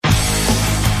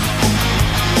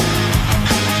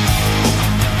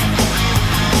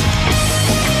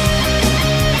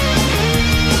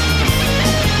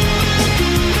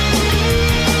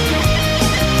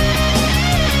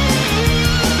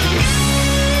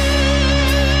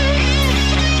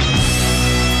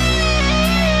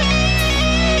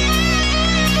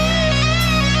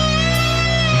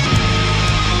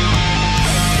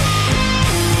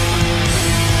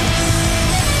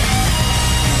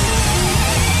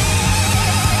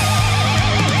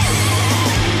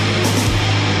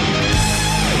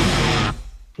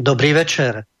Dobrý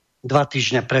večer. 2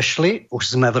 týždne prešli,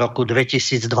 už sme v roku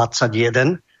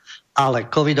 2021, ale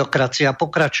covidokracia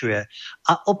pokračuje.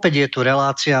 A opäť je tu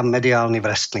relácia Mediálny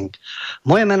Wrestling.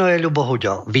 Moje meno je Ľubo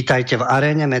Huďo. Vítajte v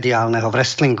aréne Mediálneho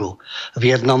Wrestlingu.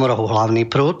 V jednom rohu hlavný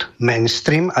prúd,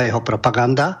 mainstream a jeho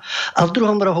propaganda, a v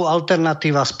druhom rohu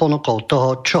alternatíva s ponukou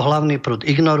toho, čo hlavný prúd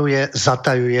ignoruje,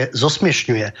 zatajuje,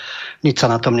 zosmiešňuje. Nič sa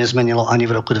na tom nezmenilo ani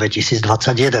v roku 2021.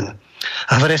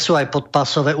 V hre sú aj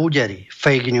podpásové údery,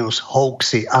 fake news,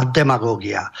 hoaxy a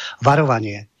demagógia.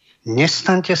 Varovanie.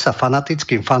 Nestaňte sa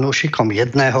fanatickým fanúšikom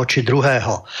jedného či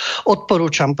druhého.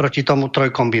 Odporúčam proti tomu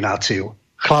trojkombináciu.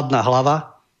 Chladná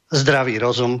hlava, zdravý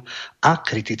rozum a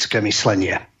kritické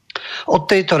myslenie. Od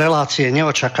tejto relácie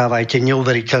neočakávajte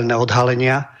neuveriteľné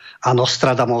odhalenia a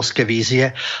nostradamovské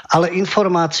vízie, ale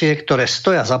informácie, ktoré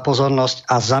stoja za pozornosť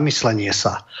a zamyslenie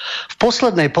sa. V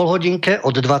poslednej polhodinke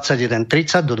od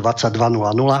 21:30 do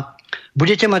 22:00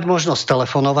 budete mať možnosť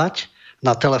telefonovať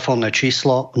na telefónne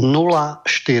číslo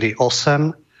 048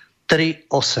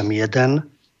 381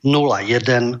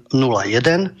 0101.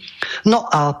 No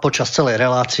a počas celej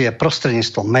relácie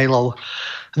prostredníctvom mailov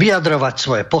vyjadrovať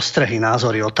svoje postrehy,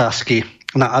 názory, otázky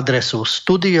na adresu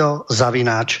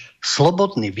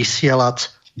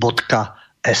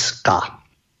studio@slobodnyvysielac.sk.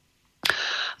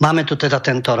 Máme tu teda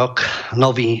tento rok,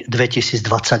 nový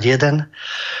 2021.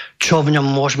 Čo v ňom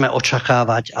môžeme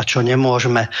očakávať a čo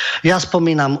nemôžeme. Ja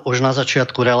spomínam už na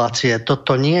začiatku relácie,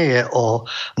 toto nie je o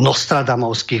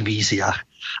nostradamovských víziách.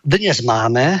 Dnes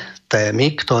máme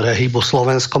témy, ktoré hýbu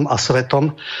Slovenskom a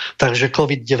svetom, takže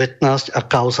COVID-19 a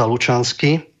kauza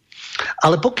Lučanský.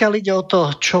 Ale pokiaľ ide o to,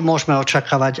 čo môžeme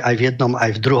očakávať aj v jednom,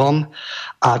 aj v druhom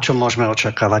a čo môžeme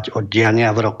očakávať od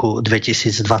diania v roku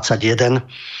 2021,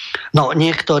 no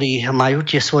niektorí majú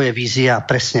tie svoje vízie a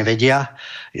presne vedia.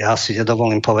 Ja si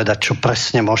nedovolím povedať, čo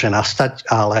presne môže nastať,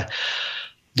 ale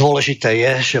dôležité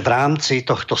je, že v rámci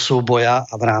tohto súboja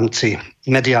a v rámci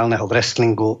mediálneho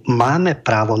wrestlingu máme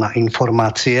právo na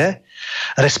informácie,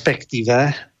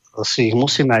 respektíve si ich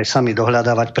musíme aj sami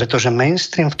dohľadávať, pretože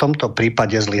mainstream v tomto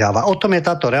prípade zlyháva. O tom je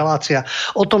táto relácia,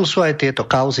 o tom sú aj tieto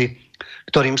kauzy,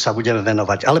 ktorým sa budeme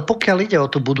venovať. Ale pokiaľ ide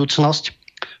o tú budúcnosť,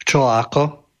 čo a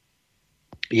ako,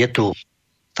 je tu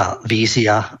tá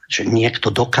vízia, že niekto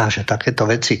dokáže takéto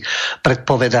veci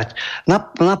predpovedať.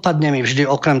 Napadne mi vždy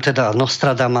okrem teda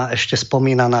Nostradama ešte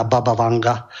spomínaná Baba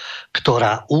Vanga,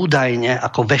 ktorá údajne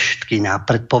ako veštkyňa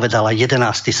predpovedala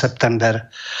 11. september.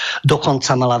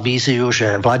 Dokonca mala víziu,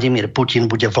 že Vladimír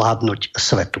Putin bude vládnuť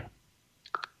svetu.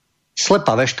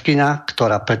 Slepá veštkyňa,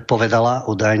 ktorá predpovedala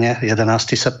údajne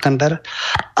 11. september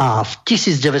a v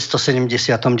 1979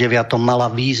 mala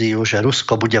víziu, že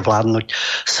Rusko bude vládnuť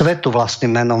svetu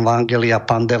vlastným menom Vangelia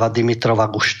Pandeva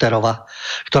Dimitrova Gušterova,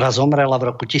 ktorá zomrela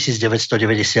v roku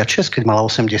 1996, keď mala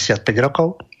 85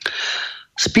 rokov.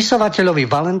 Spisovateľovi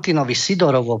Valentinovi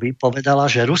Sidorovovi povedala,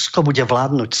 že Rusko bude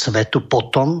vládnuť svetu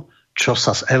potom, čo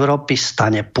sa z Európy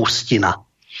stane pustina.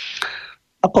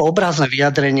 Ako obrazné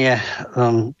vyjadrenie,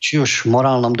 či už v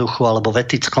morálnom duchu alebo v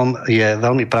etickom, je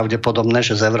veľmi pravdepodobné,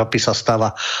 že z Európy sa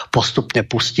stáva postupne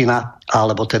pustina,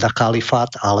 alebo teda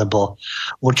kalifát, alebo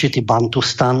určitý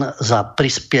Bantustan za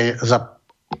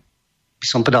by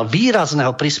som povedal,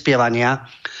 výrazného prispievania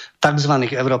tzv.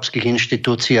 Európskych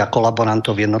inštitúcií a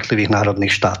kolaborantov v jednotlivých národných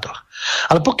štátoch.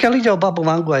 Ale pokiaľ ide o Babu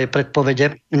Vangu a jej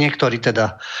predpovede, niektorí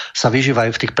teda sa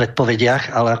vyžívajú v tých predpovediach,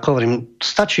 ale ako hovorím,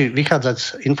 stačí vychádzať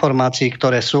z informácií,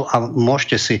 ktoré sú a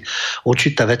môžete si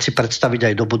určité veci predstaviť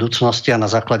aj do budúcnosti a na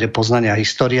základe poznania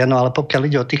histórie. No ale pokiaľ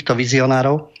ide o týchto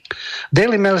vizionárov,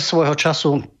 Daily Mail svojho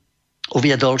času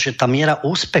uviedol, že tá miera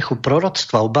úspechu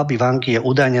proroctva u Baby Vangy je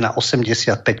údajne na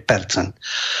 85%.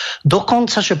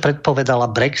 Dokonca, že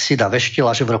predpovedala Brexit a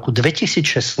veštila, že v roku 2016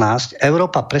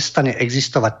 Európa prestane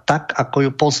existovať tak, ako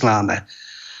ju poznáme.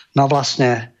 No a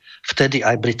vlastne vtedy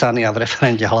aj Británia v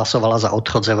referende hlasovala za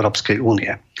odchod z Európskej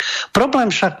únie.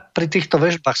 Problém však pri týchto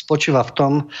vežbách spočíva v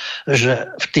tom,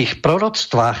 že v tých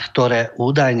proroctvách, ktoré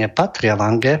údajne patria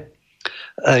Vange,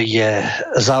 je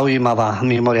zaujímavá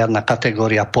mimoriadna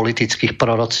kategória politických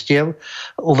proroctiev.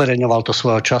 Uverejňoval to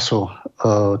svojho času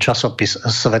časopis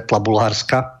Svetla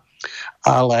Bulharska,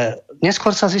 ale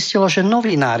neskôr sa zistilo, že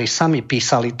novinári sami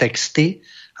písali texty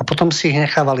a potom si ich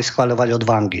nechávali schvaľovať od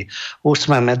Vangy. Už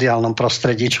sme v mediálnom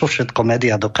prostredí, čo všetko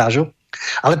médiá dokážu.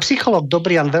 Ale psychológ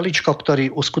Dobrian Veličko,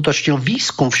 ktorý uskutočnil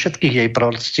výskum všetkých jej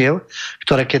proroctiev,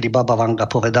 ktoré kedy Baba Vanga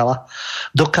povedala,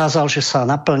 dokázal, že sa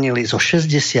naplnili zo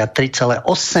 63,8%.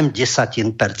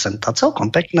 Celkom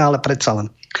pekné, ale predsa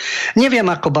len. Neviem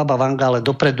ako Baba Vanga, ale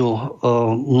dopredu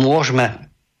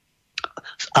môžeme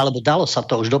alebo dalo sa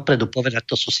to už dopredu povedať,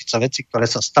 to sú síce veci, ktoré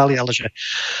sa stali, ale že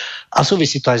a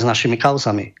súvisí to aj s našimi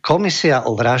kauzami. Komisia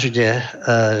o vražde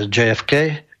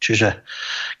JFK, čiže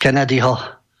Kennedyho,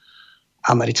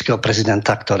 amerického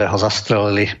prezidenta, ktorého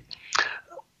zastrelili.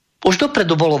 Už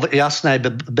dopredu bolo jasné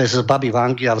aj bez baby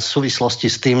Vangy a v súvislosti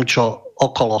s tým, čo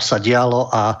okolo sa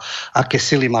dialo a aké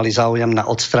sily mali záujem na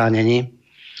odstránení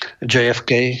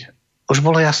JFK. Už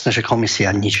bolo jasné, že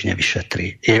komisia nič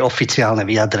nevyšetrí. Jej oficiálne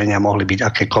vyjadrenia mohli byť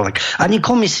akékoľvek. Ani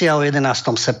komisia o 11.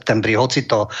 septembri,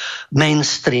 hoci to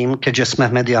mainstream, keďže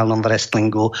sme v mediálnom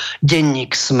wrestlingu,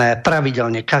 denník SME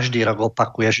pravidelne každý rok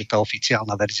opakuje, že tá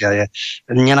oficiálna verzia je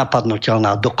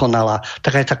nenapadnutelná, dokonalá,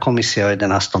 tak aj tá komisia o 11.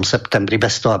 septembri,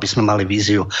 bez toho, aby sme mali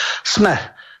víziu,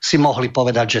 sme si mohli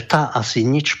povedať, že tá asi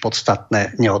nič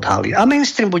podstatné neodhalí. A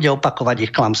mainstream bude opakovať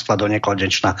ich klamstva do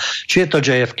nekonečna. Či je to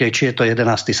JFK, či je to 11.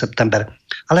 september.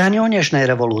 Ale ani o nežnej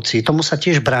revolúcii, tomu sa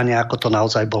tiež bránia, ako to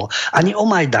naozaj bolo. Ani o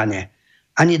Majdane,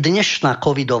 ani dnešná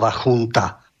covidová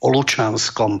chunta o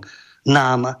Lučanskom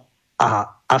nám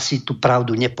a asi tú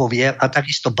pravdu nepovie. A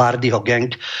takisto Bardyho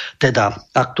gang, teda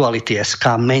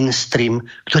Aktuality.sk, mainstream,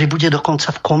 ktorý bude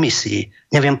dokonca v komisii.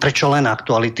 Neviem, prečo len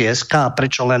Aktuality.sk a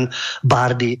prečo len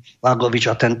Bardy, Vagovič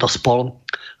a tento spol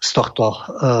z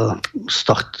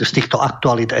týchto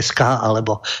Aktualit.sk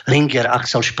alebo Ringer,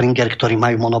 Axel Springer, ktorí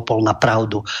majú monopol na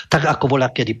pravdu. Tak ako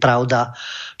voľakedy Pravda,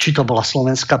 či to bola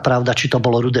Slovenská pravda, či to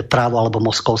bolo Rudé právo alebo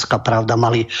Moskovská pravda,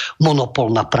 mali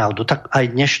monopol na pravdu. Tak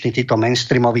aj dnešní títo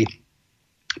mainstreamoví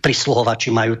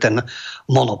prisluhovači majú ten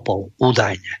monopol,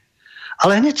 údajne.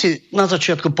 Ale hneď si na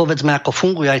začiatku povedzme, ako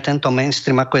funguje aj tento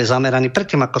mainstream, ako je zameraný,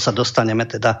 predtým ako sa dostaneme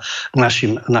teda k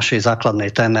našej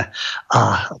základnej téme,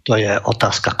 a to je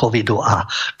otázka covidu a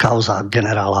kauza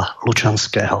generála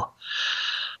Lučanského.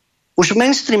 Už v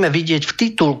mainstreame vidieť v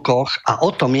titulkoch, a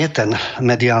o tom je ten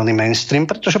mediálny mainstream,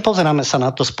 pretože pozeráme sa na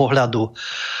to z pohľadu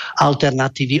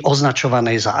alternatívy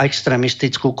označovanej za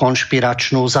extrémistickú,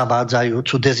 konšpiračnú,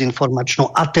 zavádzajúcu,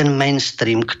 dezinformačnú, a ten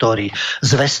mainstream, ktorý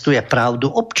zvestuje pravdu,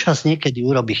 občas niekedy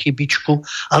urobí chybičku,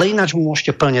 ale ináč mu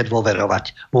môžete plne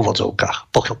dôverovať v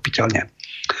úvodzovkách, pochopiteľne.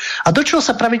 A do čoho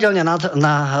sa pravidelne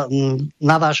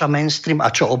naváža mainstream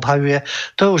a čo obhajuje,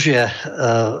 to už je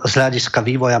z hľadiska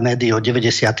vývoja médií od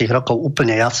 90. rokov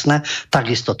úplne jasné.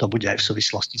 Takisto to bude aj v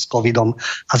súvislosti s covidom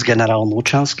a s generálom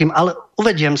Lučanským. Ale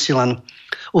uvediem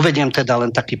teda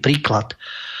len taký príklad.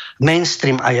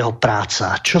 Mainstream a jeho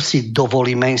práca. Čo si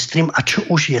dovolí mainstream a čo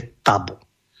už je tabu.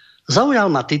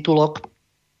 Zaujal ma titulok: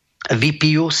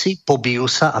 Vypijú si, pobijú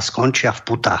sa a skončia v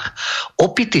putách.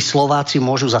 Opití Slováci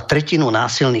môžu za tretinu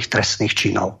násilných trestných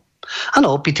činov.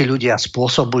 Áno, opití ľudia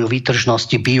spôsobujú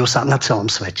výtržnosti, bijú sa na celom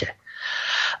svete.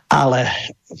 Ale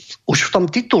už v tom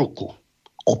titulku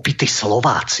opití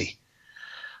Slováci,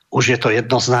 už je to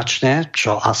jednoznačné,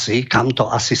 kam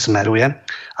to asi smeruje.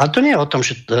 Ale to nie je o tom,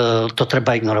 že to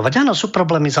treba ignorovať. Áno, sú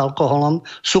problémy s alkoholom,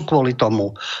 sú kvôli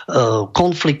tomu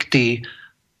konflikty,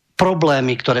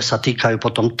 problémy, ktoré sa týkajú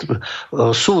potom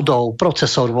súdov,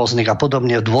 procesov rôznych a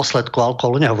podobne v dôsledku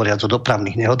alkoholu, nehovoriac o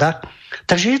dopravných nehodách.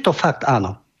 Takže je to fakt,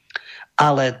 áno.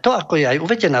 Ale to, ako je aj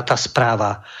uvedená tá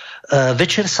správa,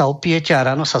 večer sa opijete a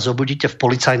ráno sa zobudíte v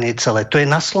policajnej cele, to je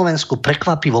na Slovensku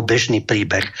prekvapivo bežný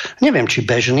príbeh. Neviem, či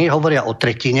bežný, hovoria o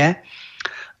tretine,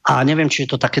 a neviem, či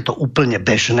je to takéto úplne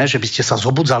bežné, že by ste sa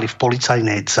zobudzali v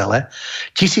policajnej cele.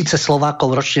 Tisíce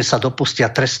Slovákov ročne sa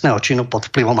dopustia trestného činu pod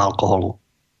vplyvom alkoholu.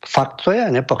 Fakt to je,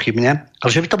 nepochybne. Ale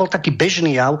že by to bol taký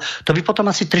bežný jav, to by potom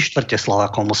asi 3/4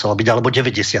 Slovákov muselo byť, alebo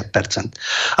 90%.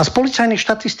 A z policajných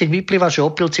štatistík vyplýva, že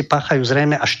opilci páchajú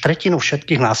zrejme až tretinu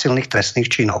všetkých násilných trestných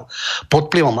činov.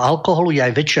 Pod vplyvom alkoholu je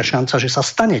aj väčšia šanca, že sa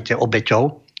stanete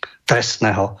obeťou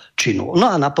trestného činu. No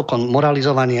a napokon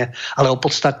moralizovanie, ale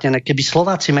opodstatnené, keby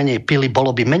Slováci menej pili,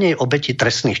 bolo by menej obetí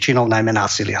trestných činov, najmä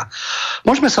násilia.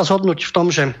 Môžeme sa zhodnúť v tom,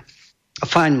 že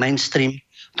fajn mainstream,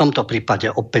 v tomto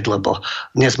prípade opäť, lebo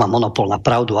dnes má monopol na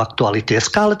pravdu,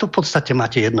 Aktuality.sk, ale to v podstate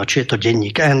máte jedno, či je to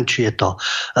denník N, či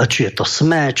je to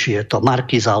SME, či je to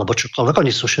Markíza, alebo čokoľvek.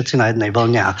 Oni sú všetci na jednej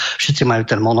vlne a všetci majú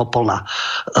ten monopol na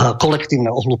kolektívne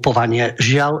ohlupovanie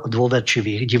žiaľ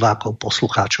dôverčivých divákov,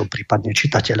 poslucháčov, prípadne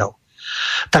čitateľov.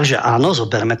 Takže áno,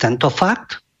 zoberme tento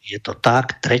fakt. Je to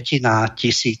tak, tretina,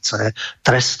 tisíce,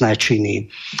 trestné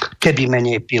činy, keby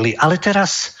menej pili. Ale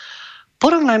teraz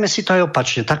porovnajme si to aj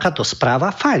opačne. Takáto správa,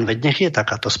 fajn, veď nech je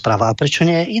takáto správa. A prečo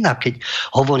nie je iná, keď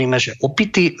hovoríme, že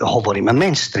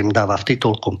mainstream dáva v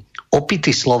titulku: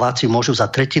 opití Slováci môžu za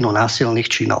tretinu násilných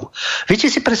činov. Viete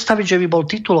si predstaviť, že by bol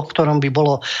titulok, v ktorom by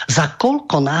bolo: za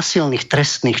koľko násilných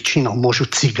trestných činov môžu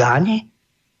cigáni?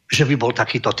 Že by bol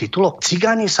takýto titulok.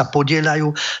 Cigáni sa podieľajú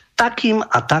takým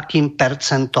a takým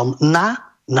percentom na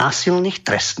násilných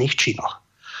trestných činoch.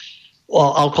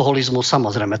 O alkoholizmu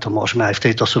samozrejme to môžeme aj v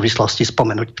tejto súvislosti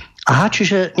spomenúť. Aha,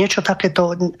 čiže niečo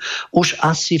takéto už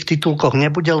asi v titulkoch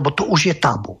nebude, lebo to už je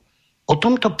tabu. O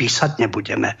tomto písať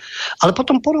nebudeme. Ale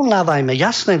potom porovnávajme.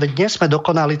 Jasné, veď dnes sme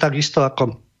dokonali takisto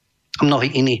ako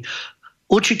mnohí iní.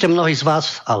 Určite mnohí z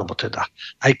vás, alebo teda,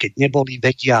 aj keď neboli,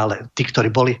 vedia, ale tí, ktorí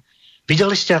boli.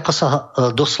 Videli ste, ako sa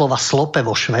doslova slope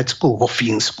vo Švédsku, vo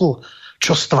Fínsku,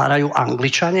 čo stvárajú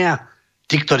Angličania?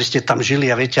 Tí, ktorí ste tam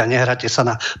žili a viete, a nehráte sa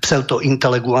na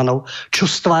pseudointelektuálov, čo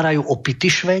stvárajú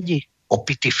opití Švédi,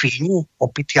 opití Fíni,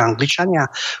 opití Angličania,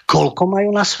 koľko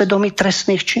majú na svedomí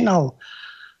trestných činov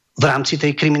v rámci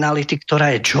tej kriminality,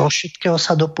 ktorá je, čo všetkého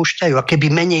sa dopúšťajú. A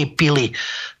keby menej pili,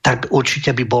 tak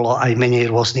určite by bolo aj menej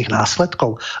rôznych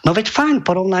následkov. No veď fajn,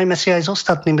 porovnajme si aj s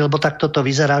ostatnými, lebo takto to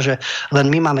vyzerá, že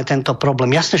len my máme tento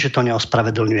problém. Jasné, že to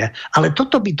neospravedlňuje, ale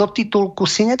toto by do titulku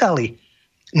si nedali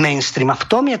mainstream. A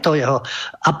v tom je to jeho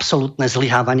absolútne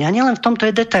zlyhávanie. A nielen v tomto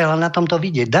je detail, ale na tomto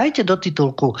vidieť. Dajte do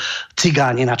titulku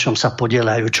cigáni, na čom sa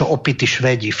podieľajú, čo opití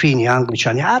Švédi, Fíni,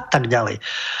 Angličania a tak ďalej.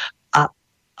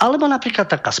 Alebo napríklad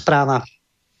taká správa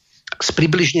z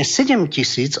približne 7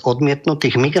 000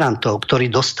 odmietnutých migrantov, ktorí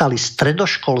dostali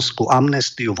stredoškolskú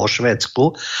amnestiu vo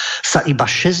Švédsku, sa iba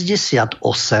 68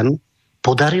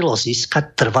 podarilo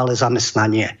získať trvalé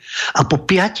zamestnanie. A po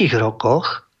 5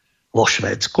 rokoch vo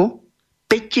Švédsku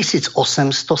 5800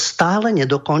 stále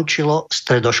nedokončilo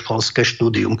stredoškolské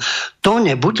štúdium. To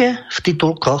nebude v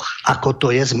titulkoch, ako to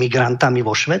je s migrantami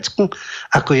vo Švédsku,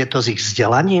 ako je to s ich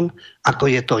vzdelaním, ako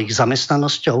je to ich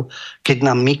zamestnanosťou, keď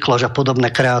nám Mikloš a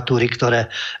podobné kreatúry, ktoré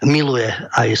miluje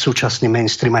aj súčasný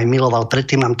mainstream, aj miloval,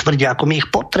 predtým nám tvrdia, ako my ich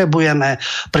potrebujeme,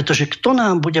 pretože kto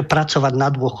nám bude pracovať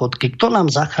na dôchodky, kto nám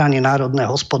zachráni národné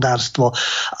hospodárstvo.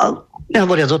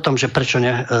 Nehovoriac o tom, že prečo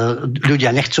ľudia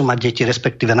nechcú mať deti,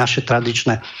 respektíve naše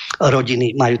tradičné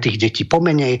rodiny majú tých detí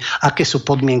pomenej, aké sú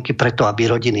podmienky preto, aby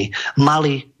rodiny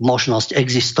mali možnosť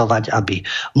existovať, aby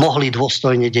mohli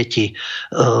dôstojne deti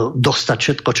dostať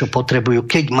všetko, čo potrebujú,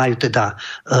 keď majú teda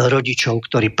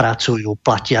rodičov, ktorí pracujú,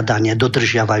 platia dane,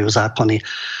 dodržiavajú zákony.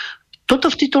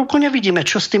 Toto v titulku nevidíme.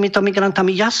 Čo s týmito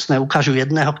migrantami? Jasné, ukážu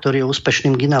jedného, ktorý je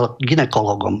úspešným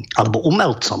gynekologom alebo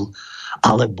umelcom,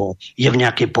 alebo je v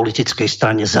nejakej politickej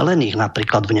strane zelených,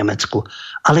 napríklad v Nemecku.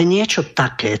 Ale niečo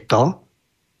takéto,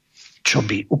 čo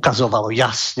by ukazovalo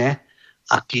jasne,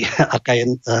 aká je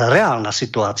reálna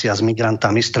situácia s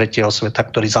migrantami z tretieho sveta,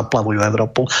 ktorí zaplavujú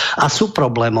Európu a sú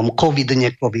problémom COVID,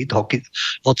 ne-COVID,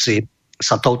 hoci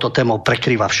sa touto témou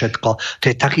prekrýva všetko, to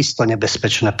je takisto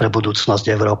nebezpečné pre budúcnosť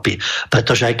Európy.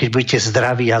 Pretože aj keď budete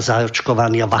zdraví a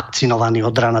zaočkovaní a vakcinovaní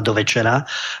od rána do večera,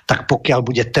 tak pokiaľ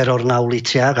bude teror na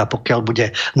uliciach a pokiaľ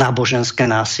bude náboženské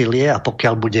násilie a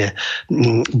pokiaľ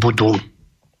bude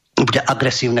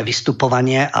agresívne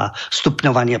vystupovanie a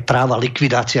stupňovanie práva,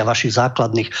 likvidácia vašich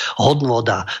základných hodnôt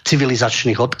a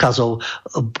civilizačných odkazov.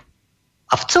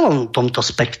 A v celom tomto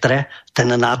spektre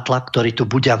ten nátlak, ktorý tu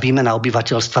bude a výmena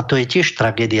obyvateľstva, to je tiež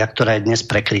tragédia, ktorá je dnes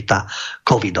prekrytá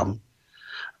covidom.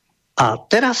 A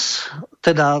teraz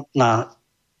teda na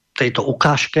tejto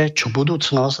ukážke, čo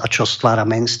budúcnosť a čo stvára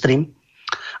mainstream,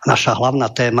 naša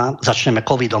hlavná téma, začneme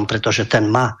covidom, pretože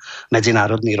ten má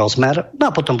medzinárodný rozmer,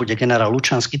 no a potom bude generál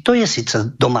Lučanský. To je síce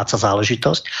domáca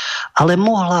záležitosť, ale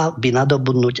mohla by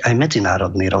nadobudnúť aj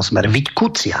medzinárodný rozmer. Vít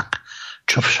Kuciak,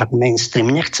 čo však mainstream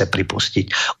nechce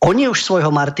pripustiť. Oni už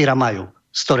svojho martýra majú,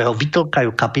 z ktorého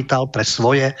vytlkajú kapitál pre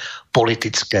svoje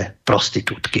politické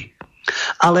prostitútky.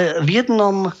 Ale v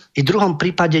jednom i druhom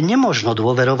prípade nemožno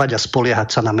dôverovať a spoliehať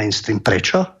sa na mainstream.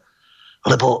 Prečo?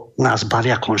 Lebo nás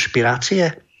bavia konšpirácie?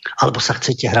 Alebo sa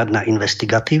chcete hrať na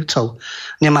investigatívcov?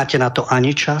 Nemáte na to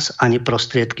ani čas, ani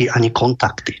prostriedky, ani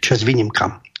kontakty. Čas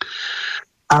výnimkám.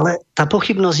 Ale tá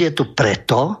pochybnosť je tu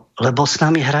preto, lebo s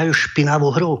nami hrajú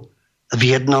špinavú hru.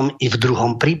 V jednom i v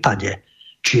druhom prípade.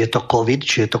 Či je to COVID,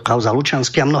 či je to kauza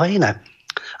Lučanský a mnohé iné.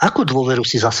 Akú dôveru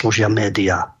si zaslúžia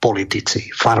médiá, politici,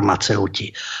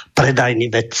 farmaceuti, predajní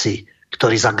vedci,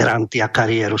 ktorí za granty a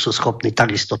kariéru sú schopní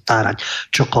takisto tárať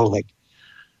čokoľvek.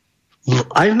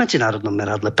 Aj v medzinárodnom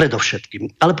meradle,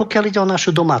 predovšetkým. Ale pokiaľ ide o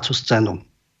našu domácu scénu,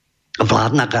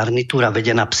 vládna garnitúra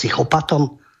vedená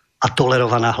psychopatom a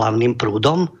tolerovaná hlavným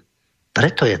prúdom,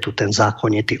 preto je tu ten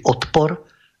zákonitý odpor,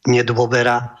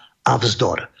 nedôvera a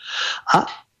vzdor. A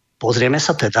pozrieme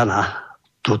sa teda na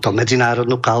túto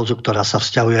medzinárodnú kauzu, ktorá sa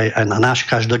vzťahuje aj na náš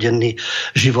každodenný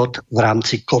život v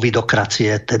rámci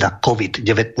covidokracie, teda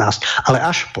COVID-19, ale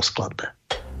až po skladbe.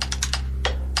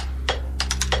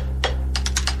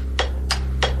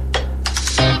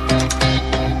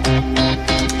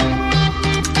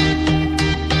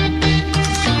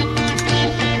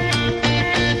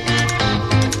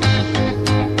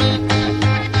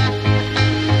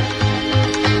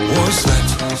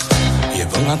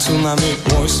 vlna tsunami,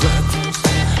 môj svet,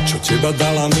 čo teba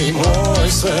dala mi, môj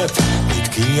svet,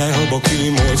 plitký aj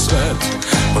hlboký, môj svet,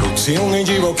 prúd silný,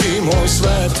 divoký, môj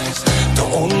svet, to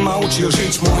on ma učil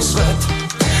žiť, môj svet,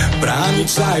 brániť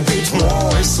sa aj byť,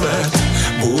 môj svet,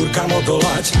 búrkam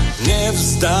odolať,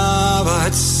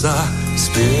 nevzdávať sa,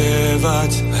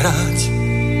 spievať, hrať.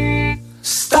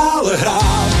 Stále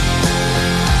hrám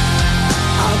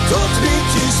a do tmy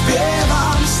ti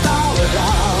spievam, stále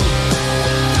hrám,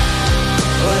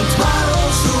 len tma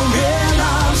rozumie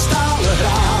nám, stále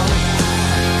hrám.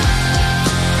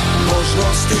 Možno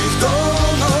z tých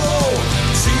tónov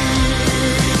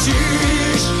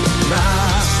cítiš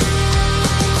nás,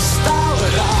 stále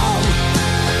hrám.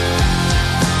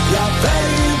 Ja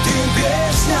verím tým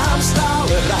piesňam,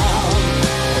 stále hrám.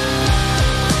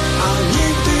 A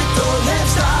nikdy to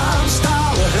nevzdám,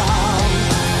 stále hrám.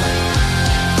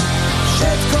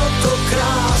 Všetko to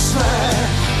krásne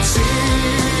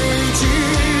cítim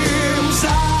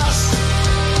zás.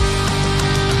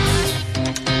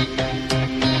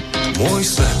 Môj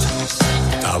svet,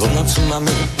 tá vlna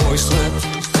tsunami, môj svet,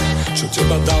 čo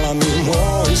teba dala mi,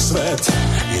 môj svet,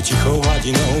 je tichou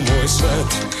hladinou, môj svet,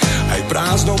 aj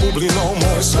prázdnou bublinou,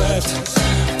 môj svet,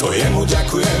 to jemu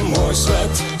ďakujem, môj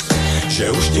svet,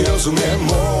 že už ti rozumiem,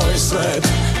 môj svet,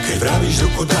 keď vravíš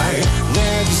ruku daj,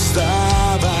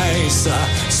 nevzdávaj sa,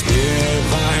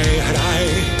 spievaj, hraj.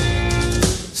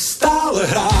 Stále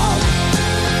hrám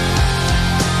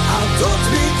a do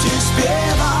tmy ti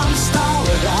spievam,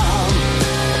 stále hrám,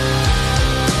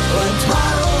 len tma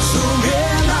rozumie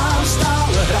nám,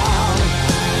 stále hrám.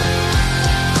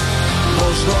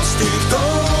 Možno z tých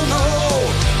tónov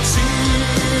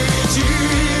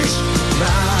cítiš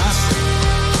nás,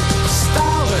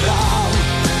 stále hrám.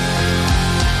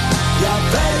 Ja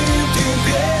verím tým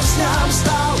piesňam,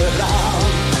 stále hrám.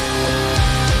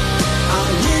 A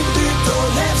nikdy to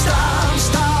nevzdám,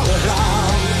 stále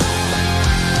hrám.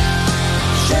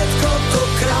 Všetko to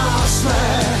krásne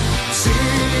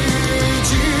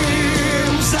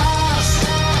cítim zás.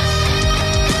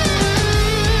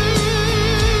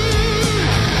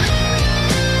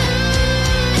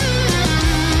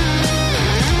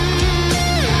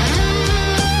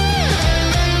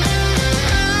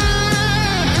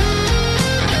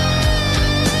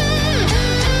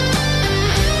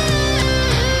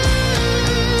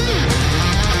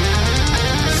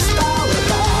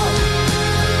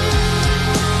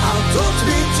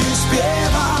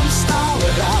 Spievam, stále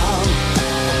hrám,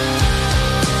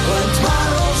 len tma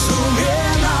rozumie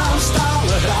nám,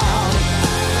 stále hrám.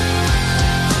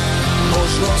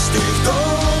 Možno z tých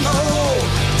tónov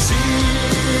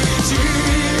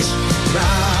cítiš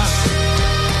nás,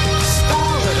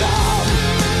 stále hrám.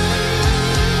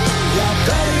 Ja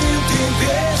verím tým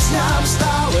piesňam,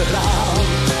 stále hrám.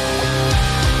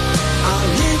 A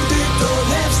nikdy to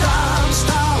nevzdám,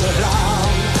 stále hrám.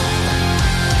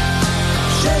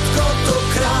 Všetko to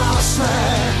krásne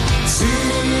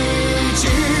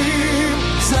cítim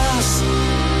zas.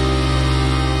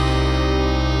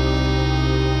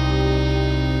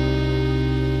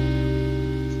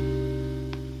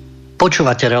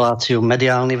 Počúvate reláciu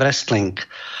Mediálny Wrestling.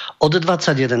 Od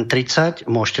 21:30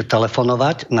 môžete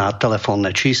telefonovať na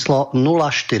telefónne číslo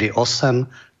 048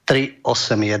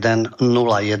 381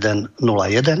 0101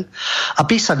 a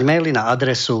písať maily na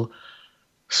adresu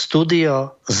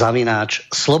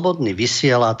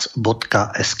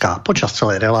studio@slobodnyvysielac.sk. Počas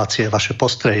celej relácie vaše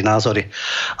postrehy, názory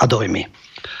a dojmy.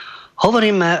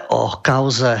 Hovoríme o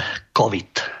kauze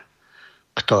COVID,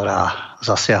 ktorá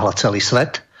zasiahla celý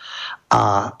svet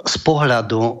a z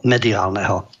pohľadu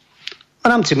mediálneho. V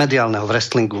rámci mediálneho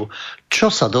wrestlingu, čo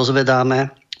sa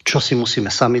dozvedáme, čo si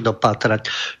musíme sami dopátrať,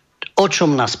 o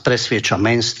čom nás presvieča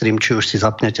mainstream, či už si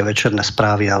zapnete večerné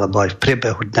správy, alebo aj v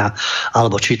priebehu dňa,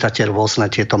 alebo čítate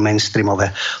rôzne tieto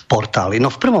mainstreamové portály.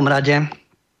 No v prvom rade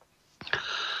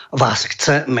vás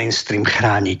chce mainstream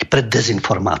chrániť pred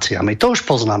dezinformáciami. To už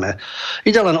poznáme.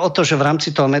 Ide len o to, že v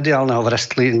rámci toho mediálneho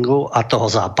wrestlingu a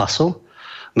toho zápasu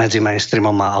medzi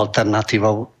mainstreamom a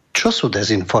alternatívou, čo sú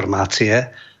dezinformácie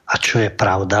a čo je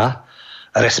pravda,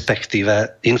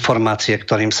 respektíve informácie,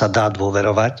 ktorým sa dá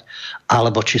dôverovať,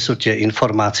 alebo či sú tie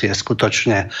informácie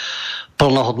skutočne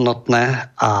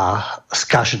plnohodnotné a z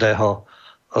každého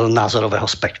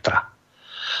názorového spektra.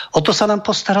 O to sa nám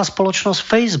postará spoločnosť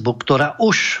Facebook, ktorá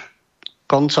už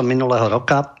koncom minulého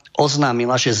roka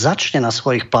oznámila, že začne na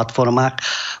svojich platformách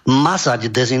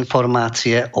mazať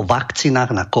dezinformácie o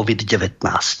vakcínach na COVID-19.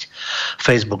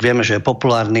 Facebook vieme, že je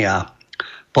populárny a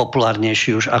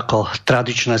populárnejší už ako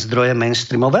tradičné zdroje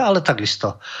mainstreamové, ale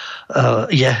takisto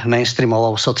je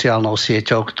mainstreamovou sociálnou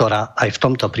sieťou, ktorá aj v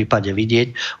tomto prípade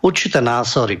vidieť určité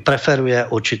názory preferuje,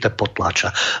 určité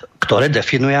potláča, ktoré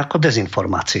definuje ako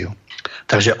dezinformáciu.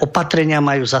 Takže opatrenia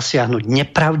majú zasiahnuť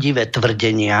nepravdivé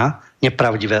tvrdenia,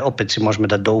 nepravdivé, opäť si môžeme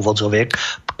dať do úvodzoviek,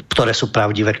 ktoré sú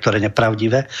pravdivé, ktoré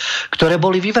nepravdivé, ktoré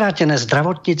boli vyvrátené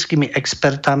zdravotníckymi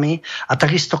expertami a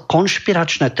takisto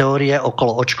konšpiračné teórie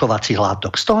okolo očkovacích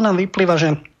látok. Z toho nám vyplýva,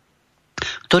 že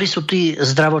ktorí sú tí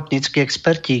zdravotníckí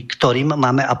experti, ktorým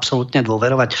máme absolútne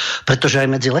dôverovať, pretože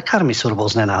aj medzi lekármi sú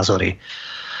rôzne názory.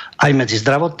 Aj medzi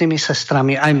zdravotnými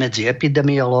sestrami, aj medzi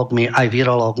epidemiológmi, aj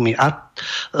virológmi a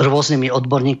rôznymi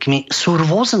odborníkmi sú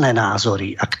rôzne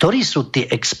názory. A ktorí sú tí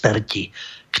experti,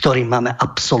 ktorým máme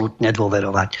absolútne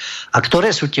dôverovať? A ktoré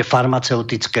sú tie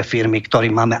farmaceutické firmy,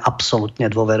 ktorým máme absolútne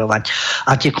dôverovať?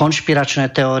 A tie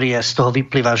konšpiračné teórie, z toho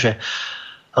vyplýva, že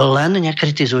len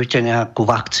nekritizujte nejakú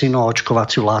vakcínu,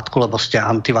 očkovaciu látku, lebo ste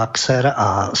antivaxer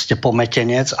a ste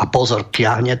pometenec a pozor,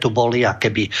 kiahne tu boli a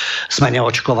keby sme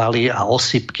neočkovali a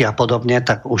osypky a podobne,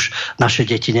 tak už naše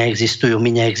deti neexistujú,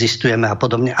 my neexistujeme a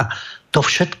podobne. A to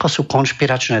všetko sú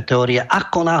konšpiračné teórie.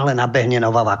 Ako náhle nabehne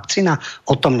nová vakcína,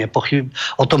 o tom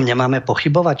nemáme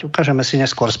pochybovať. Ukážeme si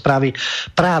neskôr správy.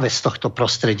 Práve z tohto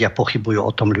prostredia pochybujú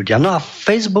o tom ľudia. No a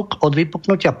Facebook od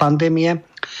vypuknutia pandémie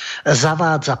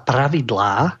zavádza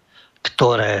pravidlá,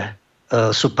 ktoré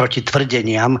sú proti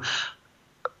tvrdeniam,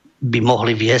 by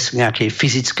mohli viesť k nejakej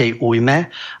fyzickej újme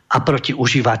a proti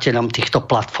užívateľom týchto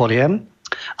platformiem.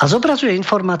 A zobrazuje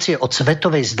informácie od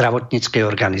Svetovej zdravotníckej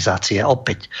organizácie.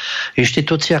 Opäť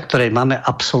inštitúcia, ktorej máme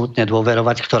absolútne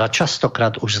dôverovať, ktorá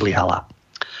častokrát už zlyhala.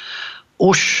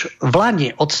 Už v lani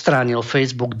odstránil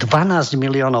Facebook 12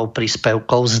 miliónov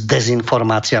príspevkov s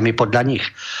dezinformáciami podľa nich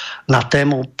na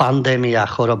tému pandémia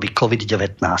choroby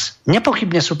COVID-19.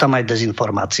 Nepochybne sú tam aj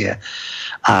dezinformácie.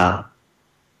 A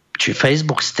či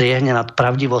Facebook striehne nad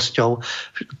pravdivosťou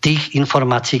tých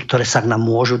informácií, ktoré sa k nám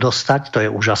môžu dostať, to je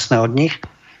úžasné od nich,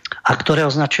 a ktoré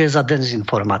označuje za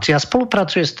dezinformácie. A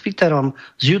spolupracuje s Twitterom,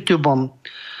 s YouTubeom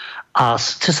a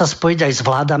chce sa spojiť aj s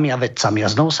vládami a vedcami. A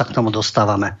znovu sa k tomu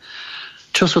dostávame.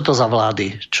 Čo sú to za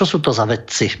vlády? Čo sú to za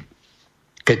vedci?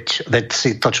 Keď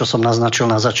vedci, to, čo som naznačil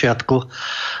na začiatku,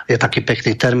 je taký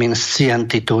pekný termín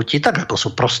scientitúti, tak ako sú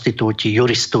prostitúti,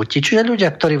 juristúti, čiže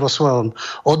ľudia, ktorí vo svojom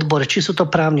odbore, či sú to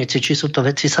právnici, či sú to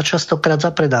vedci, sa častokrát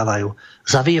zapredávajú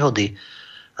za výhody.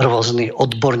 Rôzni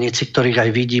odborníci, ktorých aj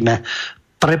vidíme,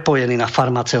 prepojení na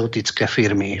farmaceutické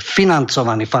firmy,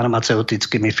 financovaní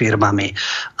farmaceutickými firmami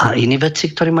a iní vedci,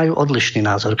 ktorí majú odlišný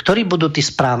názor. Ktorí budú tí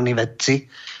správni vedci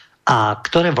a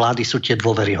ktoré vlády sú tie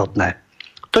dôveryhodné.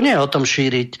 To nie je o tom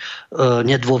šíriť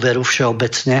nedôveru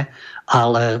všeobecne,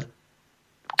 ale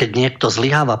keď niekto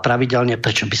zlyháva pravidelne,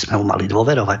 prečo by sme mu mali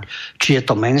dôverovať? Či je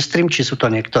to mainstream, či sú to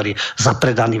niektorí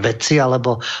zapredaní vedci,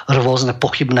 alebo rôzne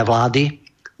pochybné vlády.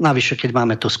 Navyše, keď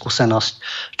máme tú skúsenosť,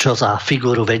 čo za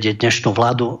figúru vedie dnešnú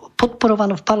vládu,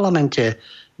 podporovanú v parlamente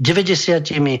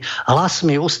 90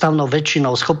 hlasmi, ústavnou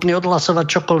väčšinou, schopní odhlasovať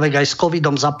čokoľvek aj s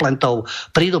covidom zaplentou,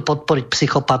 prídu podporiť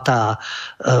psychopata a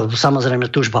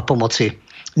samozrejme túžba pomoci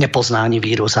nepozná ani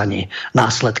vírus, ani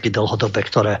následky dlhodobé,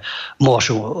 ktoré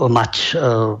môžu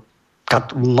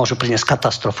priniesť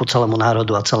katastrofu celému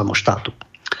národu a celému štátu.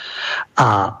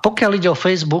 A pokiaľ ide o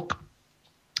Facebook,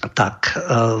 tak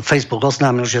Facebook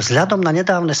oznámil, že vzhľadom na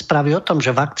nedávne správy o tom,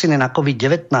 že vakcíny na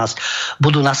COVID-19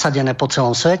 budú nasadené po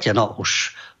celom svete, no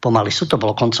už pomaly sú, to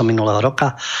bolo koncom minulého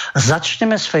roka,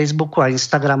 začneme z Facebooku a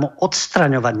Instagramu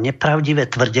odstraňovať nepravdivé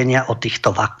tvrdenia o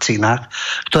týchto vakcínach,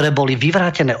 ktoré boli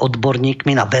vyvrátené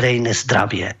odborníkmi na verejné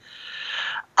zdravie.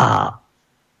 A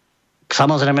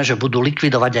samozrejme, že budú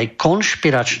likvidovať aj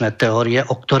konšpiračné teórie,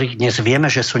 o ktorých dnes vieme,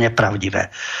 že sú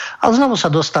nepravdivé. A znovu sa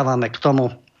dostávame k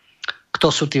tomu, kto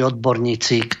sú tí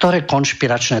odborníci, ktoré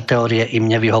konšpiračné teórie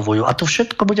im nevyhovujú. A to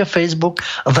všetko bude Facebook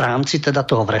v rámci teda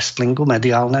toho wrestlingu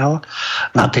mediálneho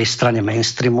na tej strane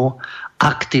mainstreamu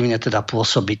aktívne teda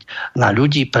pôsobiť na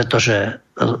ľudí, pretože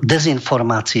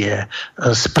dezinformácie,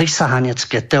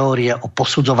 sprisahanecké teórie o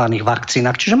posudzovaných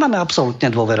vakcínach, čiže máme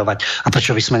absolútne dôverovať. A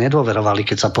prečo by sme nedôverovali,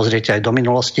 keď sa pozriete aj do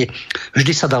minulosti?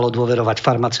 Vždy sa dalo dôverovať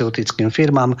farmaceutickým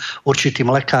firmám, určitým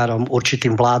lekárom,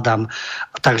 určitým vládam.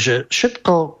 Takže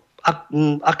všetko,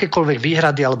 akékoľvek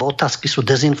výhrady alebo otázky sú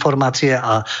dezinformácie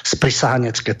a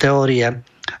sprisahanecké teórie.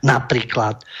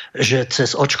 Napríklad, že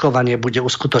cez očkovanie bude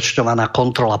uskutočňovaná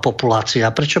kontrola populácie. A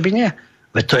prečo by nie?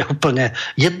 Veď to je úplne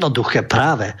jednoduché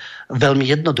práve. Veľmi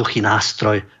jednoduchý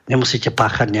nástroj. Nemusíte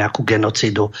páchať nejakú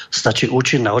genocídu. Stačí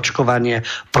účinné očkovanie,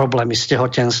 problémy s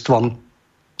tehotenstvom,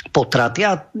 potraty.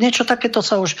 A niečo takéto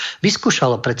sa už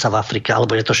vyskúšalo predsa v Afrike.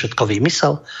 Alebo je to všetko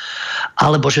výmysel?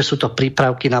 Alebo že sú to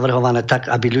prípravky navrhované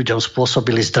tak, aby ľuďom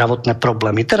spôsobili zdravotné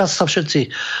problémy. Teraz sa všetci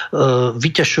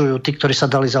vytešujú, tí, ktorí sa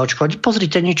dali zaočkovať.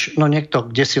 Pozrite, nič, no niekto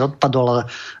kde si odpadol, ale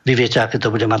vy viete, aké to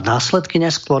bude mať následky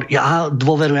neskôr. Ja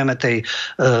dôverujeme tej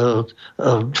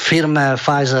firme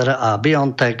Pfizer a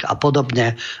BioNTech a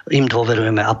podobne. Im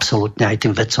dôverujeme absolútne aj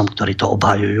tým vedcom, ktorí to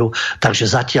obhajujú. Takže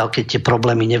zatiaľ, keď tie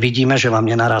problémy nevidíme, že vám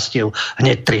nenarastie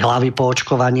hneď 3 hlavy po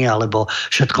očkovaní, alebo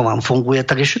všetko vám funguje,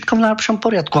 tak je všetko v najlepšom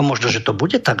poriadku. A možno, že to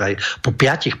bude tak aj po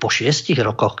 5, po 6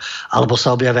 rokoch, alebo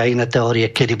sa objavia iné teórie,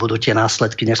 kedy budú tie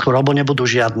následky neskôr, alebo nebudú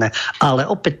žiadne. Ale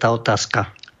opäť tá otázka,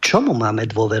 čomu máme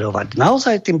dôverovať?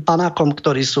 Naozaj tým panákom,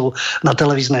 ktorí sú na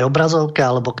televíznej obrazovke,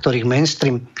 alebo ktorých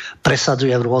mainstream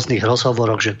presadzuje v rôznych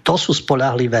rozhovoroch, že to sú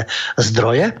spoľahlivé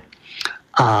zdroje?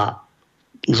 A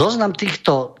zoznam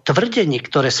týchto tvrdení,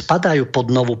 ktoré spadajú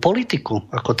pod novú politiku,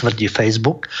 ako tvrdí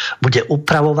Facebook, bude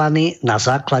upravovaný na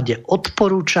základe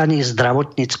odporúčaní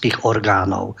zdravotníckych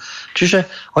orgánov. Čiže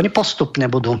oni postupne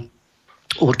budú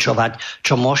určovať,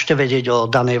 čo môžete vedieť o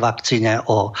danej vakcíne,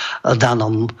 o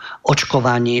danom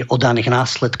očkovaní, o daných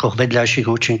následkoch, vedľajších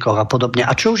účinkoch a podobne.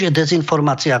 A čo už je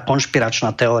dezinformácia,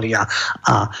 konšpiračná teória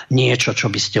a niečo,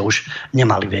 čo by ste už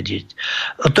nemali vedieť.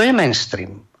 To je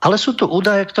mainstream. Ale sú tu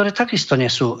údaje, ktoré takisto nie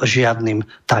sú žiadnym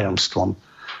tajomstvom.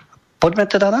 Poďme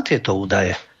teda na tieto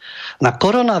údaje. Na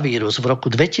koronavírus v roku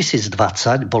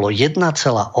 2020 bolo 1,8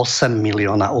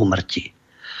 milióna úmrtí.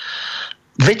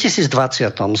 V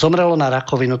 2020 zomrelo na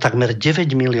rakovinu takmer 9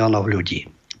 miliónov ľudí.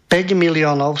 5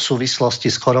 miliónov v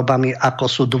súvislosti s chorobami, ako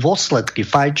sú dôsledky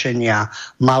fajčenia,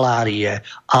 malárie,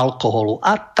 alkoholu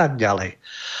a tak ďalej.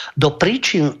 Do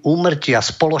príčin úmrtia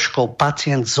s položkou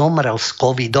pacient zomrel s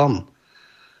covidom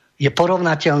je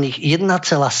porovnateľných 1,7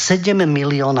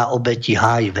 milióna obetí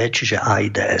HIV, čiže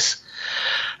AIDS.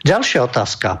 Ďalšia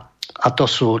otázka, a to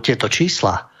sú tieto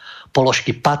čísla,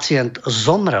 položky pacient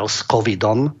zomrel s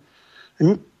covidom,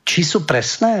 či sú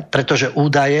presné? Pretože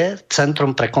údaje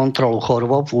Centrum pre kontrolu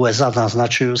chorôb v USA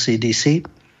naznačujú CDC,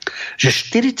 že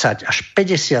 40 až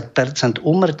 50%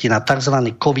 úmrtí na tzv.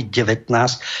 COVID-19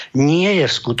 nie je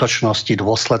v skutočnosti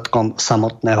dôsledkom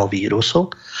samotného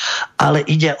vírusu, ale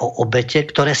ide o obete,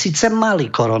 ktoré síce mali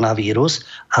koronavírus,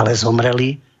 ale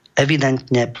zomreli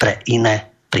evidentne pre iné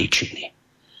príčiny.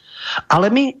 Ale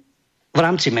my v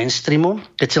rámci mainstreamu,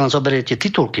 keď si len zoberiete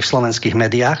titulky v slovenských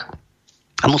médiách,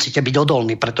 a musíte byť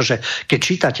odolní, pretože keď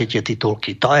čítate tie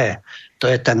titulky, to je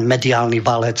ten mediálny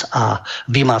valec a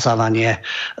vymazávanie,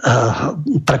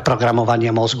 preprogramovanie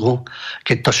mozgu.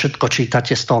 Keď to všetko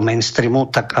čítate z toho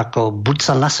mainstreamu, tak ako buď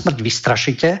sa na smrť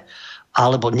vystrašíte,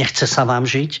 alebo nechce sa vám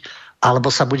žiť, alebo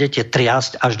sa budete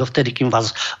triasť až dovtedy, kým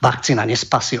vás vakcína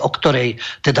nespasí, o ktorej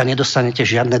teda nedostanete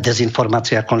žiadne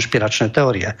dezinformácie a konšpiračné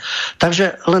teórie.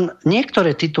 Takže len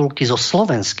niektoré titulky zo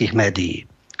slovenských médií.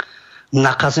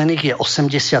 Nakazených je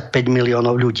 85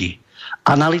 miliónov ľudí.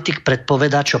 Analytik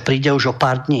predpovedá, čo príde už o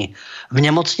pár dní. V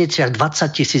nemocniciach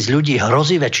 20 000 ľudí,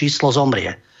 hrozivé číslo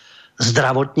zomrie.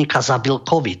 Zdravotníka zabil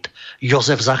COVID.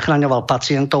 Jozef zachraňoval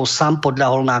pacientov, sám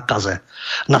podľahol nákaze.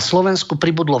 Na Slovensku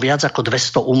pribudlo viac ako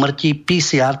 200 úmrtí,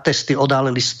 PCR testy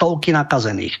odhalili stovky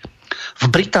nakazených. V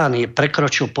Británii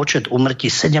prekročil počet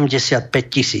úmrtí 75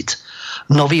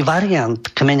 000. Nový variant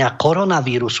kmeňa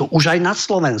koronavírusu už aj na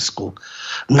Slovensku.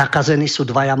 Nakazení sú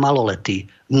 2 maloletí.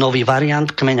 Nový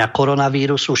variant kmeňa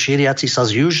koronavírusu šíriaci sa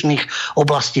z južných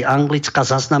oblastí Anglicka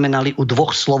zaznamenali u 2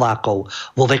 Slovákov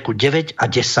vo veku 9 a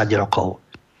 10 rokov.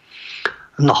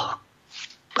 No,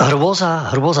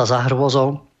 hrôza za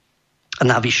hrôzou.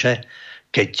 Navyše,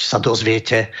 keď sa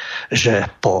dozviete,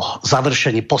 že po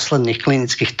završení posledných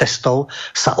klinických testov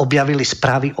sa objavili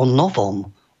správy o novom,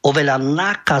 oveľa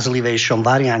nákazlivejšom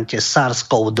variante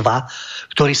SARS-CoV-2,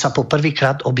 ktorý sa po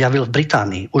prvýkrát objavil v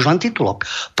Británii. Už len titulok.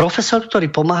 Profesor, ktorý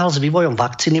pomáhal s vývojom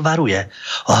vakcíny, varuje.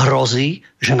 Hrozí,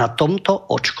 že na tomto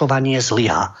očkovanie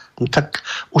zlyhá. No tak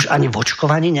už ani v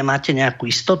očkovaní nemáte nejakú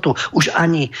istotu. Už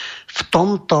ani v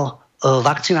tomto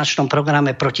vakcinačnom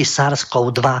programe proti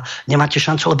SARS-CoV-2 nemáte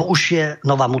šancu, lebo už je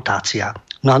nová mutácia.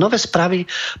 No a nové správy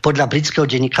podľa britského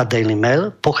denníka Daily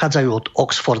Mail pochádzajú od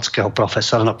oxfordského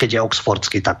profesora, no keď je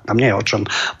oxfordský, tak tam nie je o čom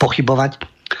pochybovať,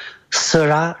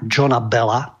 Sira Johna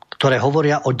Bella, ktoré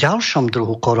hovoria o ďalšom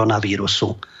druhu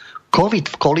koronavírusu. COVID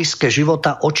v kolíske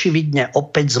života očividne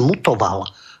opäť zmutoval,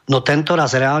 no tento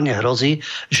raz reálne hrozí,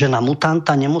 že na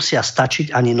mutanta nemusia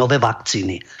stačiť ani nové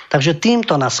vakcíny. Takže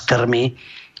týmto nás krmí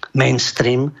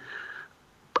mainstream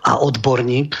a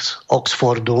odborník z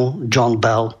Oxfordu John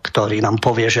Bell, ktorý nám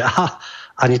povie, že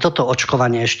ani toto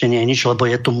očkovanie ešte nie je nič, lebo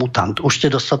je tu mutant. Už ste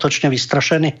dostatočne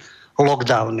vystrašení?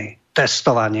 Lockdowny,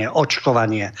 testovanie,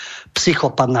 očkovanie.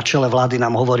 Psychopat na čele vlády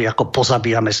nám hovorí, ako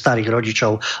pozabíjame starých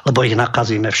rodičov, lebo ich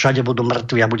nakazíme. Všade budú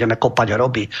mŕtvi a budeme kopať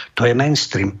hroby. To je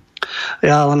mainstream.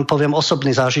 Ja len poviem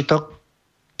osobný zážitok.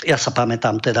 Ja sa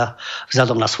pamätám teda,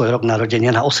 vzhľadom na svoj rok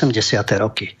narodenia, na 80.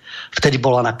 roky. Vtedy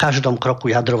bola na každom kroku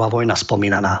jadrová vojna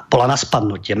spomínaná. Bola na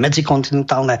spadnutie.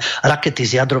 Medzikontinentálne rakety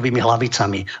s jadrovými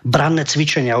hlavicami. Branné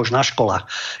cvičenia už na školách.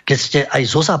 Keď ste aj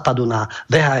zo západu na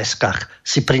VHS-kách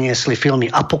si priniesli filmy,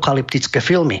 apokalyptické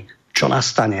filmy, čo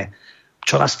nastane?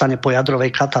 Čo nastane po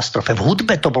jadrovej katastrofe? V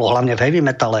hudbe to bolo, hlavne v heavy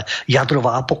metale,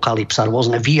 jadrová apokalypsa,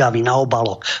 rôzne výjavy na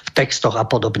obaloch, v textoch a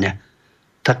podobne.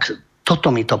 Tak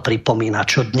toto mi to pripomína,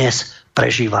 čo dnes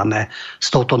prežívame s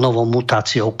touto novou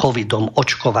mutáciou, covidom,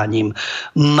 očkovaním,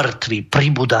 mŕtvi,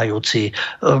 pribúdajúci.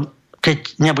 Keď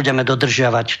nebudeme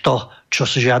dodržiavať to, čo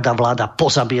žiada vláda,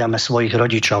 pozabíjame svojich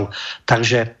rodičov.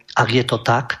 Takže ak je to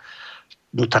tak,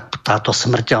 no tak táto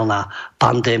smrteľná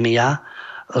pandémia,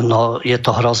 no je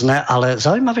to hrozné, ale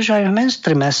zaujímavé, že aj v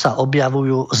mainstreame sa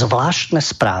objavujú zvláštne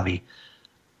správy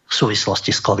v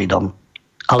súvislosti s covidom.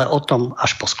 Ale o tom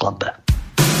až po skladbe.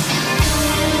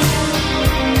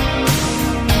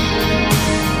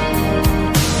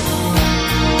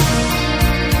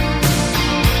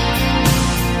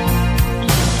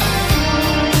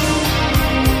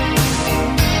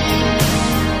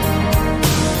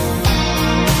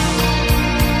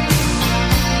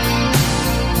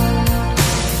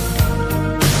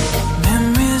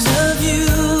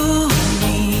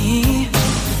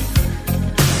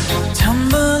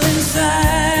 Tumble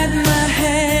inside my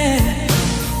head.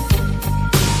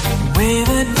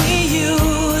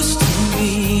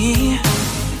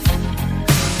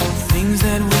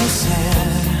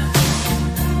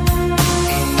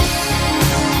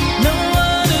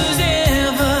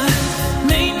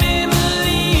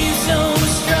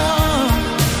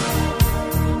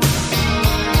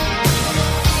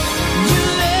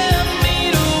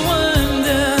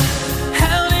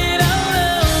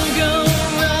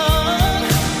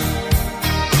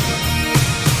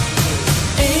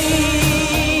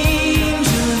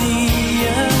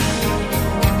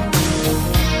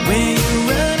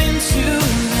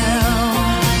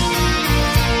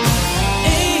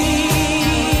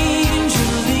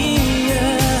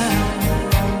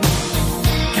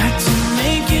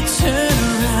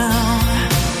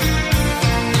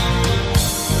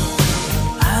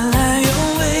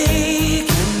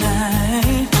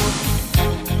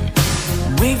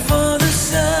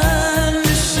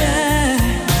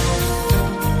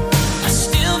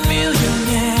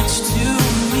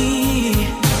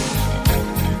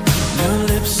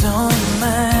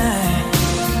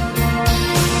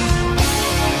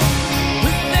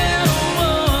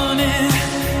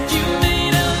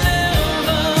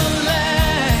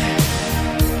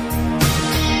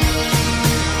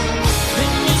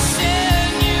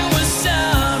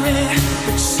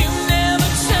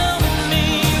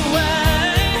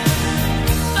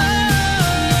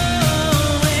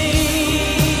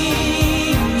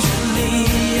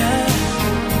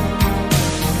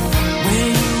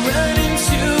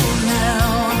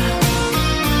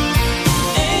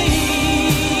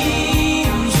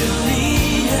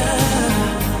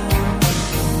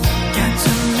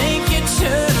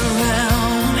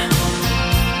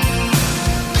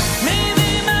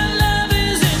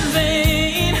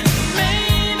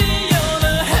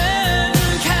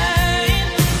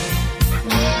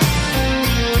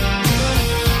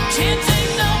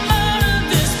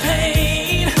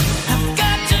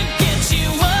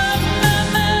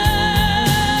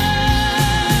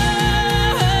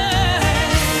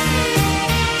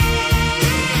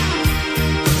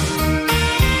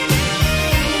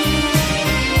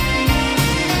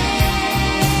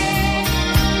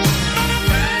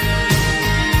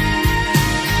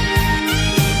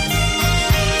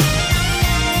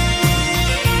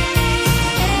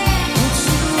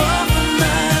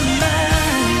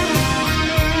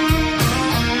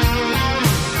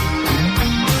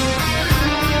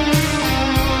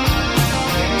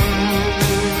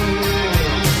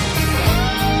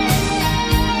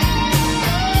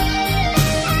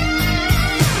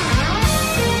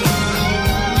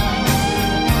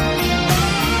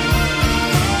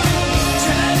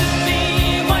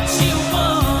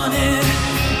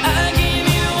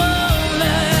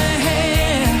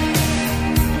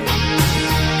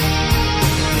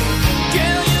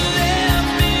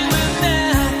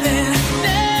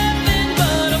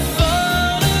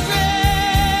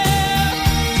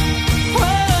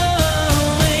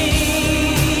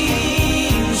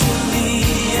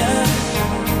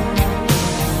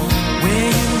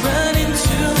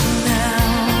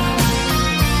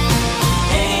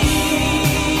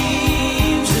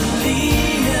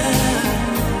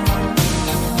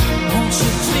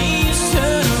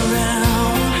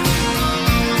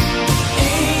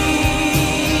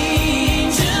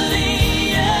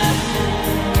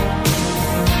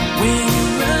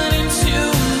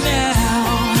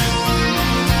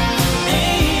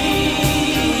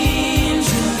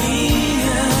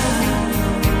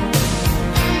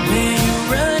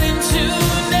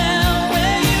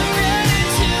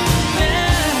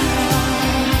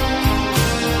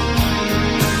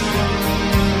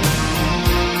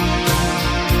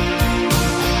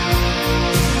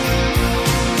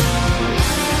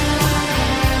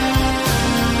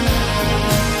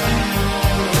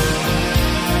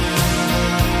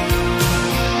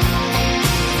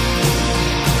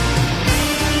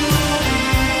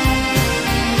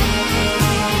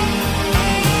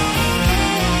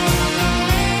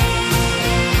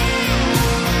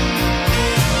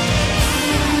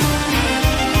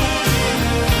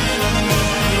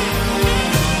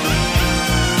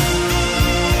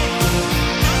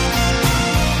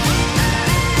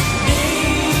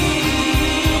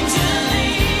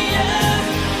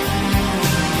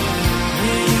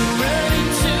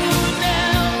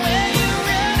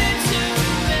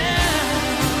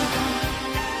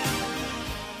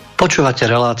 Počúvate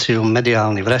reláciu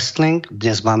Mediálny Wrestling.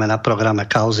 Dnes máme na programe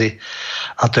kauzy,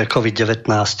 a to je COVID-19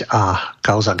 a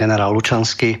kauza generál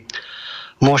Lučanský.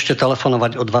 Môžete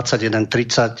telefonovať o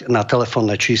 21:30 na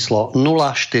telefónne číslo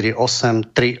 048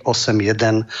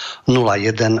 381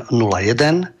 0101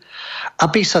 a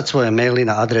písať svoje maily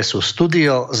na adresu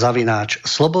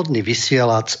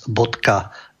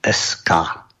studio@slobodnyvysielac.sk.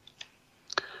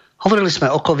 Hovorili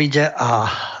sme o covide a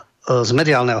z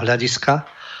mediálneho hľadiska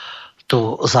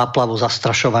tú záplavu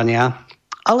zastrašovania,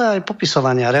 ale aj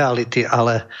popisovania reality,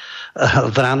 ale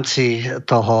v rámci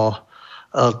toho,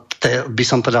 by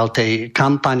som povedal, tej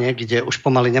kampane, kde už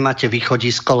pomaly nemáte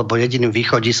východisko, lebo jediným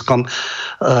východiskom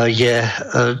je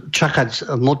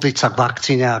čakať, modliť sa k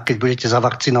vakcíne, a keď budete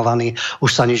zavakcinovaní,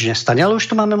 už sa nič nestane. Ale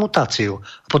už tu máme mutáciu.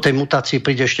 Po tej mutácii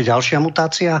príde ešte ďalšia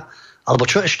mutácia, alebo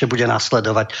čo ešte bude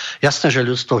nasledovať? Jasné, že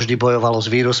ľudstvo vždy bojovalo s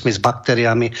vírusmi, s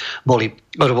baktériami, boli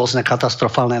rôzne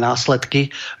katastrofálne následky,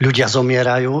 ľudia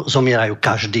zomierajú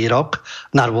každý rok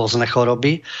na rôzne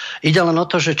choroby. Ide len o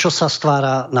to, že čo sa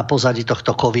stvára na pozadí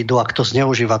tohto covidu a kto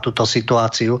zneužíva túto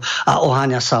situáciu a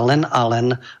oháňa sa len a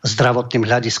len zdravotným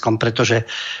hľadiskom, pretože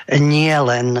nie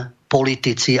len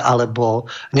politici alebo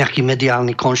nejakí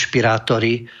mediálni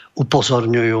konšpirátori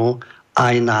upozorňujú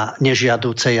aj na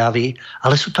nežiadúce javy,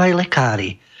 ale sú to aj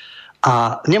lekári.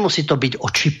 A nemusí to byť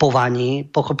o čipovaní,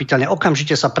 pochopiteľne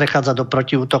okamžite sa prechádza do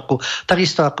protiútoku,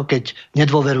 takisto ako keď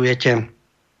nedôverujete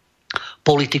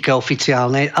politike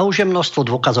oficiálnej, a už je množstvo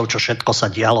dôkazov, čo všetko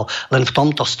sa dialo len v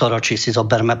tomto storočí, si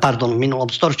zoberme, v minulom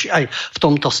storočí, aj v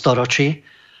tomto storočí,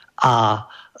 a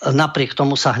napriek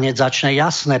tomu sa hneď začne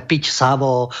jasné piť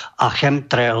savo a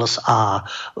chemtrails a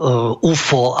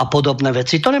UFO a podobné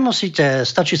veci. To nemusíte,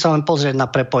 stačí sa len pozrieť na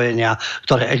prepojenia,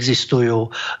 ktoré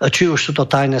existujú. Či už sú to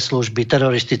tajné služby,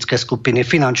 teroristické skupiny,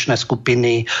 finančné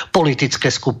skupiny, politické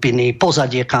skupiny,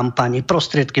 pozadie kampaní,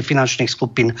 prostriedky finančných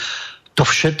skupín. To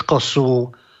všetko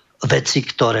sú veci,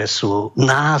 ktoré sú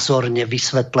názorne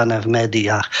vysvetlené v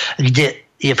médiách, kde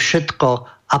je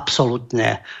všetko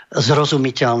absolútne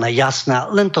zrozumiteľné, jasné,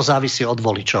 len to závisí od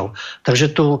voličov.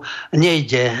 Takže tu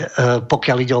nejde,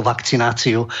 pokiaľ ide o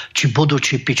vakcináciu, či budú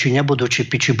čipy, či nebudú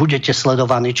čipy, či budete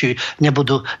sledovaní, či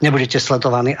nebudete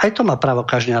sledovaní. Aj to má právo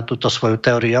každý na túto svoju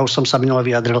teóriu. Ja už som sa minule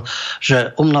vyjadril,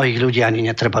 že u mnohých ľudí ani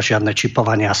netreba žiadne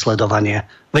čipovanie a sledovanie.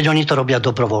 Veď oni to robia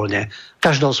dobrovoľne.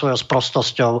 Každou svojou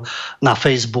sprostosťou na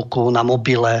Facebooku, na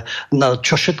mobile,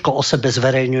 čo všetko o sebe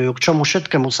zverejňujú, k čomu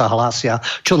všetkému sa hlásia,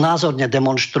 čo názorne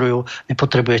demonštrujú.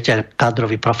 Nepotrebujete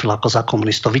kádrový profil ako za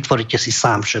komunistov. Vytvoríte si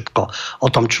sám všetko o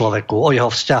tom človeku, o jeho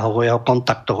vzťahoch, o jeho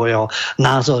kontaktoch, o jeho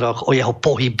názoroch, o jeho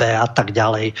pohybe a tak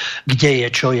ďalej. Kde je,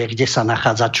 čo je, kde sa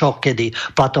nachádza, čo, kedy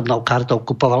platobnou kartou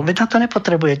kupoval. Veď na to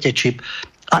nepotrebujete čip.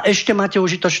 A ešte máte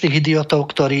užitočných idiotov,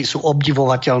 ktorí sú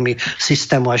obdivovateľmi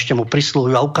systému a ešte mu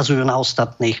prislúhujú a ukazujú na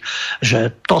ostatných,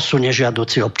 že to sú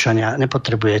nežiaduci občania.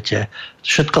 Nepotrebujete.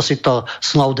 Všetko si to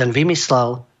Snowden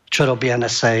vymyslel, čo robí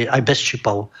NSA, aj bez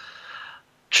čipov.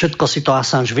 Všetko si to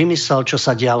Assange vymyslel, čo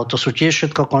sa dialo. To sú tiež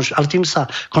všetko, ale tým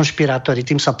sa konšpirátori,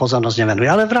 tým sa pozornosť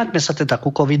nevenujú. Ale vráťme sa teda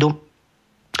ku covidu.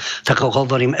 Tak ako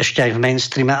hovorím, ešte aj v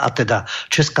mainstreame, a teda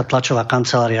Česká tlačová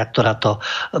kancelária, ktorá to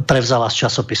prevzala z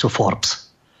časopisu Forbes.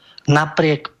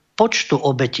 Napriek počtu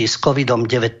obetí s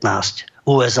COVID-19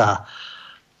 USA,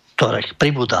 ktorých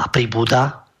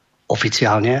pribúda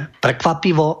oficiálne,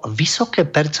 prekvapivo vysoké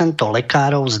percento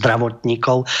lekárov,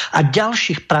 zdravotníkov a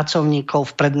ďalších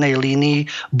pracovníkov v prednej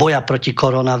línii boja proti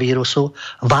koronavírusu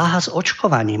váha s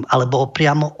očkovaním alebo ho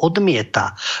priamo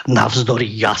odmieta navzdory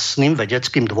jasným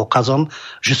vedeckým dôkazom,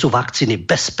 že sú vakcíny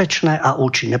bezpečné a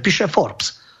účinné. Píše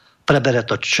Forbes. Prebere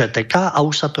to ČTK a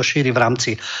už sa to šíri v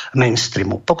rámci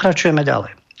mainstreamu. Pokračujeme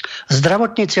ďalej.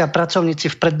 Zdravotníci a pracovníci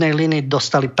v prednej línii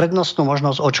dostali prednostnú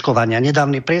možnosť očkovania.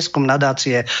 Nedávny prieskum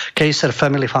nadácie Kaiser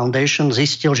Family Foundation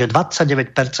zistil, že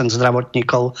 29%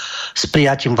 zdravotníkov s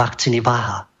prijatím vakcíny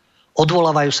váha.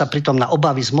 Odvolávajú sa pritom na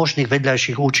obavy z možných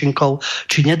vedľajších účinkov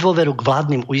či nedôveru k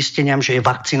vládnym uisteniam, že je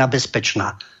vakcína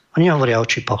bezpečná. Oni hovoria o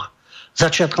čipoch.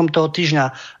 Začiatkom toho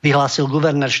týždňa vyhlásil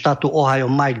guvernér štátu Ohio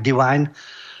Mike DeWine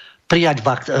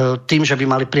tým, že by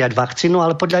mali prijať vakcínu,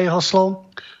 ale podľa jeho slov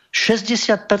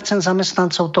 60%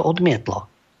 zamestnancov to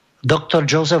odmietlo. Dr.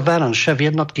 Joseph Warren, šéf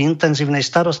jednotky intenzívnej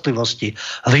starostlivosti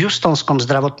v Houstonskom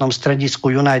zdravotnom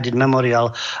stredisku United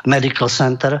Memorial Medical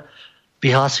Center,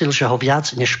 vyhlásil, že ho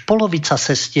viac než polovica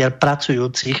sestier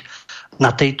pracujúcich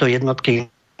na tejto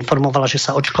jednotke informovala, že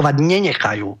sa očkovať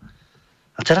nenechajú.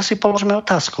 A teraz si položme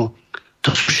otázku.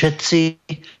 To sú všetci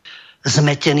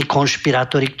zmetení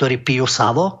konšpirátori, ktorí pijú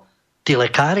savo? Tí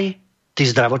lekári? Tí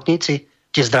zdravotníci?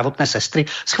 Tie zdravotné sestry?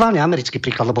 Schválne americký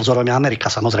príklad, lebo vzorom je Amerika,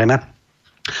 samozrejme.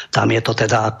 Tam je to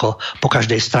teda ako po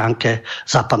každej stránke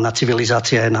západná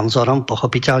civilizácia je nám vzorom,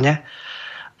 pochopiteľne.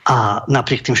 A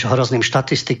napriek tým hrozným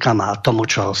štatistikám a tomu,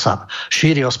 čo sa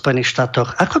šíri o Spojených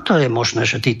štátoch, ako to je možné,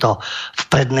 že títo v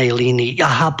prednej línii,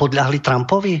 podľahli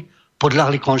Trumpovi?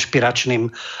 Podľahli konšpiračným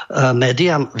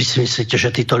médiám? Vy si myslíte, že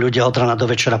títo ľudia od rana do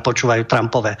večera počúvajú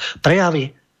Trumpové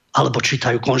prejavy? Alebo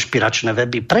čítajú konšpiračné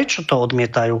weby? Prečo to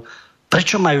odmietajú?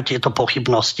 Prečo majú tieto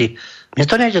pochybnosti? Mne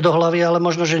to nejde do hlavy, ale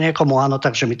možno, že niekomu áno,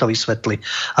 takže mi to vysvetlí.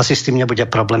 Asi s tým nebude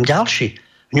problém. Ďalší,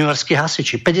 newyorskí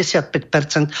hasiči,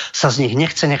 55% sa z nich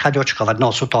nechce nechať očkovať. No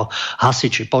sú to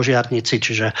hasiči, požiarníci,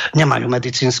 čiže nemajú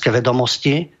medicínske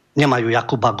vedomosti, nemajú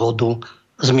Jakuba Godu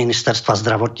z ministerstva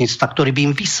zdravotníctva, ktorý by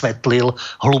im vysvetlil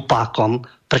hlupákom,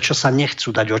 prečo sa nechcú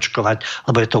dať očkovať,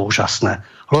 lebo je to úžasné.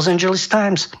 Los Angeles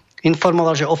Times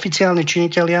informoval, že oficiálni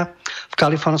činitelia v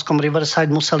kalifornskom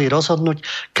Riverside museli rozhodnúť,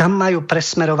 kam majú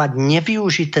presmerovať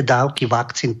nevyužité dávky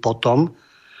vakcín potom,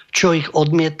 čo ich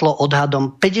odmietlo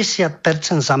odhadom 50%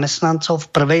 zamestnancov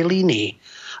v prvej línii.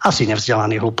 Asi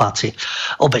nevzdelaní hlupáci,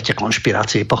 obete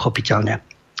konšpirácií, pochopiteľne.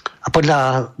 A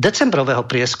podľa decembrového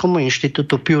prieskumu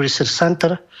Inštitútu Pew Research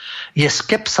Center je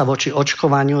skepsa voči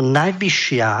očkovaniu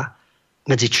najvyššia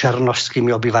medzi černošskými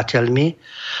obyvateľmi,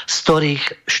 z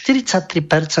ktorých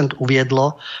 43%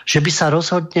 uviedlo, že by sa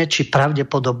rozhodne či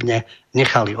pravdepodobne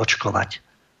nechali očkovať.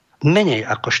 Menej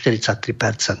ako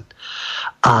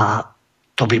 43%. A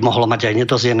to by mohlo mať aj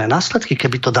nedozierné následky,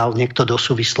 keby to dal niekto do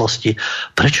súvislosti.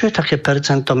 Prečo je také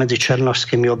percento medzi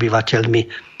černošskými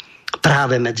obyvateľmi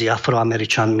práve medzi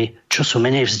Afroameričanmi, čo sú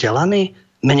menej vzdelaní,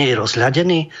 menej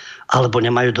rozhľadení, alebo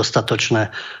nemajú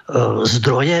dostatočné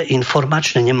zdroje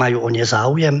informačné, nemajú o ne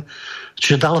záujem.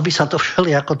 Čiže dalo by sa to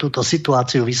všelijako túto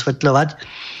situáciu vysvetľovať.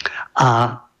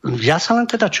 A ja sa len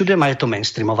teda čudujem, a je to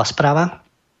mainstreamová správa.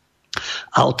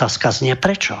 A otázka znie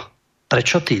prečo?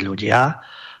 Prečo tí ľudia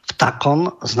v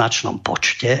takom značnom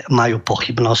počte majú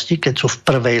pochybnosti, keď sú v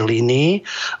prvej línii,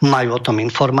 majú o tom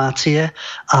informácie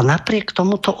a napriek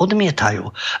tomu to odmietajú.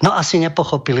 No asi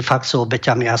nepochopili, fakt sú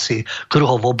obeťami asi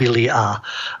kruhov obily a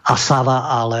Sava,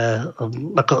 ale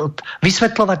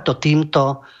vysvetľovať to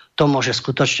týmto, to môže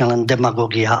skutočne len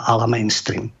demagogia a la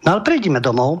mainstream. No ale prejdime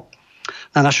domov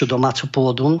na našu domácu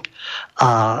pôdu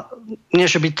a nie,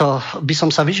 že by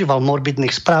som sa vyžíval v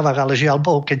morbidných správach, ale žiaľ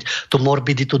Bohu, keď tú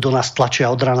morbiditu do nás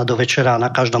tlačia od rána do večera a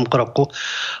na každom kroku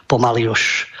pomaly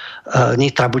už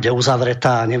Nitra bude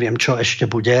uzavretá a neviem, čo ešte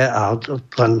bude a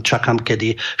len čakám,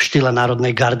 kedy v štýle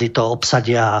Národnej gardy to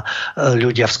obsadia a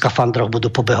ľudia v skafandroch budú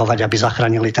pobehovať, aby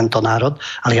zachránili tento národ.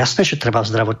 Ale jasné, že treba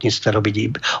v zdravotníctve robiť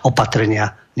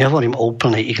opatrenia. Nehovorím o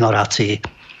úplnej ignorácii,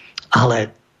 ale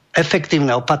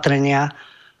efektívne opatrenia,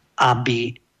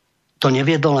 aby to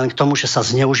neviedlo len k tomu, že sa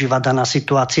zneužíva daná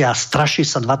situácia a straší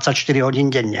sa 24 hodín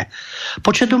denne.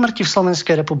 Počet úmrtí v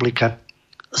Slovenskej republike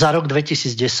za rok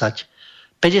 2010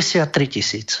 53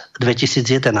 000,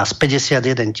 2011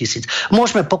 51 000.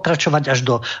 Môžeme pokračovať až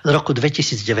do roku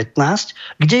 2019,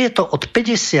 kde je to od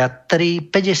 53, 52,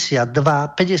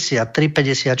 53,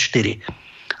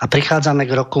 54. A prichádzame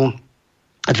k roku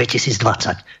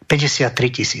 2020. 53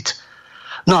 000.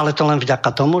 No ale to len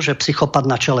vďaka tomu, že psychopat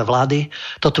na čele vlády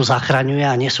to tu zachraňuje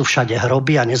a nie sú všade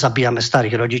hroby a nezabíjame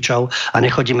starých rodičov a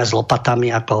nechodíme s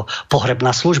lopatami ako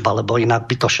pohrebná služba, lebo inak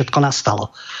by to všetko nastalo.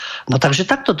 No takže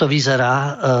takto to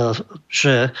vyzerá,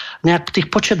 že nejak tých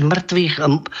počet mŕtvych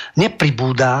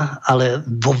nepribúda, ale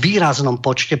vo výraznom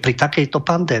počte pri takejto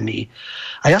pandémii.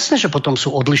 A jasné, že potom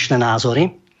sú odlišné názory,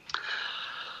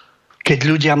 keď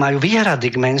ľudia majú výhrady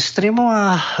k mainstreamu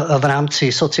a v rámci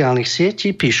sociálnych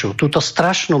sietí píšu túto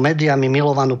strašnú médiami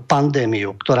milovanú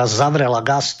pandémiu, ktorá zavrela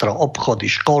gastro, obchody,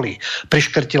 školy,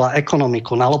 priškrtila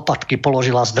ekonomiku, na lopatky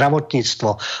položila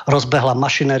zdravotníctvo, rozbehla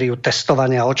mašinériu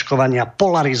testovania a očkovania,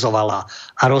 polarizovala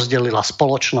a rozdelila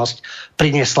spoločnosť,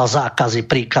 priniesla zákazy,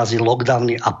 príkazy,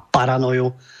 lockdowny a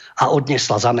paranoju a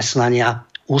odniesla zamestnania,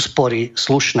 úspory,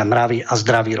 slušné mravy a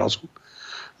zdravý rozum.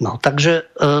 No,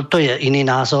 takže to je iný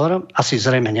názor, asi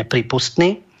zrejme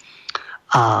neprípustný.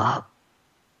 A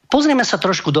pozrieme sa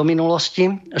trošku do minulosti.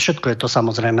 Všetko je to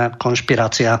samozrejme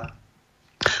konšpirácia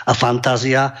a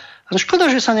fantázia.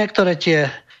 Škoda, že sa niektoré tie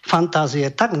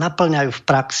fantázie tak naplňajú v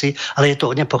praxi, ale je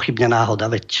to nepochybne náhoda,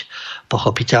 veď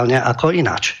pochopiteľne ako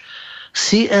ináč.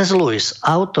 C.S. Lewis,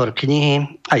 autor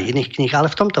knihy, aj iných kníh, ale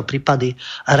v tomto prípade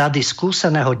Rady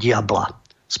skúseného diabla,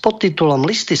 s podtitulom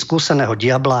Listy skúseného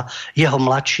diabla jeho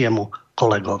mladšiemu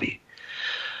kolegovi.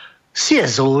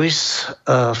 C.S. Lewis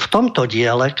v tomto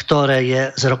diele, ktoré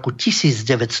je z roku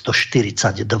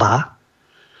 1942,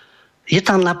 je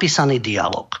tam napísaný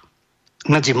dialog.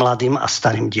 medzi mladým a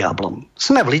starým diablom.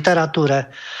 Sme v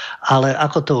literatúre, ale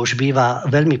ako to už býva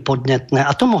veľmi podnetné,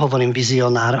 a tomu hovorím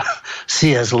vizionár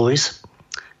C.S. Lewis,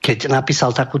 keď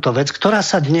napísal takúto vec, ktorá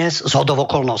sa dnes zhodou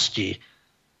okolností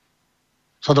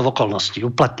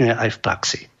uplatňuje aj v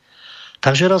praxi.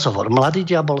 Takže rozhovor. Mladý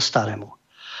diabol starému.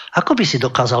 Ako by si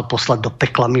dokázal poslať do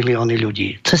pekla milióny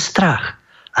ľudí? Cez strach.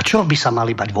 A čo by sa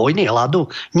mali bať? Vojny, hladu?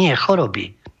 Nie,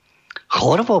 choroby.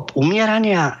 Chorôb,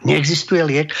 umierania? Neexistuje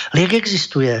liek? Liek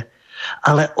existuje.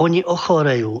 Ale oni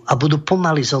ochorejú a budú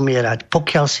pomaly zomierať,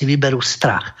 pokiaľ si vyberú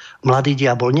strach. Mladý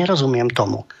diabol, nerozumiem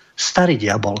tomu. Starý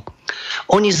diabol.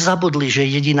 Oni zabudli, že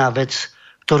jediná vec,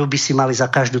 ktorú by si mali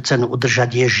za každú cenu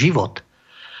udržať, je život.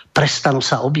 Prestanú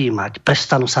sa objímať,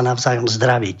 prestanú sa navzájom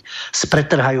zdraviť,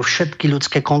 spretrhajú všetky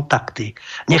ľudské kontakty,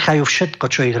 nechajú všetko,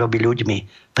 čo ich robí ľuďmi,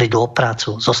 prídu o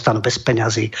prácu, zostanú bez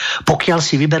peňazí, pokiaľ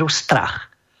si vyberú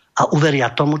strach a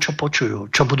uveria tomu, čo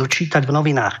počujú, čo budú čítať v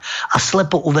novinách a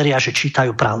slepo uveria, že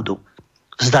čítajú pravdu.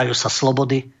 Vzdajú sa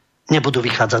slobody, nebudú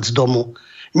vychádzať z domu,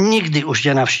 nikdy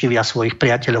už nenavštívia svojich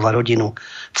priateľov a rodinu.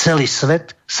 Celý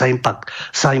svet sa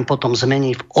im potom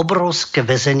zmení v obrovské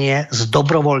väzenie s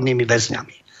dobrovoľnými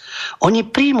väzňami. Oni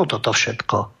príjmu toto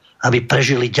všetko, aby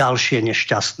prežili ďalšie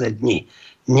nešťastné dni.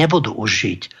 Nebudú už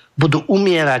žiť. Budú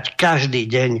umierať každý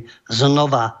deň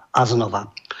znova a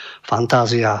znova.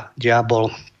 Fantázia,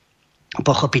 diabol,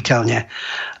 pochopiteľne.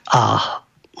 A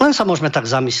len sa môžeme tak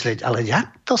zamyslieť, ale jak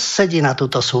to sedí na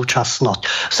túto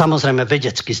súčasnosť? Samozrejme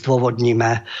vedecky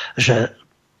zdôvodníme, že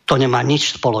to nemá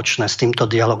nič spoločné s týmto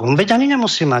dialogom. Veď ani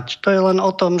nemusí mať. To je len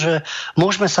o tom, že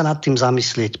môžeme sa nad tým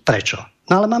zamyslieť, prečo.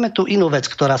 No ale máme tu inú vec,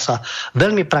 ktorá sa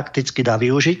veľmi prakticky dá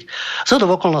využiť.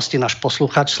 Zhodou okolností náš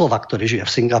poslucháč, Slovák, ktorý žije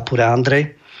v Singapúre,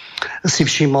 Andrej, si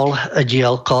všimol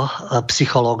dielko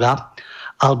psychológa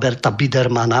Alberta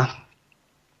Bidermana,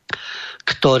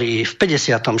 ktorý v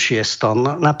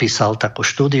 56. napísal takú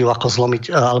štúdiu, ako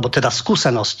zlomiť, alebo teda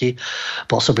skúsenosti,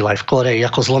 pôsobil aj v Kórei,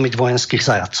 ako zlomiť vojenských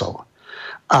zajatcov.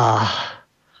 A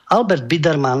Albert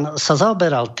Biderman sa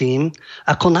zaoberal tým,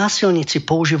 ako násilníci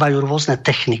používajú rôzne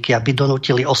techniky, aby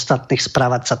donútili ostatných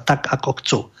správať sa tak, ako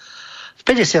chcú. V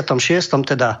 56.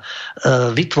 teda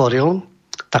vytvoril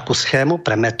takú schému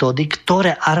pre metódy,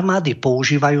 ktoré armády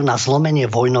používajú na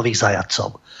zlomenie vojnových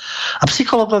zajatcov. A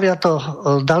psychológovia to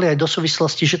dali aj do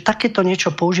súvislosti, že takéto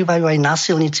niečo používajú aj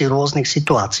násilníci v rôznych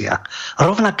situáciách.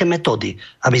 Rovnaké metódy,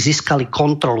 aby získali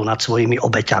kontrolu nad svojimi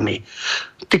obeťami.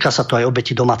 Týka sa to aj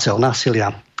obeti domáceho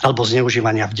násilia alebo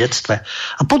zneužívania v detstve.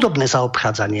 A podobné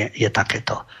zaobchádzanie je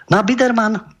takéto. No a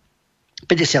Biderman v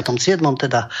 57.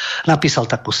 teda napísal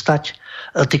takú stať.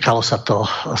 Týkalo sa to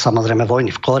samozrejme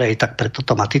vojny v Kórei, tak preto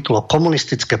to má titulok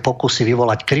Komunistické pokusy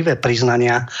vyvolať krivé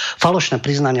priznania, falošné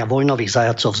priznania vojnových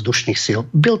zajatcov vzdušných síl.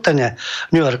 V biltene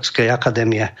New Yorkskej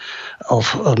Academy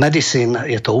of Medicine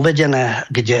je to uvedené,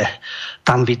 kde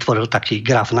tam vytvoril taký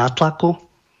graf nátlaku,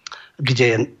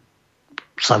 kde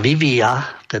sa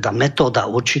vyvíja teda metóda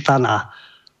určitá na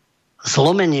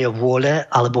zlomenie vôle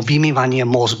alebo vymývanie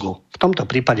mozgu. V tomto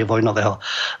prípade vojnového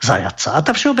zajatca. A tá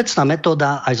všeobecná metóda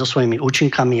aj so svojimi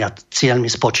účinkami a cieľmi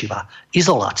spočíva.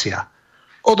 Izolácia.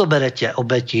 Odoberete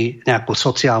obeti nejakú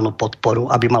sociálnu podporu,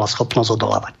 aby mala schopnosť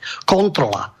odolávať.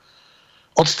 Kontrola.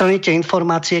 Odstraníte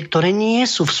informácie, ktoré nie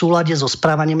sú v súlade so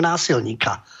správaním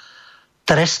násilníka.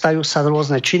 Trestajú sa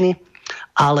rôzne činy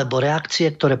alebo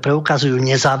reakcie, ktoré preukazujú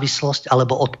nezávislosť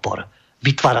alebo odpor.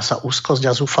 Vytvára sa úzkosť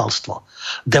a zúfalstvo.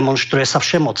 Demonštruje sa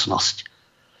všemocnosť.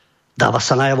 Dáva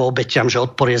sa najavo obetiam, že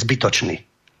odpor je zbytočný.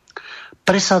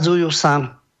 Presadzujú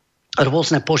sa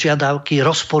rôzne požiadavky,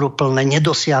 rozporuplné,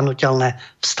 nedosiahnuteľné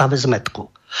v stave zmätku.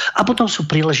 A potom sú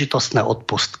príležitostné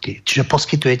odpustky. Čiže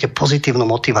poskytujete pozitívnu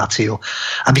motiváciu,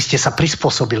 aby ste sa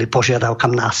prispôsobili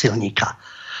požiadavkám násilníka.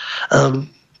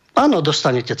 Áno,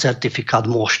 dostanete certifikát,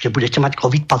 môžete, budete mať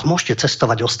COVID pas, môžete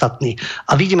cestovať ostatní.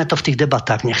 A vidíme to v tých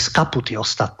debatách, nech skapú tí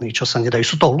ostatní, čo sa nedajú.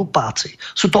 Sú to hlupáci,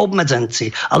 sú to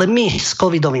obmedzenci, ale my s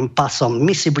covidovým pasom,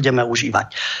 my si budeme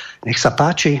užívať. Nech sa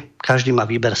páči, každý má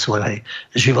výber svojej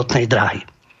životnej dráhy.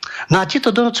 No a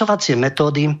tieto donúcovacie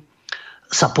metódy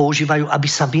sa používajú, aby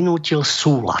sa vynútil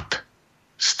súlad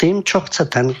s tým, čo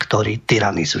chce ten, ktorý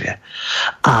tyranizuje.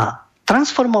 A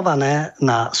transformované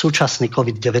na súčasný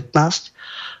COVID-19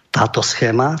 táto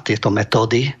schéma, tieto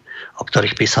metódy, o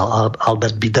ktorých písal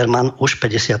Albert Biderman už v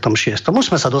 56.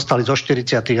 Už sme sa dostali zo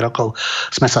 40. rokov,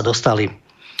 sme sa dostali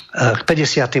k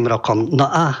 50. rokom. No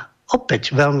a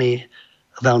opäť veľmi,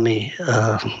 veľmi,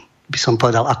 by som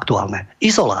povedal, aktuálne.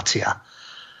 Izolácia.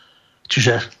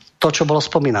 Čiže to, čo bolo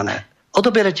spomínané.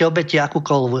 Odoberete obeti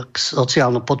akúkoľvek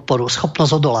sociálnu podporu,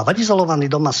 schopnosť odolávať.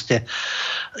 Izolovaní doma ste,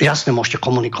 jasne môžete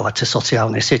komunikovať cez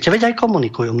sociálne siete. Veď aj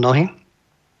komunikujú mnohí.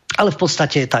 Ale v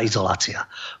podstate je tá izolácia.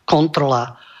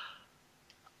 Kontrola,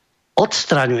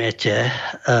 odstraňujete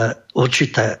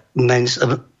určité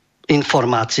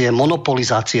informácie,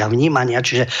 monopolizácia vnímania,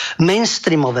 čiže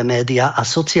mainstreamové médiá a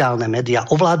sociálne médiá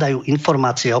ovládajú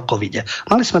informácie o covide.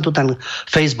 Mali sme tu ten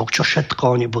Facebook, čo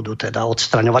všetko oni budú teda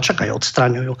odstraňovať, čak aj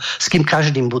odstraňujú, s kým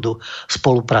každým budú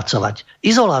spolupracovať.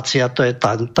 Izolácia, to je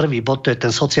ten prvý bod, to je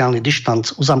ten sociálny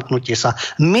dištanc, uzamknutie sa,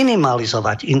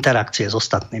 minimalizovať interakcie s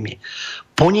ostatnými.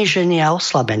 Poníženie a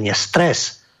oslabenie,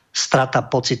 stres, strata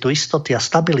pocitu istoty a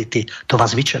stability, to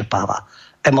vás vyčerpáva.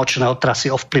 Emočné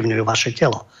otrasy ovplyvňujú vaše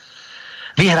telo.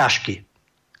 Vyhrážky,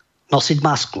 nosiť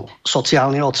masku,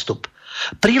 sociálny odstup,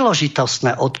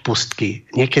 príležitostné odpustky,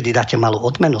 niekedy dáte malú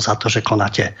odmenu za to, že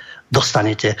konáte,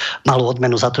 dostanete malú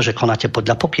odmenu za to, že konáte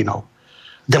podľa pokynov.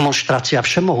 Demonštrácia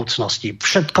všemohúcnosti,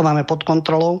 všetko máme pod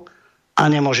kontrolou a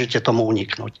nemôžete tomu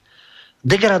uniknúť.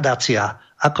 Degradácia,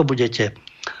 ako budete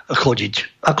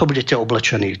chodiť, ako budete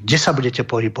oblečení, kde sa budete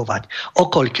pohybovať,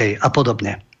 o koľkej a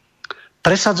podobne.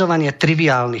 Presadzovanie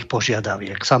triviálnych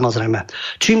požiadaviek. Samozrejme,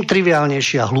 čím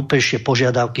triviálnejšie a hlúpejšie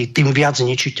požiadavky, tým viac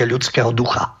ničíte ľudského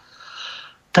ducha.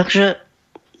 Takže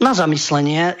na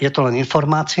zamyslenie, je to len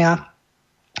informácia,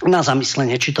 na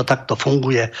zamyslenie, či to takto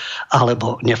funguje,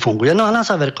 alebo nefunguje. No a na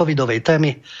záver covidovej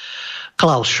témy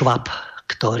Klaus Schwab,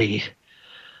 ktorý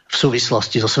v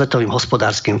súvislosti so Svetovým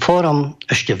hospodárskym fórom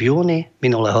ešte v júni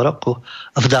minulého roku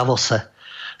v Davose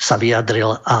sa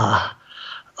vyjadril a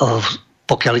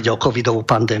pokiaľ ide o covidovú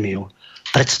pandémiu,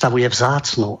 predstavuje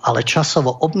vzácnu, ale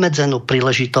časovo obmedzenú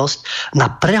príležitosť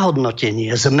na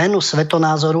prehodnotenie, zmenu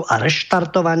svetonázoru a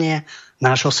reštartovanie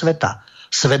nášho sveta.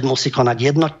 Svet musí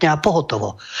konať jednotne a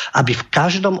pohotovo, aby v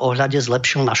každom ohľade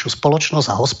zlepšil našu spoločnosť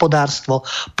a hospodárstvo,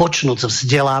 počnúc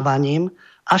vzdelávaním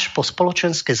až po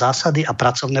spoločenské zásady a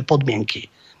pracovné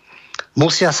podmienky.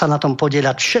 Musia sa na tom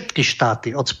podieľať všetky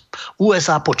štáty, od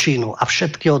USA po Čínu a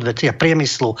všetky odvetvia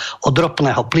priemyslu, od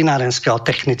ropného, plynárenského,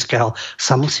 technického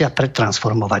sa musia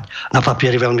pretransformovať. Na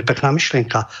papieri veľmi pekná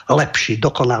myšlienka. Lepší,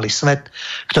 dokonalý svet,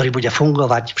 ktorý bude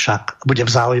fungovať, však bude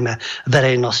v záujme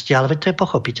verejnosti, ale to je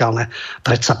pochopiteľné.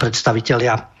 Predsa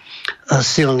predstavitelia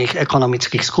silných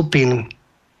ekonomických skupín,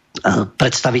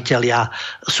 predstavitelia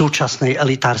súčasnej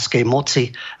elitárskej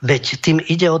moci, veď tým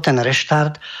ide o ten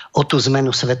reštart, o tú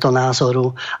zmenu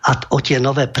svetonázoru a o tie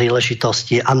nové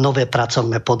príležitosti a nové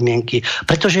pracovné podmienky,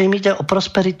 pretože im ide o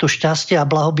prosperitu, šťastie a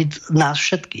blahobyt nás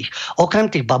všetkých.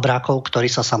 Okrem tých babrákov, ktorí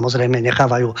sa samozrejme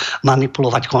nechávajú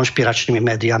manipulovať konšpiračnými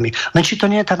médiami. Len či to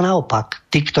nie je tak naopak.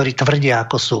 Tí, ktorí tvrdia,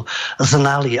 ako sú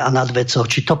znalí a nad vecou,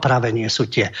 či to práve nie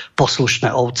sú tie poslušné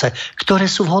ovce,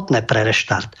 ktoré sú vhodné pre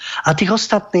reštart. A tých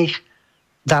ostatných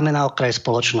dáme na okraj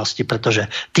spoločnosti, pretože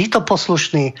títo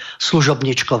poslušní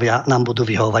služobničkovia nám budú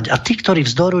vyhovovať. A tí, ktorí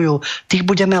vzdorujú, tých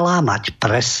budeme lámať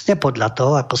presne podľa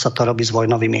toho, ako sa to robí s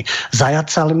vojnovými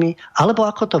zajacalmi, alebo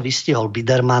ako to vystihol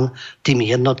Biderman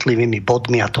tými jednotlivými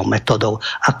bodmi a tou metodou,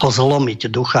 ako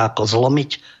zlomiť ducha, ako zlomiť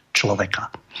človeka.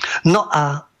 No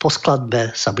a po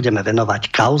skladbe sa budeme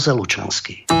venovať kauze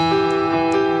Lučanský.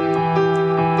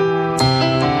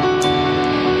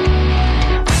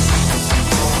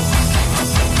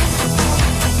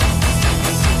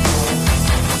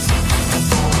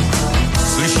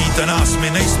 Nás, my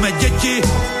nejsme děti,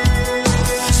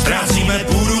 ztrácíme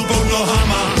půdu pod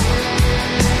nohama.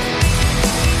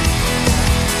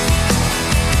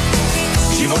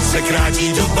 Život se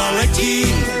krátí, doba letí,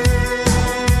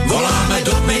 voláme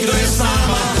do tmy, kdo je s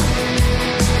náma.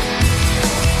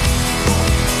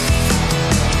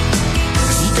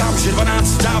 Říkám, že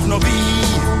 12 dávno ví,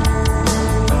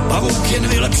 pavouk jen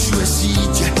vylepšuje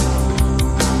sítě.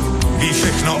 Ví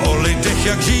všechno o lidech,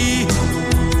 jak žijí,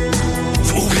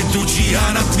 v úkrytu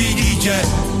číhá na tvý dítě.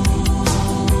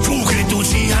 V úkrytu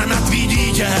číhá na tvý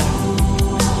dítě.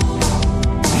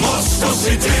 Moc to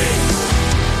si ty.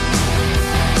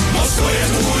 Moc to je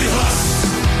tvůj hlas.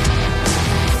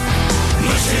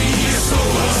 Mlčení je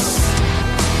souhlas.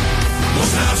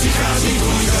 Možná přichází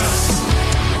tvůj čas.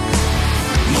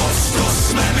 Moc to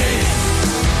jsme my.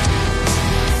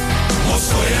 Moc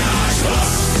to je náš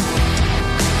hlas.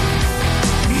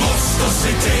 Moc to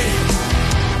si ty.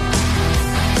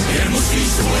 Jen musíš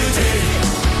zvolit ty.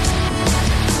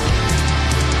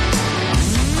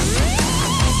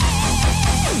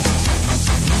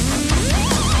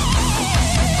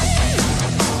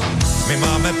 My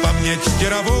máme paměť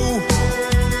děravou,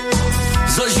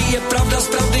 z lží je pravda, z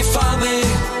pravdy fámy.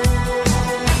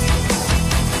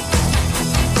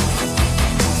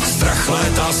 Strach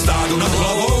létá stádu nad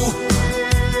hlavou,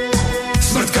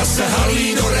 smrtka se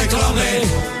halí do reklamy.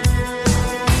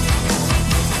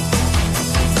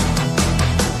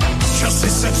 Časy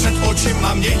se před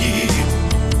očima mění,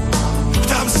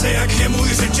 ptá Ptám se, jak je můj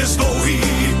řetěz dlouhý.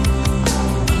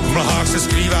 V mlhách se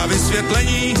skrývá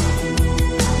vysvětlení.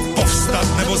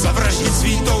 Povstat nebo zavraždit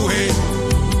svý touhy.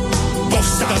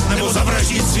 Povstat nebo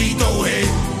zavraždit svý touhy.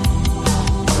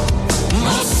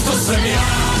 Moc to jsem já.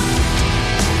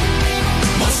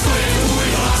 Moc to je tvůj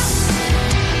hlas.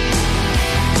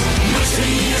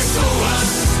 Mlčení je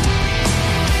souhlas.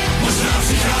 Možná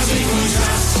přichází tvůj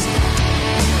čas.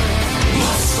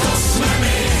 Moc to jsme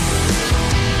my.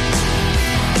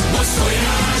 Moc to je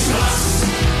náš hlas.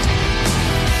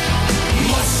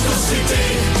 Moc to si ty.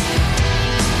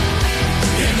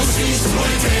 Je musíš tvoj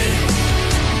ty.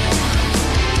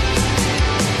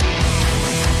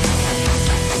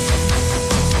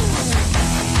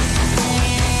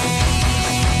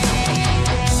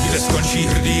 Kde skončí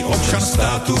hrdý občan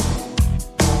státu,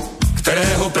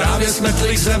 kterého právě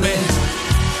smetli k zemi.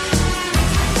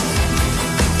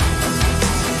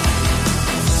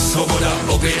 Svoboda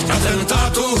oběť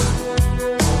atentátu,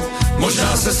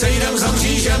 možná se sejdem za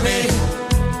mřížemi.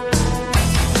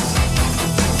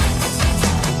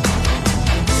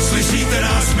 Slyšíte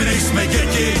nás, my nejsme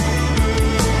děti,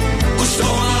 už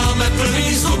toho máme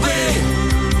plný zuby.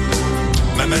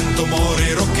 Memento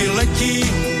mori, roky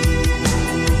letí,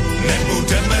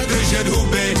 nebudeme držet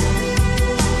huby.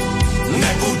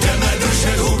 Nebudeme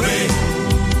držet huby.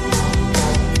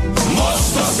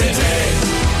 Moc to si ty.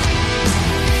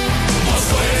 Moc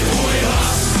to je tvůj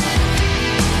hlas.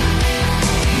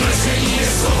 Mlčení je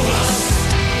souhlas.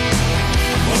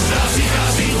 Možná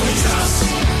přichází tvůj čas.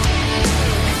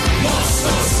 Moc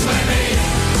to jsme my.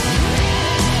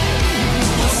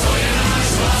 Moc to je náš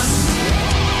hlas.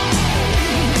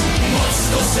 Moc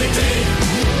to si ty.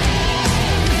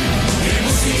 Ty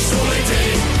musíš volit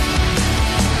ty.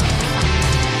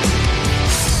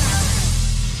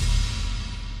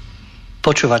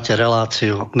 Počúvate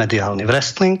reláciu Mediálny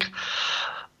Wrestling.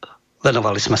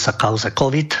 Venovali sme sa kauze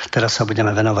COVID, teraz sa budeme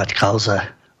venovať kauze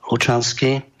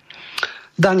Lučanský.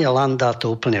 Daniel Landa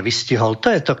to úplne vystihol.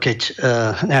 To je to, keď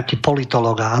nejaký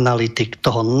politológ a analytik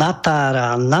toho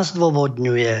natára,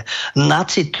 nazdôvodňuje,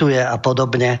 nacituje a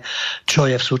podobne, čo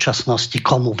je v súčasnosti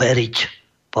komu veriť.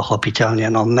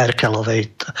 Pochopiteľne, no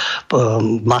Merkelovej,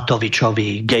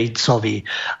 Matovičovi, Gatesovi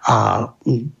a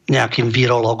nejakým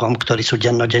virológom, ktorí sú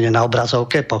dennodenne na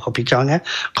obrazovke, pochopiteľne,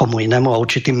 komu inému a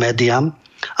určitým médiám.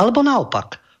 Alebo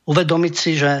naopak, uvedomiť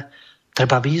si, že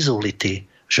treba výzulity,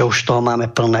 že už toho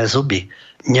máme plné zuby.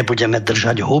 Nebudeme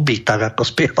držať huby, tak ako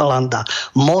spieva Landa.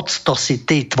 Moc to si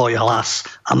ty, tvoj hlas.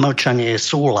 A mlčanie je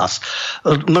súhlas.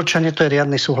 Mlčanie to je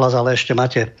riadny súhlas, ale ešte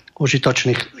máte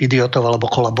užitočných idiotov alebo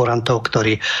kolaborantov,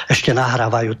 ktorí ešte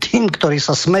nahrávajú tým, ktorí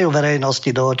sa smejú verejnosti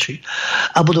do očí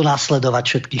a budú nasledovať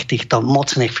všetkých týchto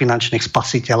mocných finančných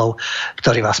spasiteľov,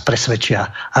 ktorí vás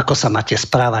presvedčia, ako sa máte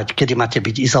správať, kedy máte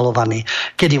byť izolovaní,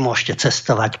 kedy môžete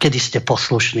cestovať, kedy ste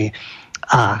poslušní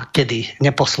a kedy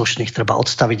neposlušných treba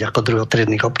odstaviť ako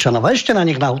druhotriednych občanov a ešte na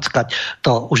nich naúckať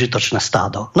to užitočné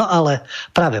stádo. No ale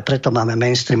práve preto máme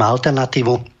mainstream a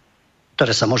alternatívu,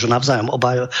 ktoré sa môžu navzájom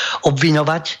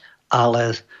obviňovať,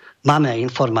 ale máme aj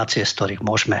informácie, z ktorých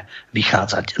môžeme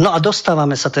vychádzať. No a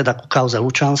dostávame sa teda ku kauze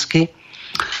Lučanský.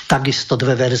 Takisto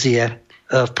dve verzie.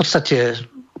 V podstate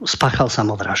spáchal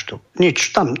samovraždu.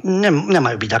 Nič, tam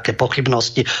nemajú byť také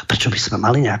pochybnosti. Prečo by sme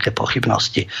mali nejaké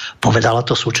pochybnosti? Povedala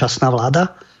to súčasná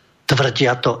vláda?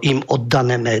 Tvrdia to im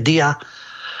oddané médiá?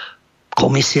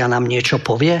 Komisia nám niečo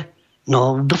povie?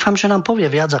 No, dúfam, že nám povie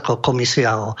viac ako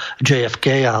komisia o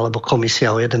JFK, alebo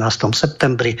komisia o 11.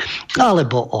 septembri,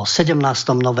 alebo o 17.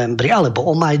 novembri, alebo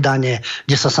o Majdane,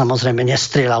 kde sa samozrejme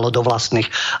nestrieľalo do vlastných,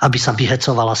 aby sa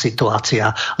vyhecovala situácia,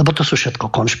 lebo to sú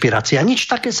všetko konšpirácie. A nič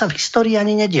také sa v histórii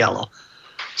ani nedialo.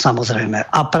 Samozrejme.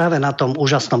 A práve na tom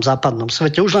úžasnom západnom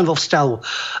svete, už len vo vzťahu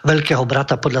veľkého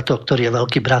brata, podľa toho, ktorý je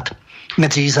veľký brat,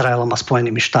 medzi Izraelom a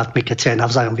Spojenými štátmi, keď si aj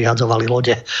navzájom vyhadzovali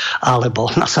lode alebo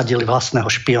nasadili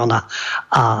vlastného špiona.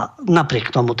 A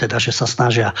napriek tomu teda, že sa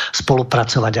snažia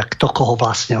spolupracovať a kto koho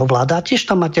vlastne ovláda.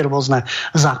 Tiež tam máte rôzne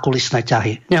zákulisné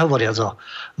ťahy. Nehovoriac o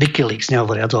Wikileaks,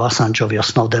 nehovoriac o Assangeovi, o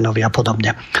Snowdenovi a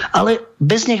podobne. Ale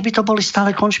bez nich by to boli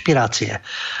stále konšpirácie.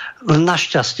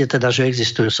 Našťastie teda, že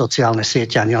existujú sociálne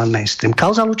siete a nielen mainstream.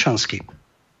 Kauza Lučanský.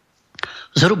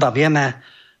 Zhruba vieme,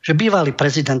 že bývalý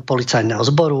prezident policajného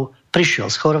zboru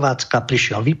prišiel z Chorvátska,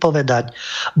 prišiel vypovedať,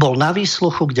 bol na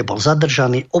výsluchu, kde bol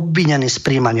zadržaný, obvinený z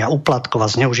prijímania úplatkov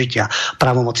a zneužitia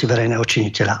právomoci verejného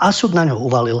činiteľa. A súd na ňo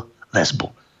uvalil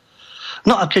väzbu.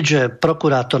 No a keďže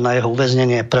prokurátor na jeho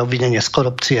uväznenie pre obvinenie z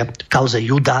korupcie v kauze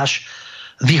Judáš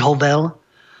vyhovel,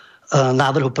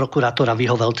 návrhu prokurátora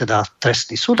vyhovel teda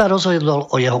trestný súd a rozhodol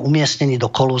o jeho umiestnení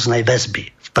do kolúznej väzby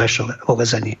v Prešove vo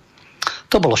väzení.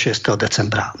 To bolo 6.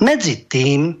 decembra. Medzi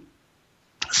tým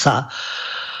sa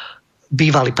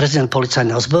bývalý prezident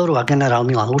policajného zboru a generál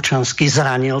Milan Lučanský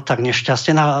zranil tak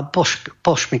nešťastne,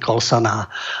 pošmykol sa na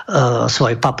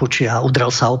svoje papuči a udrel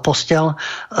sa o posteľ,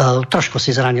 trošku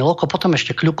si zranil oko, potom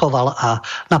ešte kľukoval a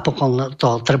napokon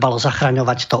to trebalo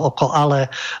zachraňovať to oko,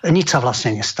 ale nič sa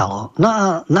vlastne nestalo. No a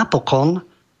napokon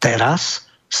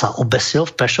teraz sa obesil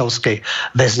v prešovskej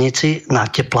väznici na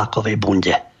teplákovej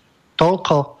bunde.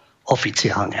 Toľko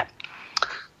oficiálne.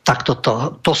 Takto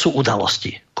to sú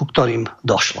udalosti, ku ktorým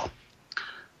došlo.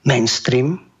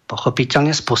 Mainstream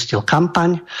pochopiteľne spustil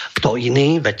kampaň, kto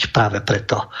iný, veď práve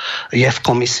preto je v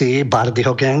komisii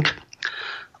Bardyho gang.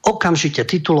 Okamžite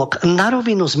titulok: Na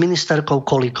rovinu s ministerkou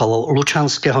Kolíkovou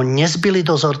Lučanského nezbili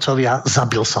dozorcovia,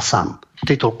 zabil sa sám.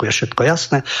 V titulku je všetko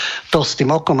jasné. To s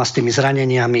tým okom a s tými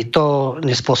zraneniami, to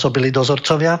nespôsobili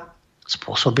dozorcovia?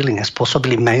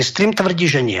 Nespôsobili. Mainstream tvrdí,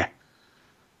 že nie.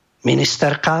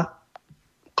 Ministerka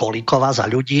Kolíková za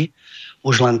ľudí,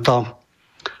 už len to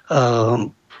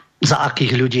za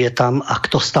akých ľudí je tam a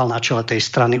kto stal na čele tej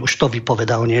strany, už to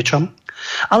vypovedá o niečom.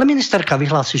 Ale ministerka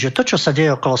vyhlási, že to, čo sa deje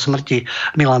okolo smrti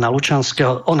Milana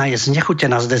Lučanského, ona je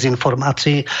znechutená z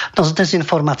dezinformácií. No z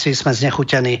dezinformácií sme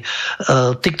znechutení.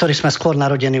 Tí, ktorí sme skôr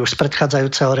narodení už z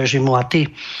predchádzajúceho režimu a tí,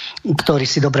 ktorí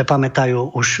si dobre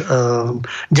pamätajú už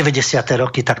 90.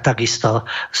 roky, tak takisto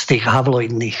z tých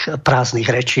havloidných prázdnych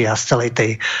rečí a z celej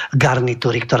tej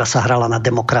garnitúry, ktorá sa hrala na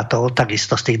demokratov,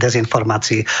 takisto z tých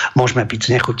dezinformácií môžeme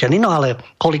byť znechutení. No ale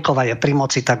Kolíková je pri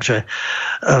moci, takže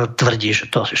tvrdí, že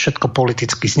to všetko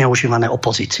politicky zneužívané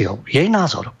opozíciou. Jej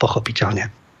názor,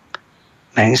 pochopiteľne.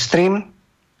 Mainstream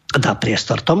dá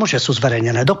priestor tomu, že sú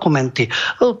zverejnené dokumenty.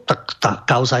 Tak tá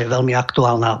kauza je veľmi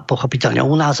aktuálna, pochopiteľne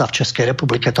u nás a v Českej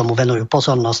republike tomu venujú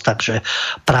pozornosť, takže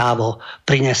právo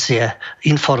prinesie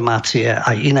informácie,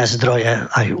 aj iné zdroje,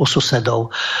 aj u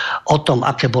susedov o tom,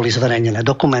 aké boli zverejnené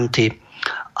dokumenty.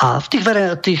 A v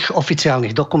tých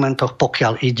oficiálnych dokumentoch,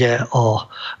 pokiaľ ide o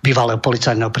bývalého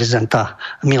policajného prezidenta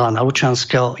Milana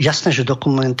Lučanského, jasné, že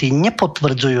dokumenty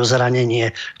nepotvrdzujú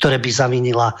zranenie, ktoré by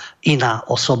zavinila iná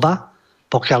osoba,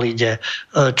 pokiaľ ide,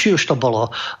 či už to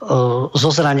bolo so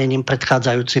zranením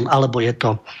predchádzajúcim, alebo je to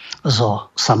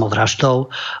so samovraždou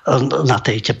na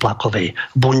tej teplákovej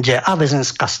bunde a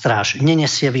väzenská stráž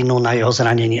nenesie vinu na jeho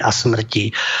zranení a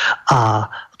smrti a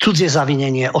cudzie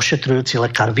zavinenie ošetrujúci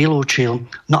lekár vylúčil.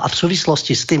 No a v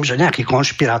súvislosti s tým, že nejakí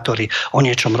konšpirátori o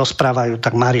niečom rozprávajú,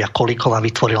 tak Mária Kolíková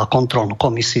vytvorila kontrolnú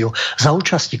komisiu za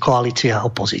účasti koalície a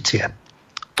opozície.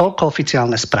 Toľko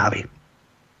oficiálne správy.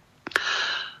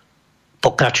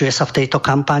 Pokračuje sa v tejto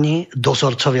kampani.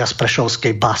 Dozorcovia z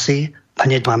prešovskej basy,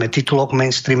 hneď máme titulok v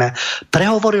mainstreame,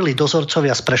 prehovorili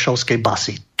dozorcovia z prešovskej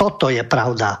basy. Toto je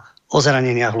pravda o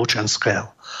zraneniach Lučanského.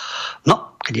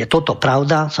 No, keď je toto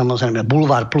pravda, samozrejme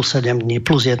Bulvár plus 7 dní,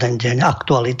 plus 1 deň,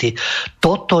 aktuality,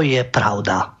 toto je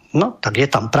pravda. No, tak je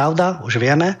tam pravda, už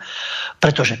vieme,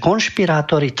 pretože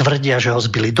konšpirátori tvrdia, že ho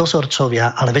zbili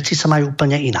dozorcovia, ale veci sa majú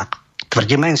úplne inak.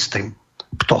 Tvrdí mainstream.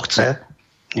 Kto chce,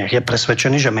 nech je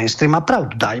presvedčený, že mainstream má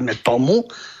pravdu. Dajme tomu,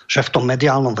 že v tom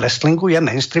mediálnom wrestlingu je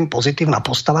mainstream pozitívna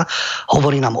postava,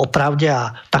 hovorí nám o pravde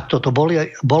a takto to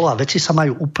bolo a veci sa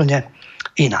majú úplne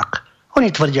inak. Oni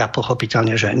tvrdia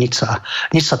pochopiteľne, že nič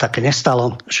sa také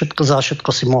nestalo. Za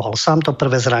všetko si mohol sám, to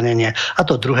prvé zranenie a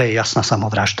to druhé je jasná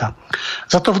samovražda.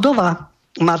 Za to vdova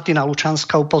Martina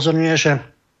Lučanská upozorňuje, že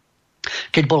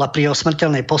keď bola pri jeho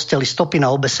smrteľnej posteli, stopy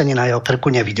na obesení na jeho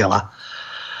krku nevidela.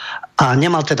 A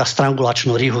nemal teda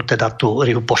strangulačnú rihu, teda tú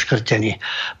rihu po škrtení,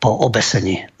 po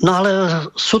obesení. No ale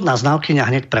súdna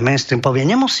znalkyňa hneď pre mainstream povie,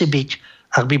 nemusí byť,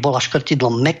 ak by bola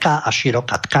škrtidlom mäkká a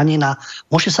široká tkanina,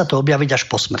 môže sa to objaviť až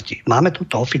po smrti. Máme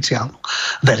túto oficiálnu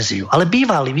verziu. Ale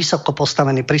bývalý vysoko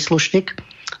postavený príslušník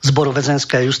zboru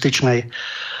väzenskej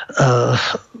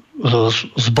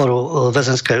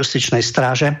justičnej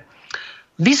stráže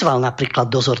vyzval napríklad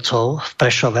dozorcov v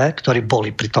Prešove, ktorí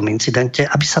boli pri tom incidente,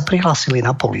 aby sa prihlásili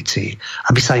na polícii,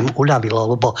 aby sa im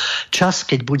uľavilo, lebo čas,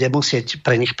 keď bude musieť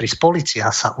pre nich prísť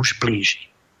polícia, sa už blíži.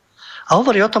 A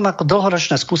hovorí o tom, ako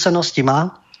dlhoročné skúsenosti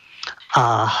má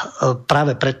a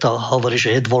práve preto hovorí,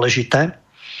 že je dôležité,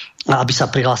 aby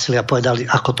sa prihlásili a povedali,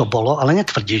 ako to bolo, ale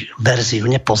netvrdí verziu,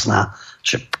 nepozná,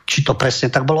 že či to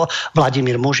presne tak bolo.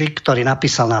 Vladimír Mužik, ktorý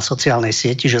napísal na sociálnej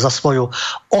sieti, že za svoju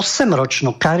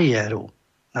 8-ročnú kariéru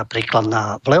napríklad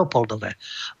v Leopoldove,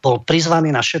 bol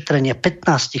prizvaný na šetrenie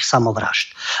 15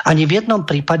 samovrážd. Ani v jednom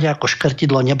prípade ako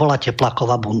škrtidlo nebola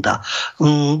tepláková bunda.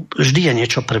 Vždy je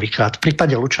niečo prvýkrát. V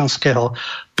prípade Lučanského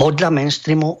podľa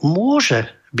mainstreamu môže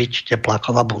byť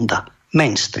tepláková bunda.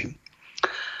 Mainstream.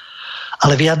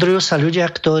 Ale vyjadrujú sa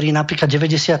ľudia, ktorí napríklad v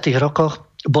 90.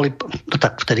 rokoch boli, no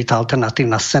tak vtedy tá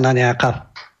alternatívna scéna nejaká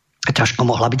ťažko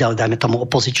mohla byť, ale dajme tomu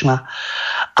opozičná.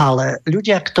 Ale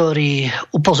ľudia, ktorí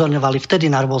upozorňovali vtedy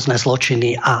na rôzne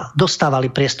zločiny a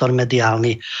dostávali priestor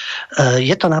mediálny,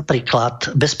 je to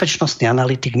napríklad bezpečnostný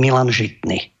analytik Milan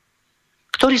Žitný,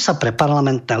 ktorý sa pre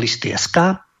parlamentné listy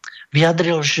SK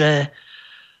vyjadril, že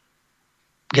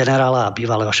generála a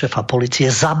bývalého šéfa polície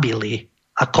zabili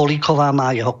a Kolíková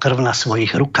má jeho krv na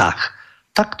svojich rukách.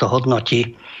 Takto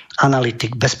hodnotí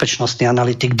analytik, bezpečnostný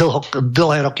analytik,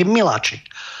 dlhé roky miláčik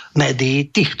médií,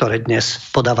 tých, ktoré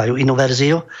dnes podávajú inú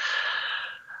verziu.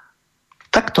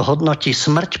 Takto hodnotí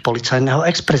smrť policajného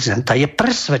ex-prezidenta. Je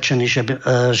presvedčený,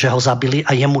 že ho zabili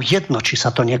a je mu jedno, či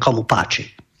sa to niekomu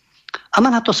páči. A má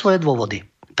na to svoje dôvody,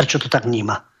 prečo to tak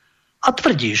vníma. A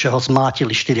tvrdí, že ho zmlátili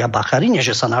 4 bachári, nie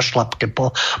že sa na šlapke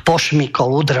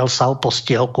pošmykol, udrel sa o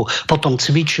postielku, potom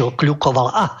cvičil, kľukoval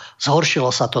a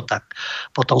zhoršilo sa to tak.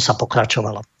 Potom sa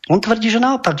pokračovalo. On tvrdí, že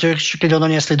naopak, že keď ho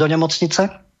doniesli do nemocnice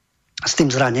s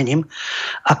tým zranením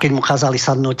a keď mu kázali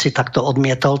sadnúť si, tak to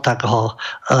odmietol, tak ho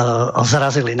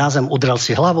zrazili na zem, udrel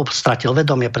si hlavu, stratil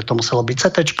vedomie, preto muselo byť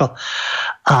CTčko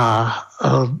a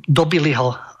dobili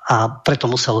ho a preto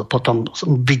musel potom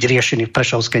byť riešený v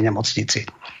prešovskej nemocnici.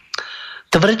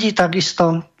 Tvrdí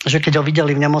takisto, že keď ho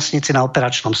videli v nemocnici na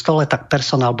operačnom stole, tak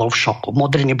personál bol v šoku.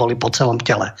 Modriny boli po celom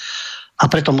tele. A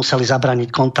preto museli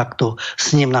zabrániť kontaktu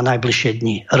s ním na najbližšie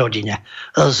dni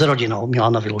s rodinou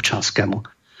Milanovi Lučanskému.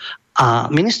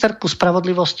 A ministerku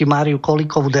spravodlivosti Máriu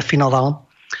Kolíkovú definoval,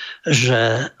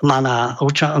 že má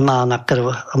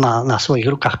na svojich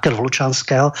rukách krv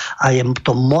Lučanského a je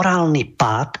to morálny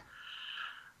pád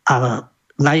a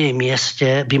na jej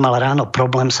mieste by mal ráno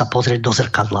problém sa pozrieť do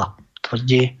zrkadla.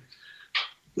 Tvrdí,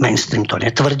 mainstream to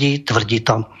netvrdí, tvrdí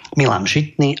to Milan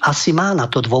Žitný, asi má na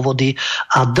to dôvody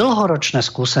a dlhoročné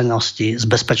skúsenosti z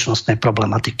bezpečnostnej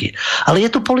problematiky. Ale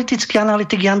je tu politický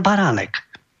analytik Jan Baránek.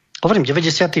 Hovorím, v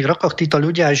 90. rokoch títo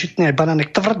ľudia, aj Žitný, aj Baránek,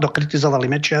 tvrdo kritizovali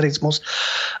mečiarizmus,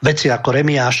 veci ako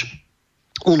Remiáš,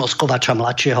 únos Kovača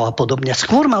mladšieho a podobne.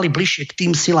 Skôr mali bližšie k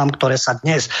tým silám, ktoré sa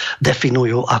dnes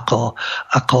definujú ako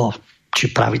či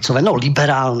pravicové,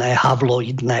 liberálne,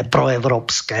 havloidné,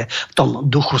 proevropské. V tom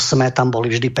duchu sme tam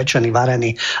boli vždy pečení,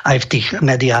 varení aj v tých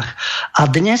médiách. A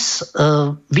dnes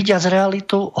vidia z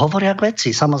realitu, hovoria k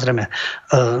veci, samozrejme.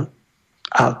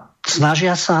 A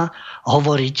snažia sa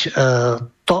hovoriť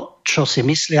to, čo si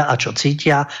myslia a čo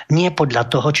cítia, nie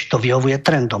podľa toho, či to vyhovuje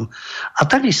trendom. A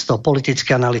takisto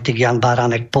politický analytik Jan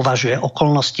Baránek považuje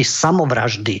okolnosti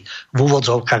samovraždy v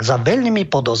úvodzovkách za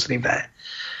veľmi podozrivé.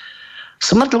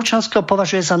 Smrť Lučanského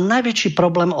považuje za najväčší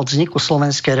problém od vzniku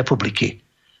Slovenskej republiky.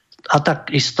 A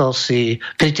takisto si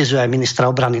kritizuje aj ministra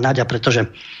obrany Naďa, pretože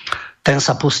ten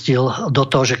sa pustil do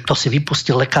toho, že kto si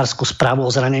vypustil lekárskú správu o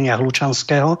zraneniach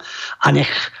Lučanského a nech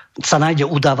sa nájde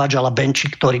udávač ale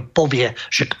Benčík, ktorý povie,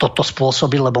 že kto to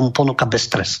spôsobil, lebo mu ponúka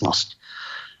beztrestnosť.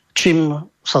 Čím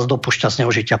sa dopúšťa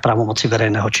zneužitia právomoci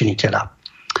verejného činiteľa.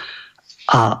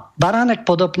 A Baránek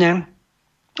podobne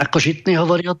ako Žitný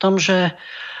hovorí o tom, že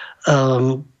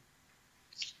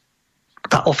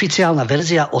tá oficiálna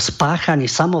verzia o spáchaní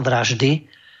samovraždy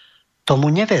tomu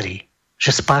neverí,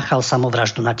 že spáchal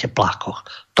samovraždu na teplákoch.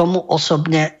 Tomu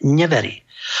osobne neverí.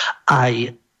 Aj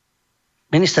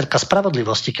ministerka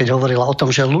spravodlivosti, keď hovorila o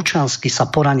tom, že Lučanský sa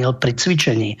poranil pri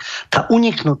cvičení, tá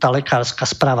uniknutá lekárska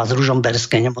správa z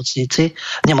ružomberskej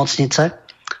nemocnice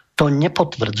to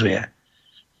nepotvrdzuje.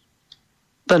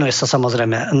 Venuje sa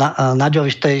samozrejme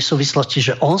Naďovi v tej súvislosti,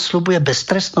 že on sľubuje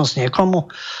beztrestnosť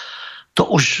niekomu.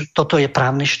 Toto je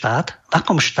právny štát? V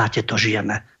akom štáte to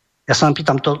žijeme? Ja sa vám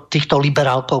pýtam týchto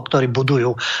liberálkov, ktorí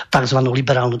budujú tzv.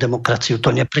 Liberálnu demokraciu.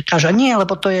 To neprekáža? Nie,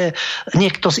 lebo to je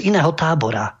niekto z iného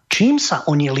tábora. Čím sa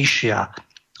oni lišia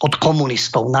od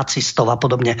komunistov, nacistov a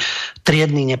podobne?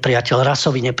 Triedny nepriateľ,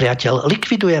 rasový nepriateľ.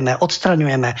 Likvidujeme,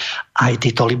 odstraňujeme aj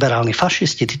títo liberálni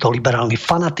fašisti, títo liberálni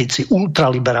fanatici,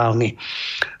 ultraliberálni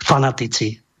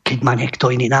fanatici. Keď má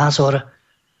niekto iný názor,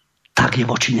 tak je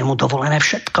voči nemu dovolené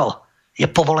všetko. Je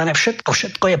povolené všetko,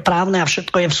 všetko je právne a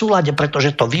všetko je v súlade,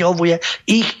 pretože to vyhovuje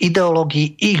ich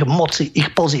ideológii, ich moci,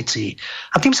 ich pozícii.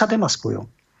 A tým sa demaskujú.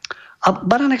 A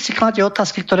Baránek si kladie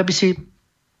otázky, ktoré by si,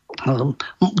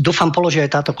 dúfam, položí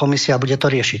aj táto komisia a bude to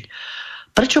riešiť.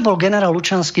 Prečo bol generál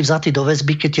Lučanský vzatý do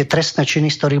väzby, keď tie trestné činy,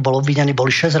 z ktorých bol obvinený,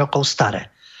 boli 6 rokov staré?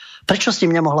 Prečo s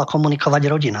ním nemohla komunikovať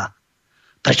rodina?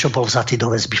 Prečo bol vzatý do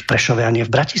väzby v Prešove a nie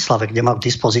v Bratislave, kde mal k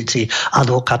dispozícii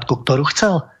advokátku, ktorú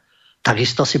chcel?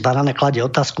 Takisto si Baránek kladie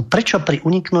otázku, prečo pri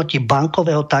uniknutí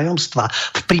bankového tajomstva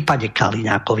v prípade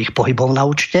Kaliňákových pohybov na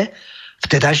účte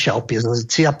vtedajšia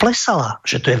opozícia plesala,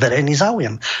 že to je verejný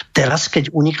záujem. Teraz, keď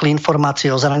unikli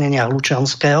informácie o zraneniach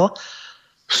Lučanského,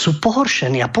 sú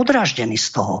pohoršení a podráždení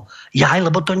z toho.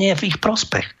 Lebo to nie je v ich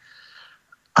prospech.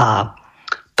 A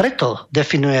preto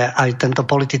definuje aj tento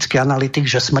politický analytik,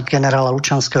 že smrť generála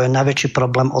Lučanského je najväčší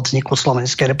problém od vzniku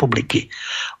Slovenskej republiky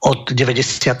od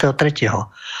 93.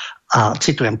 A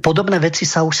citujem, podobné veci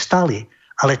sa už stali,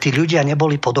 ale tí ľudia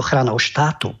neboli pod ochranou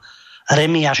štátu.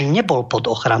 Remiáš nebol pod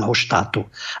ochranou štátu.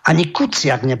 Ani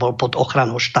Kuciak nebol pod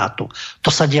ochranou štátu. To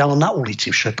sa dialo na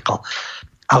ulici všetko.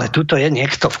 Ale tuto je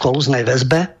niekto v kolúznej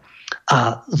väzbe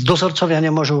a dozorcovia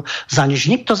nemôžu za nič.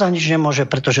 Nikto za nič nemôže,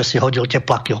 pretože si hodil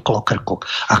teplaky okolo krku.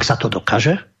 Ak sa to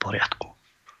dokáže, v poriadku.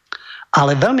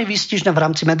 Ale veľmi výstižné v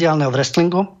rámci mediálneho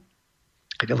wrestlingu,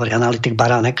 keď hovorí analytik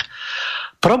Baránek,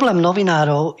 problém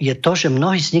novinárov je to, že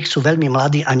mnohí z nich sú veľmi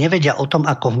mladí a nevedia o tom,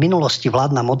 ako v minulosti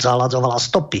vládna moc zahladzovala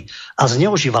stopy a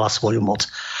zneužívala svoju moc.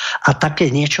 A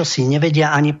také niečo si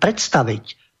nevedia ani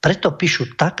predstaviť. Preto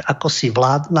píšu tak, ako si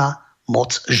vládna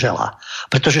moc želá.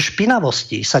 Pretože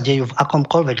špinavosti sa dejú v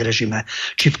akomkoľvek režime,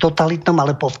 či v totalitnom,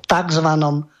 alebo v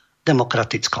takzvanom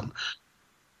demokratickom.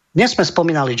 Dnes sme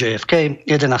spomínali JFK,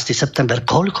 11. september,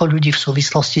 koľko ľudí v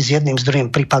súvislosti s jedným z druhým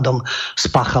prípadom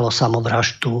spáchalo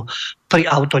samovraždu pri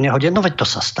autonehode. No veď to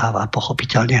sa stáva,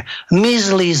 pochopiteľne.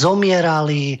 Mizli,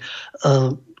 zomierali,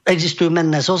 existujú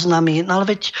menné zoznamy, no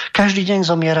ale veď každý deň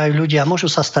zomierajú ľudia, môžu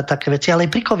sa stať také veci, ale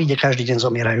aj pri covide každý deň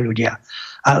zomierajú ľudia.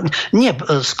 A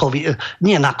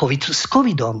nie na covid, s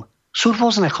covidom. Sú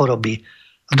rôzne choroby.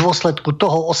 V dôsledku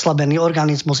toho oslabený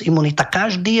organizmus, imunita.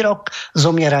 Každý rok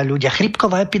zomierajú ľudia.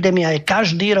 Chrypková epidémia je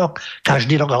každý rok.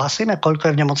 Každý rok hlasíme, koľko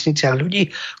je v nemocniciach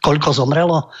ľudí, koľko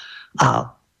zomrelo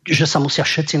a že sa musia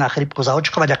všetci na chrypku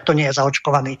zaočkovať. Ak to nie je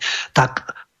zaočkovaný,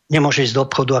 tak nemôže ísť do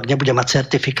obchodu, ak nebude mať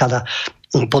certifikát.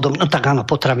 No tak áno,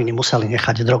 potraviny museli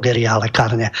nechať drogerie a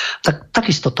lekárne.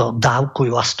 Takisto to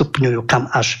dávkujú a stupňujú, kam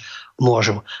až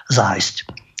môžu zájsť.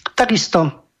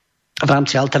 Takisto v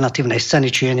rámci alternatívnej scény,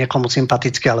 či je niekomu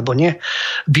sympatický alebo nie,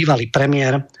 bývalý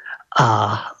premiér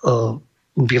a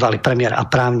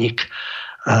právnik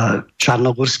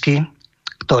Čarnogurský,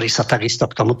 ktorý sa takisto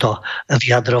k tomuto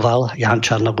vyjadroval, Jan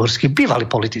Čarnogurský, bývalý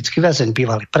politický väzeň,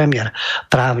 bývalý premiér,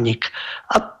 právnik.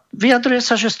 A vyjadruje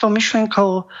sa, že s tou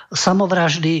myšlienkou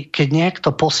samovraždy, keď niekto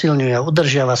posilňuje,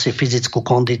 udržiava si fyzickú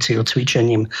kondíciu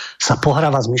cvičením, sa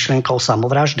pohráva s myšlienkou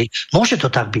samovraždy. Môže to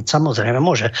tak byť, samozrejme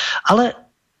môže, ale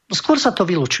skôr sa to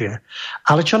vylučuje.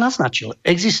 Ale čo naznačil?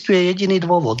 Existuje jediný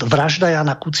dôvod. Vražda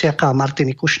Jana Kuciaka a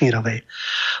Martiny Kušnírovej.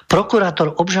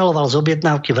 Prokurátor obžaloval z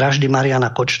objednávky vraždy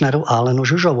Mariana Kočneru a Alenu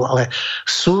Žužovu, ale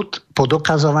súd po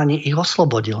dokazovaní ich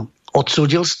oslobodil.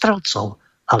 Odsúdil strelcov,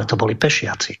 ale to boli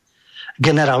pešiaci.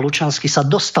 Generál Lučanský sa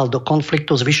dostal do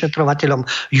konfliktu s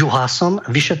vyšetrovateľom Juhásom,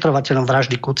 vyšetrovateľom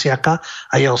vraždy Kuciaka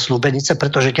a jeho snúbenice,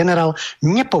 pretože generál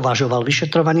nepovažoval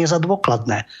vyšetrovanie za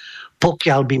dôkladné.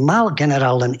 Pokiaľ by mal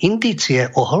generál len indície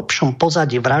o hĺbšom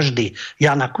pozadí vraždy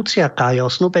Jana Kuciaka a jeho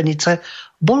snúbenice,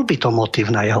 bol by to motív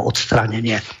na jeho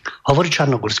odstránenie. Hovorí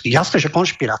Čarnogurský. Jasné, že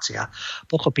konšpirácia.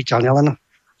 Pochopiteľne, len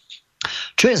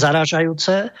čo je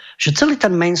zarážajúce, že celý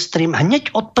ten mainstream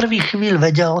hneď od prvých chvíľ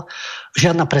vedel,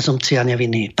 žiadna prezumpcia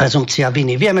neviny, prezumpcia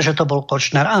viny. Vieme, že to bol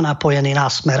Kočner a napojený na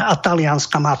Smer a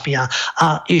talianská mafia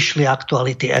a išli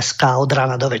Aktuality SK od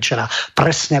rána do večera.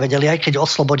 Presne vedeli, aj keď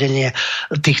oslobodenie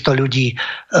týchto ľudí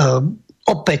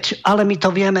opäť, ale my to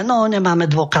vieme, no nemáme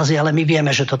dôkazy, ale my vieme,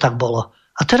 že to tak bolo.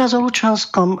 A teraz o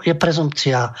Lučanskom je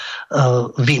prezumpcia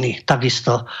viny,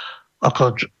 takisto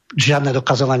ako žiadne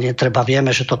dokazovanie treba,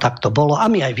 vieme, že to takto bolo a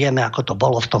my aj vieme, ako to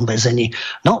bolo v tom väzení.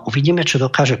 No, uvidíme, čo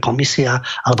dokáže komisia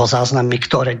alebo záznamy,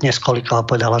 ktoré dnes Kolíková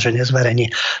povedala, že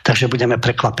nezverejní, takže budeme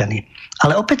prekvapení.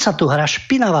 Ale opäť sa tu hrá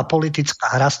špinavá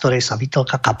politická hra, z ktorej sa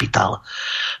vytlka kapitál.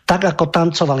 Tak ako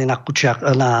tancovali na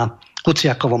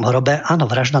Kuciakovom hrobe, áno,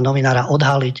 vražda novinára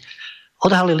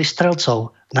odhalili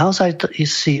strelcov. Naozaj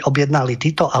si objednali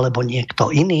títo alebo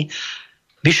niekto iný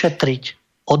vyšetriť,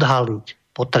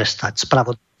 odhaliť, potrestať,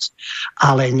 spravodlivosť.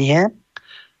 Ale nie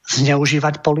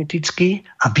zneužívať politicky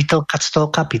a vytlkať z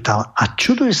toho kapitál. A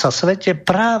čudujú sa svete,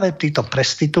 práve títo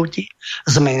prestitúti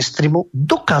z mainstreamu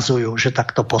dokazujú, že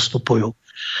takto postupujú.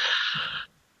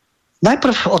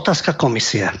 Najprv otázka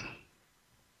komisie.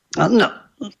 No,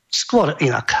 skôr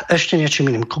inak. Ešte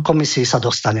niečím iným. Ku komisii sa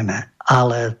dostaneme.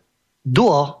 Ale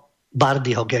duo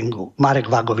Bardyho gangu, Marek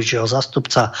Vagovič, jeho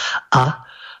zastupca a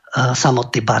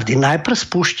samotný Bardy. Najprv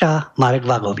spúšťa Marek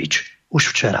Vagovič.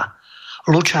 Už včera.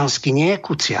 Lučanský nie je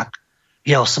Kuciak.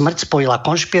 Jeho smrť spojila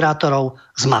konšpirátorov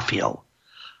s mafiou.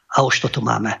 A už to tu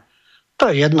máme. To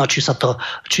je jedno, či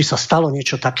sa stalo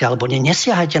niečo také, alebo nie.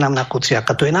 Nesiahajte nám na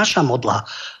Kuciaka. To je naša modla.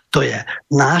 To je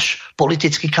náš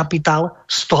politický kapitál.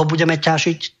 Z toho budeme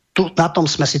ťažiť. Na tom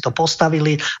sme si to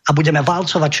postavili a budeme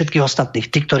válcovať všetkých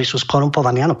ostatných. Tí, ktorí sú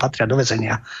skorumpovaní, áno, patria do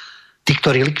väzenia. Tí,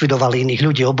 ktorí likvidovali iných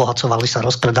ľudí, obohacovali sa,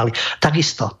 rozpredali.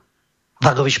 Takisto.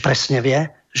 Vagovič presne vie,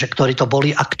 že ktorí to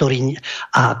boli a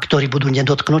ktorí budú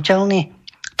nedotknuteľní.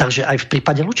 Takže aj v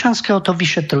prípade Lučanského to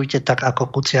vyšetrujte tak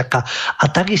ako Kuciaka. A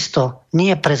takisto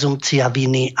nie je prezumpcia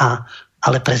viny,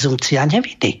 ale prezumpcia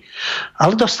neviny.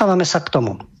 Ale dostávame sa k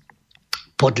tomu.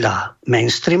 Podľa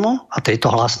mainstreamu a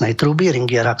tejto hlasnej truby,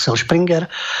 Ringier, Axel Springer,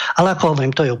 ale ako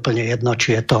hovorím, to je úplne jedno,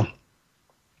 či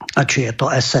je to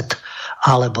ESET,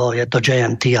 alebo je to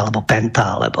JNT, alebo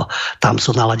Penta, alebo tam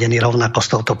sú naladení rovnako s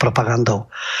touto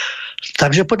propagandou.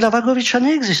 Takže podľa Vagoviča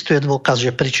neexistuje dôkaz,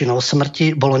 že príčinou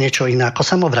smrti bolo niečo iné ako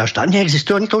samovražda.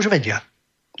 Neexistuje, oni to už vedia.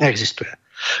 Neexistuje.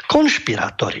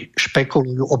 Konšpirátori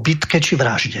špekulujú o bitke či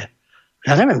vražde.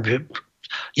 Ja neviem,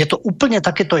 je to úplne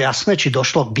takéto jasné, či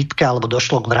došlo k bitke alebo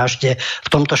došlo k vražde. V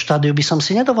tomto štádiu by som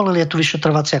si nedovolil, je tu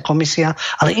vyšetrovacia komisia,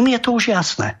 ale im je to už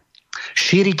jasné.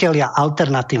 Šíritelia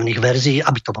alternatívnych verzií,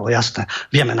 aby to bolo jasné,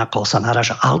 vieme, na koho sa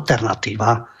naráža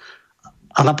alternatíva,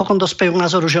 a napokon dospejú k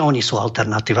názoru, že oni sú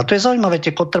alternatíva. To je zaujímavé,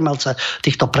 tie kotrmelce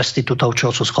týchto prestitútov,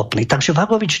 čo sú schopní. Takže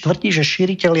Vagovič tvrdí, že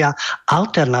šíritelia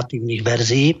alternatívnych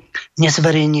verzií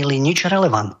nezverejnili nič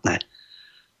relevantné.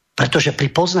 Pretože pri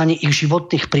poznaní ich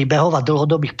životných príbehov a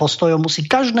dlhodobých postojov musí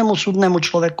každému súdnemu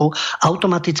človeku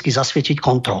automaticky zasvietiť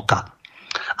kontrolka.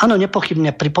 Áno,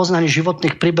 nepochybne pri poznaní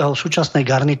životných príbehov súčasnej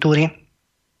garnitúry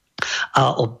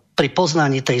a pri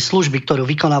poznaní tej služby, ktorú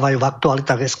vykonávajú v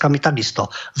aktualitách SK, mi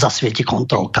takisto zasvieti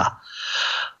kontrolka.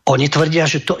 Oni tvrdia,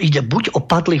 že to ide buď o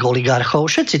padlých oligarchov,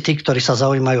 všetci tí, ktorí sa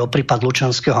zaujímajú o prípad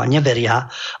Lučanského a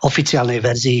neveria oficiálnej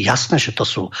verzii, jasné, že to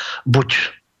sú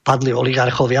buď padli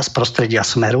oligarchovia z prostredia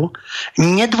Smeru,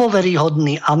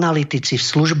 nedôveryhodní analytici v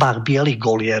službách bielých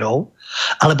golierov,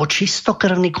 alebo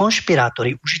čistokrvní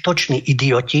konšpirátori, užitoční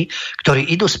idioti, ktorí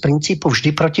idú z princípu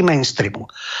vždy proti mainstreamu.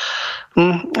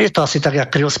 Je to asi tak, jak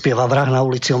Kryl spieva Vrah na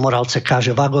ulici o morálce,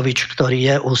 káže Vagovič, ktorý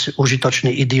je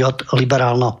užitočný idiot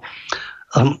liberálneho,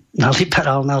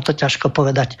 to ťažko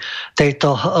povedať,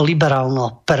 tejto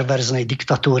liberálno-perverznej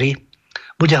diktatúry,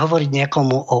 bude hovoriť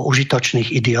niekomu o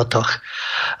užitočných idiotoch.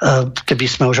 Keby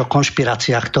sme už o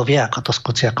konšpiráciách, to vie, ako to s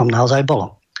Kuciakom naozaj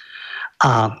bolo.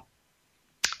 A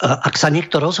ak sa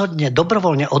niekto rozhodne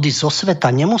dobrovoľne odísť zo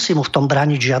sveta, nemusí mu v tom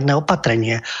brániť žiadne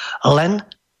opatrenie. Len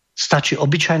stačí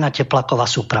obyčajná teplaková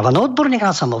súprava. No odborník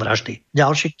na samovraždy.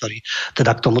 Ďalší, ktorý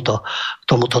teda k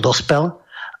tomuto dospel.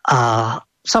 A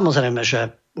samozrejme,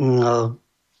 že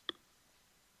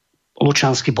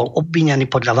Lučanský bol obvinený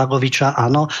podľa Vagoviča,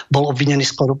 áno, bol obvinený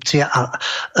z korupcie a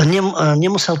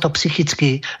nemusel to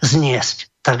psychicky zniesť.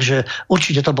 Takže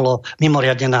určite to bolo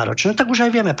mimoriadne náročné. Tak už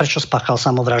aj vieme, prečo spáchal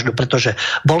samovraždu, pretože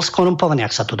bol skorumpovaný,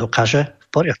 ak sa to dokáže, v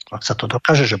poriadku, ak sa to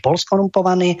dokáže, že bol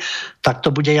skorumpovaný, tak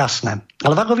to bude jasné.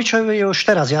 Ale Vagovičovi je už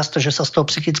teraz jasné, že sa z toho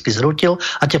psychicky zrútil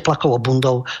a teplakovou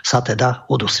bundou sa teda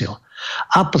udusil.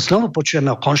 A znovu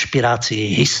počujeme o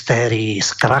konšpirácii, hystérii,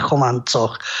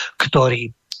 skrachovancoch,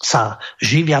 ktorí sa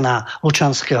živia na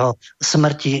Lučanského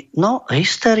smrti. No,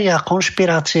 hystéria,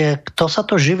 konšpirácie, kto sa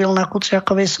to živil na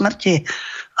Kuciakovej smrti?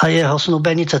 A jeho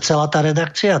snúbenice, celá tá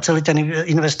redakcia, celý ten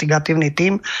investigatívny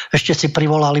tím, ešte si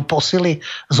privolali posily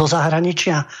zo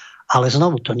zahraničia. Ale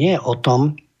znovu, to nie je o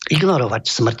tom ignorovať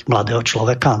smrť mladého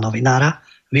človeka a novinára,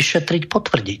 vyšetriť,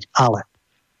 potvrdiť. Ale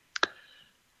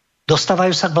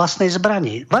dostávajú sa k vlastnej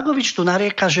zbrani. Vagovič tu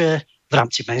narieka, že v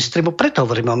rámci mainstreamu, preto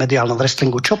hovoríme o mediálnom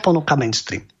wrestlingu, čo ponúka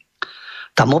mainstream.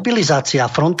 Tá mobilizácia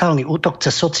a frontálny útok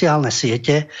cez sociálne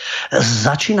siete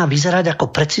začína vyzerať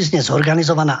ako precízne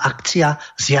zorganizovaná akcia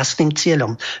s jasným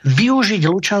cieľom. Využiť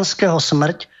Lučanského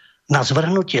smrť na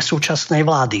zvrhnutie súčasnej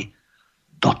vlády.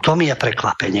 No to mi je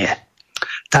prekvapenie.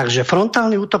 Takže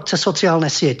frontálny útok cez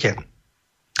sociálne siete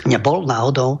nebol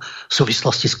náhodou v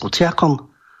súvislosti s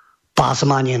Kuciakom?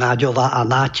 Pázmanie Náďová a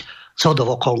Náď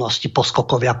zhodou okolností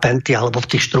poskokovia Penty alebo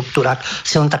v tých štruktúrach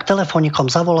si len tak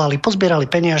telefónikom zavolali, pozbierali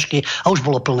peniažky a už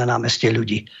bolo plné námestie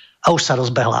ľudí. A už sa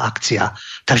rozbehla akcia.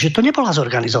 Takže to nebola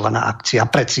zorganizovaná akcia,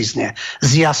 precízne, s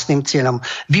jasným cieľom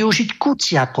využiť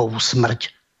Kuciakovú smrť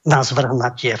na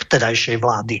zvrhnutie vtedajšej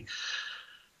vlády.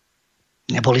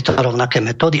 Neboli to rovnaké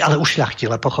metódy, ale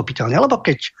ušľachtile, pochopiteľne. Lebo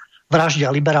keď vraždia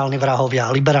liberálni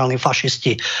vrahovia, liberálni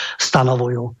fašisti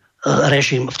stanovujú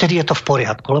režim, vtedy je to v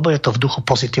poriadku, lebo je to v duchu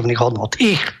pozitívnych hodnôt.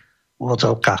 Ich v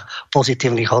úvodzovkách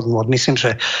pozitívnych hodnôt. Myslím,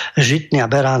 že Žitný a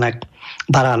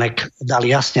Baránek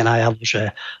dali jasne najavo,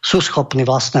 že sú schopní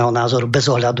vlastného názoru bez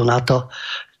ohľadu na to,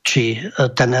 či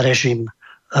ten režim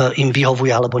im vyhovuje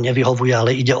alebo nevyhovuje,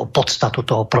 ale ide o podstatu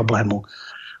toho problému.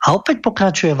 A opäť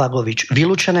pokračuje Vagovič.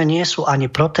 Vylúčené nie sú ani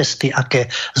protesty, aké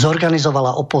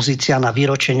zorganizovala opozícia na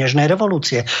výročie Nežnej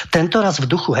revolúcie. Tentoraz v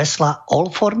duchu hesla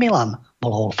All for Milan.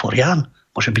 Bolo All for Jan,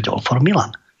 môže byť All for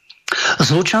Milan.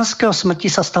 Z Lučanského smrti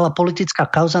sa stala politická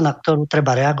kauza, na ktorú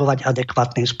treba reagovať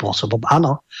adekvátnym spôsobom.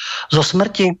 Áno, zo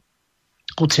smrti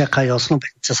Kuciaka a jeho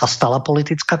snúbenice sa stala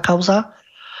politická kauza,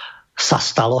 sa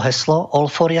stalo heslo All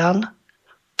for Jan,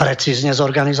 precízne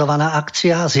zorganizovaná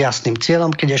akcia s jasným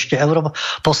cieľom, keď ešte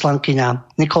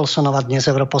europoslankyňa Nikolsonová, dnes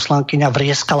europoslankyňa,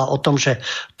 vrieskala o tom, že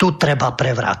tu treba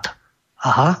prevrat.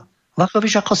 Aha,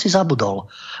 Vachovič ako si zabudol.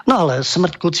 No ale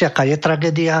smrť Kuciaka je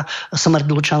tragédia, smrť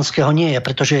Lučanského nie je,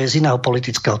 pretože je z iného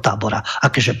politického tábora.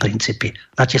 Akéže princípy,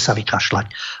 na tie sa vykašľať.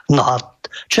 No a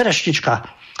čerešnička,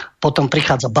 potom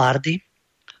prichádza Bárdy.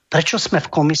 Prečo sme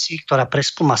v komisii, ktorá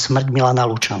preskúma smrť Milana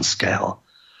Lučanského?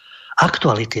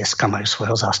 Aktuality SK majú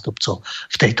svojho zástupcu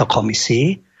v tejto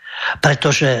komisii,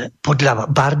 pretože podľa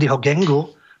Bárdyho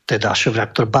gangu, teda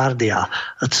šéf-redaktor Bárdy a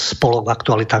spolok v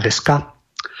Aktualitách SK,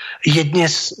 je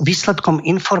dnes výsledkom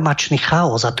informačný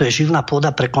chaos a to je živná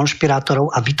pôda pre konšpirátorov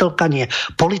a vytlkanie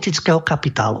politického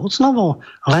kapitálu. Znovu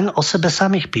len o sebe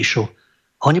samých píšu.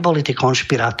 Oni boli tí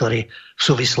konšpirátori v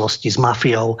súvislosti s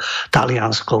mafiou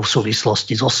talianskou, v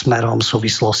súvislosti so Smerom, v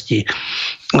súvislosti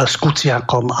s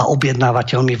Kuciakom a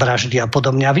objednávateľmi vraždy a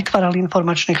podobne a vytvárali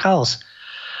informačný chaos.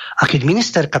 A keď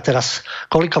ministerka teraz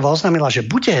Kolíková oznámila, že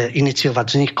bude iniciovať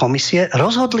z nich komisie,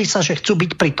 rozhodli sa, že chcú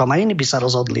byť pri tom a iní by sa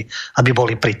rozhodli, aby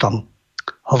boli pri tom.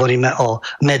 Hovoríme o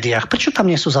médiách. Prečo tam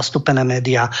nie sú zastúpené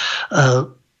médiá?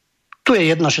 Tu je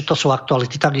jedno, že to sú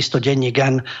aktuality, takisto denník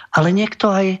N, ale niekto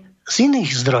aj z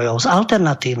iných zdrojov, z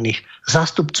alternatívnych,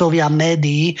 zástupcovia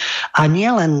médií a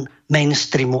nielen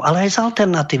mainstreamu, ale aj z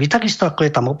alternatívy. Takisto ako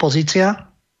je tam opozícia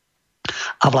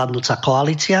a vládnúca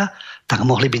koalícia, tak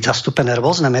mohli byť zastúpené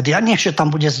rôzne médiá. Nie, že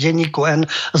tam bude z denníku N,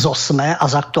 z SME a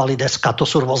z Aktuality.sk, to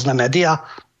sú rôzne médiá.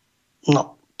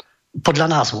 No, podľa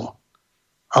názvu.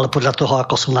 Ale podľa toho,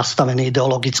 ako sú nastavení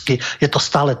ideologicky, je to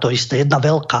stále to isté. Jedna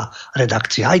veľká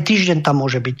redakcia. Aj Týždeň tam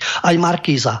môže byť, aj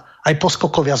Markíza, aj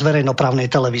poskokovia z verejnoprávnej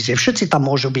televízie. Všetci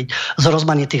tam môžu byť z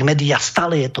rozmanitých médií a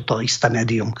stále je to isté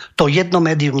médium. To jedno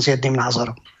médium s jedným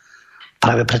názorom.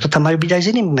 Práve preto tam majú byť aj z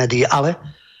inými médií, ale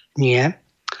nie,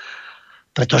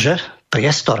 pretože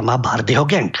priestor má Bárdyho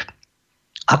gang.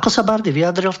 Ako sa Bárdy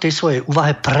vyjadril v tej svojej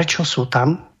úvahe, prečo sú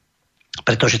tam?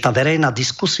 Pretože tá verejná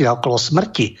diskusia okolo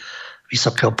smrti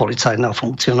vysokého policajného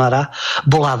funkcionára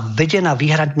bola vedená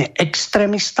výhradne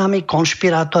extrémistami,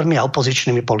 konšpirátormi a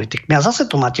opozičnými politikmi. A zase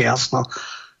tu máte jasno,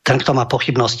 ten, kto má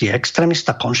pochybnosti, je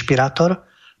extrémista, konšpirátor,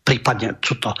 prípadne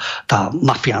sú to tá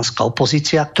mafiánska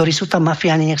opozícia, ktorí sú tam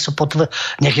mafiáni,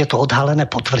 nech je to odhalené,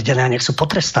 potvrdené a nech sú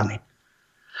potrestaní.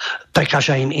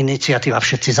 Prekáža im iniciatíva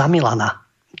všetci za Milana.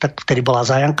 Tak vtedy bola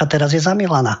za Janka, teraz je za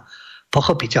Milana.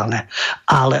 Pochopiteľné.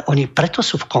 Ale oni preto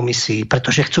sú v komisii,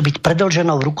 pretože chcú byť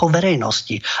predĺženou rukou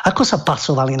verejnosti. Ako sa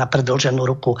pasovali na predĺženú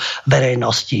ruku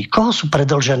verejnosti? Koho sú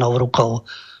predĺženou rukou?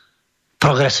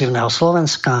 Progresívneho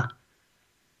Slovenska?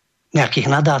 Nejakých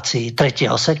nadácií,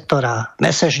 tretieho sektora,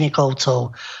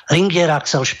 mesežníkovcov, Ringier,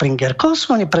 Axel Springer? Koho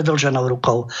sú oni predĺženou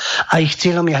rukou? A ich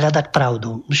cieľom je hľadať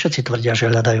pravdu. Všetci tvrdia,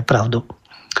 že hľadajú pravdu.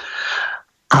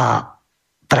 A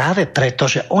práve preto,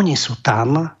 že oni sú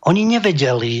tam, oni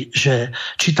nevedeli, že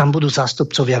či tam budú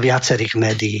zástupcovia viacerých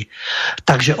médií.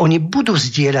 Takže oni budú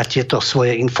zdieľať tieto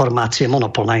svoje informácie,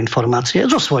 monopol na informácie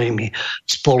so svojimi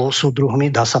spolusúdruhmi,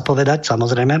 dá sa povedať,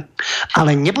 samozrejme,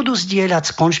 ale nebudú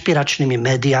zdieľať s konšpiračnými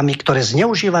médiami, ktoré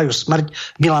zneužívajú smrť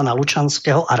Milana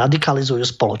Lučanského a radikalizujú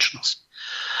spoločnosť.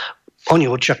 Oni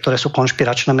určia, ktoré sú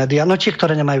konšpiračné médiá, no tie,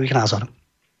 ktoré nemajú ich názor.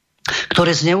 Ktoré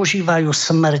zneužívajú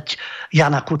smrť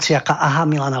Jana Kuciaka a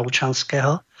Milana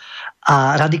Lučanského a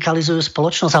radikalizujú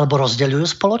spoločnosť alebo rozdeľujú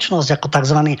spoločnosť ako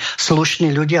tzv.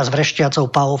 Slušní ľudia s vrešťacou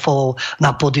paufovou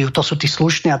na pódiu. To sú tí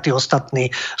slušní a tí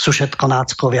ostatní sú všetko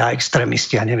náckovia,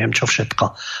 extrémisti a neviem čo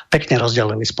všetko. Pekne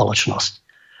rozdeľujú spoločnosť.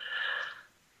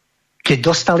 Keď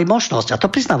dostali možnosť, a to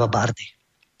priznáva Bárdy,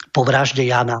 po vražde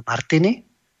Jána Martiny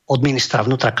od ministra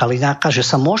vnútra Kaliňáka, že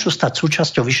sa môžu stať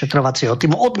súčasťou vyšetrovacieho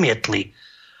týmu, odmietli.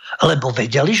 Lebo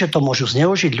vedeli, že to môžu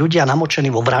zneužiť ľudia namočení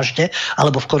vo vražde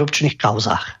alebo v korupčných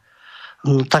kauzách.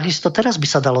 Takisto teraz by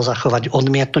sa dalo zachovať,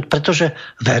 odmietnúť, pretože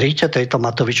veríte tejto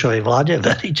Matovičovej vláde,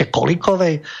 veríte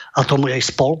Kolíkovej a tomu jej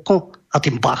spolku a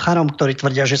tým bácharom, ktorí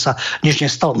tvrdia, že sa nič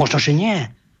nestalo. Možno, že nie.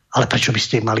 Ale prečo by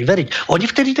ste im mali veriť? Oni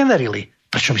vtedy neverili.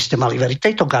 Prečo by ste mali veriť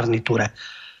tejto garnitúre?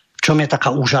 V čom je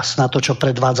taká úžasná to, čo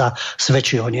predvádza,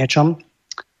 svedčí o niečom?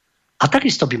 A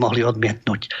takisto by mohli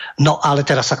odmietnúť. No ale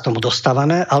teraz sa k tomu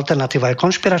dostávame. Alternatíva je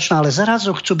konšpiračná, ale zrazu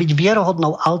chcú byť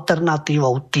vierohodnou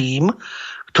alternatívou tým,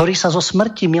 ktorí sa zo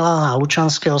smrti Milana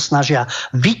Lučanského snažia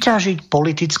vyťažiť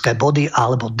politické body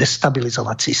alebo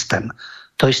destabilizovať systém.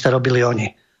 To isté robili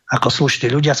oni. ako slušní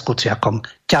ľudia s Kuciakom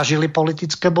ťažili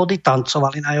politické body,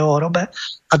 tancovali na jeho hrobe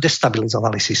a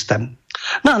destabilizovali systém.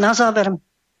 No a na záver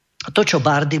to, čo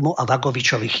Bardimu a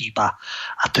Vagovičovi chýba.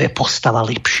 A to je postava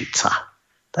Lipšica.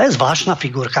 To je zvláštna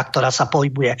figurka, ktorá sa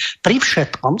pohybuje pri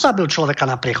všetkom. Zabil človeka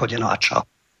na priechode, no a čo?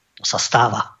 To sa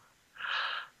stáva.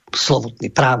 Slovutný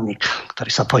právnik,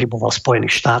 ktorý sa pohyboval v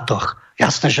Spojených štátoch.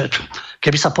 Jasné, že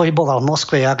keby sa pohyboval v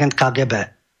Moskve, je agent KGB.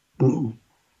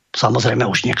 Samozrejme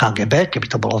už nie KGB,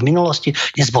 keby to bolo v minulosti,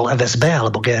 dnes bol FSB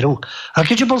alebo GRU. Ale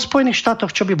keďže bol v Spojených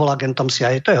štátoch, čo by bol agentom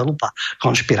CIA? To je hlúpa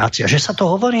konšpirácia. Že sa to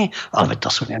hovorí? Ale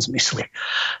to sú nezmysly.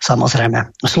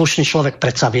 Samozrejme, slušný človek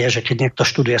predsa vie, že keď niekto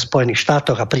študuje v Spojených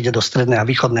štátoch a príde do strednej a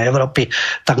východnej Európy,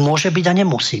 tak môže byť a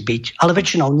nemusí byť. Ale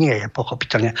väčšinou nie je,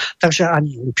 pochopiteľne. Takže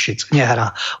ani Lipšic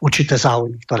nehrá určité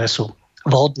záujmy, ktoré sú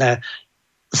vhodné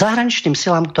zahraničným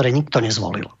silám, ktoré nikto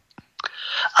nezvolil.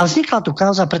 A vznikla tu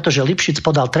kauza, pretože Lipšic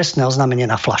podal trestné oznámenie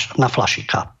na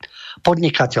Flašika.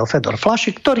 Podnikateľ Fedor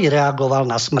Flašik, ktorý reagoval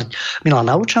na smrť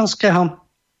Milana Lučanského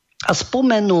a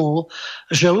spomenul,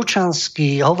 že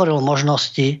Lučanský hovoril o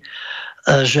možnosti,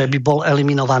 že by bol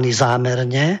eliminovaný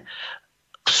zámerne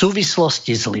v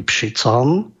súvislosti s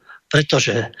Lipšicom,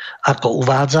 pretože, ako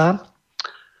uvádza,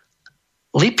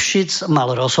 Lipšic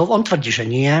mal rozhovor, on tvrdí, že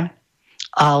nie,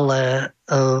 ale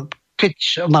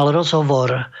keď mal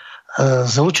rozhovor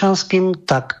s Lučanským,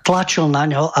 tak tlačil na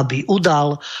ňo, aby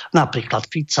udal napríklad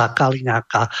Fica,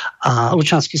 Kaliňáka. A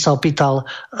Lučanský sa opýtal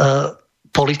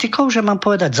politikov, že mám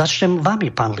povedať, začnem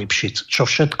vami, pán Lipšic, čo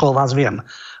všetko o vás viem.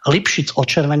 Lipšic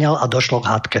očervenel a došlo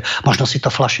k hádke. Možno si to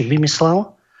Flašik vymyslel,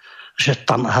 že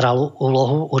tam hral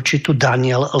úlohu určitú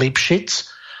Daniel Lipšic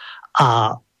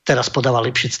a teraz podáva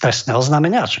Lipšic trestné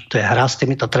oznámenia. To je hra s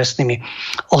týmito trestnými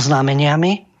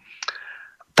oznámeniami.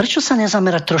 Prečo sa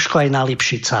nezamerať trošku aj na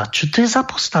Lipšica? Čo to je za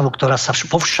postavu, ktorá sa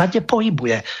vo všade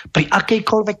pohybuje? Pri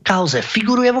akejkoľvek kauze.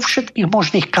 Figuruje vo všetkých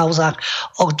možných kauzách.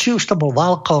 Či už to bol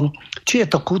Valko, či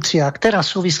je to Kuciak. Teraz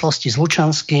v súvislosti s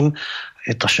Lučanským,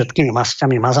 je to všetkými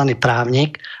masťami mazaný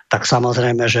právnik, tak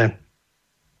samozrejme, že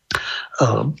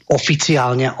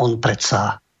oficiálne on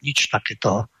predsa nič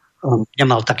takéto,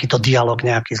 nemal takýto dialog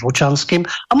nejaký s Lučanským.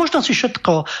 A možno si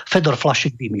všetko Fedor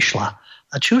Flašik vymýšľa.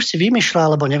 A či už si vymýšľa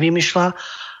alebo nevymýšľa,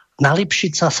 na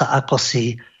Lipšica sa ako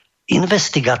si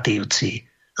investigatívci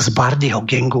z Bardyho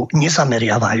gangu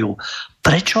nezameriavajú.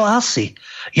 Prečo asi?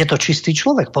 Je to čistý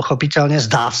človek, pochopiteľne,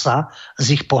 zdá sa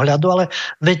z ich pohľadu, ale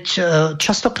veď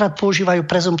častokrát používajú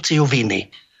prezumpciu viny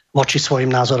voči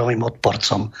svojim názorovým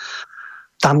odporcom.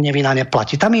 Tam nevina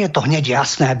neplatí. Tam je to hneď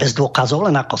jasné aj bez dôkazov,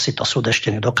 len ako si to súd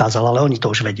ešte nedokázal, ale oni to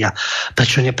už vedia.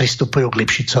 Prečo nepristupujú k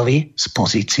Lipšicovi z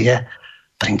pozície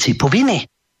princípu viny?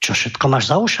 Čo všetko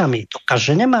máš za ušami? Dokáž,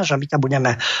 že nemáš a my ťa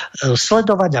budeme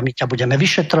sledovať a my ťa budeme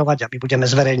vyšetrovať a my budeme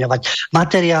zverejňovať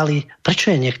materiály. Prečo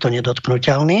je niekto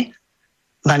nedotknuteľný?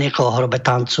 Na niekoho hrobe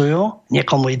tancujú,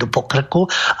 niekomu idú po krku.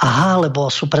 Aha, lebo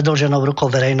sú predĺženou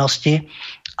rukou verejnosti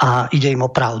a ide im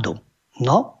o pravdu.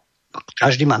 No,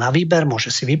 každý má na výber, môže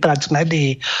si vybrať z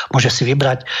médií, môže si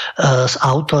vybrať z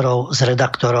autorov, z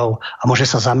redaktorov a môže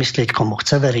sa zamyslieť, komu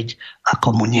chce veriť a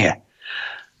komu nie.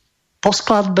 Po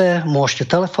skladbe môžete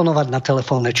telefonovať na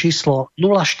telefónne číslo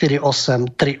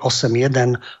 048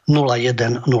 381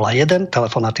 0101,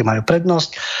 telefonáty majú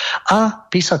prednosť, a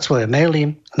písať svoje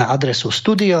maily na adresu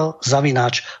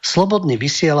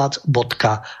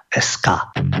studio@slobodnyvysielac.sk.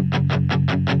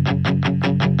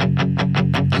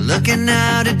 Looking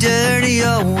out a dirty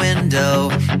old window,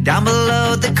 down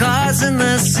below the cars in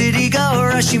the city go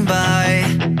rushing by.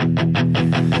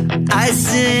 I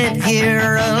sit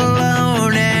here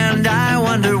alone and I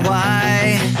wonder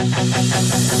why.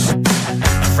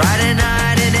 Friday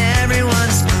night and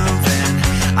everyone's moving,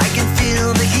 I can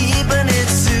feel the heat but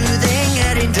it's soothing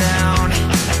heading down.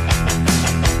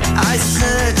 I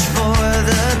search for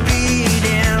the beat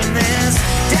in this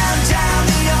downtown.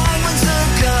 The young ones are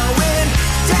going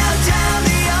downtown.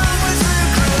 The young ones are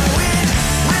growing.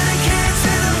 We're the kids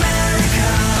in America.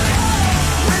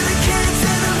 We're the kids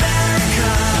in America.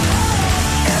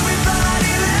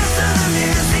 Everybody listen to the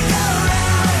music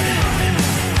around.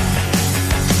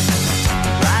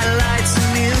 Bright lights and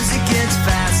music.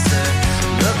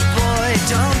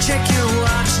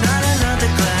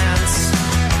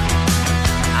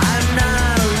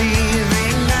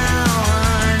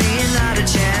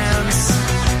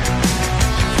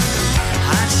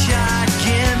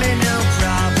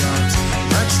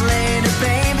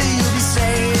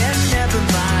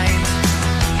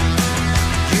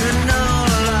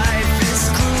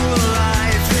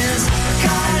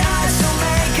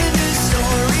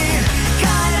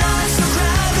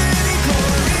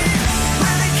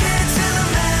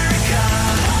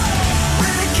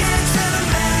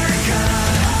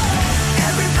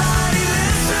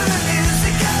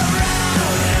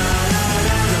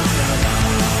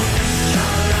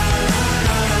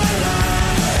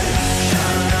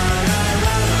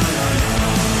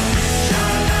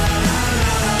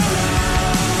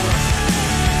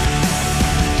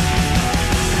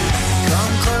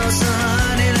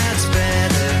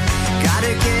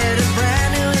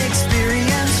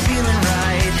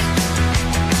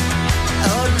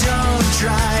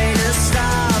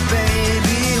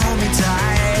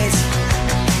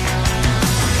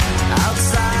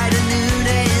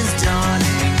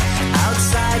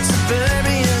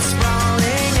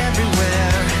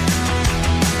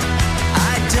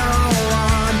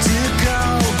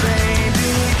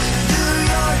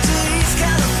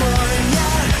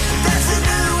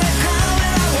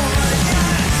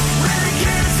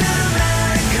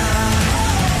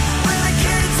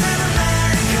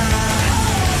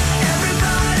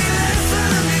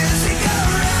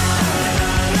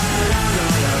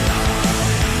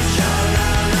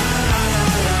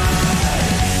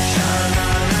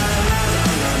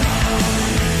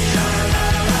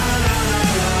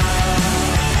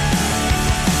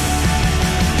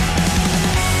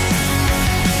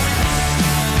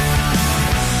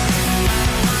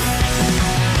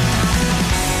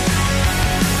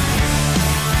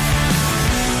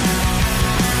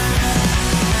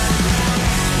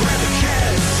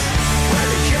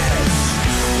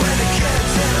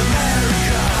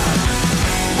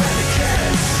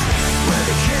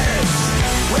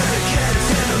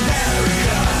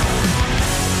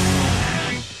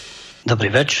 Dobrý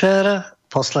večer.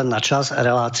 Posledná časť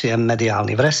relácie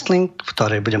Mediálny Wrestling, v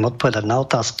ktorej budem odpovedať na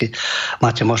otázky.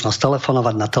 Máte možnosť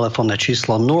telefonovať na telefónne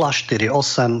číslo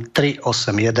 048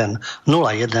 381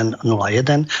 0101.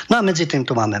 No a medzi tým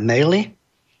tu máme maily,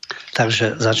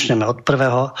 takže začneme od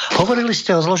prvého. Hovorili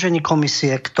ste o zložení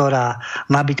komisie, ktorá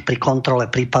má byť pri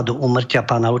kontrole prípadu úmrtia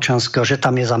pána Lučanského, že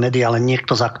tam je za médiá len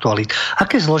niekto z aktualít.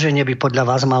 Aké zloženie by podľa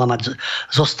vás mala mať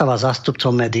zostava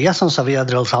zástupcov médií? Ja som sa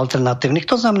vyjadril z alternatívnych,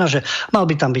 to znamená, že mal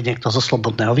by tam byť niekto zo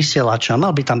Slobodného vysielača,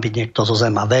 mal by tam byť niekto zo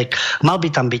Zema Vek, mal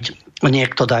by tam byť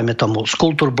niekto, dajme tomu, z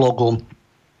Kultúrblogu,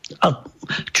 a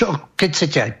čo, keď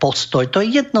chcete aj Postoj, to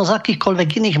je jedno z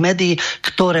akýchkoľvek iných médií,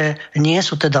 ktoré nie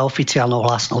sú teda oficiálnou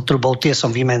hlasnou trubou, tie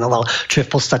som vymenoval, čo je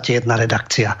v podstate jedna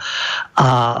redakcia. A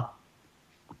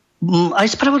aj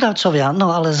spravodajcovia,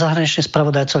 no ale zahraniční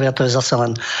spravodajcovia, to je zase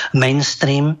len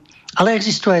mainstream, ale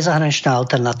existujú aj zahraničné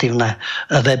alternatívne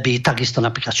weby, takisto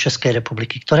napríklad z Českej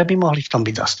republiky, ktoré by mohli v tom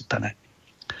byť zastúpené.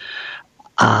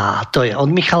 A to je od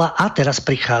Michala. A teraz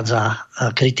prichádza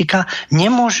kritika.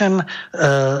 Nemôžem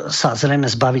sa zrejme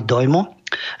zbaviť dojmu,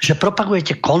 že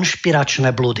propagujete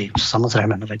konšpiračné blúdy.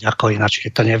 Samozrejme, no veď ako ináč,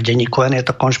 keď to nie je v denníku N, je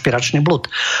to konšpiračný blúd.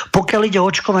 Pokiaľ ide o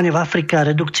očkovanie v Afrike a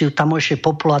redukciu tamojšej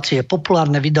populácie, je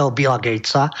populárne video Billa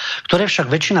Gatesa, ktoré však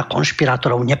väčšina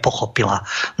konšpirátorov nepochopila.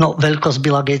 No, veľkosť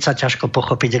Billa Gatesa ťažko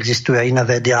pochopiť, existujú aj iné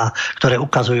videá, ktoré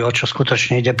ukazujú, o čo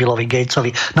skutočne ide Billovi Gatesovi,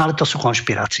 no ale to sú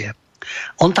konšpirácie.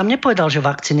 On tam nepovedal, že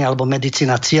vakcíny alebo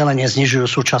medicína cielene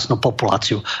znižujú súčasnú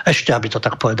populáciu. Ešte, aby to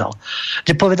tak povedal.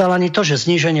 Nepovedal ani to, že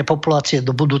zníženie populácie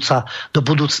do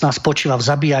budúcna spočíva v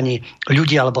zabíjaní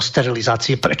ľudí alebo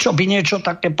sterilizácii. Prečo by niečo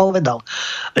také povedal?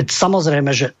 Veď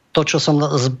samozrejme, že to, čo som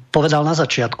povedal na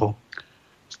začiatku,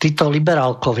 títo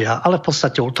liberálkovia, ale v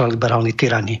podstate ultraliberálni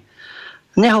tyrani,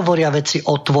 nehovoria veci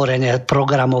otvorene,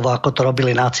 programovo, ako to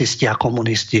robili nacisti a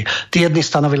komunisti. Tí jedni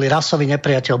stanovili, rasový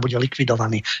nepriateľ bude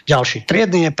likvidovaný. Ďalší,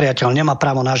 triedny nepriateľ nemá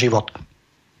právo na život.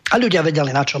 A ľudia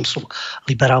vedeli, na čom sú.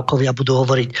 Liberálkovia budú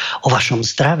hovoriť o vašom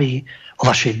zdraví,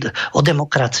 o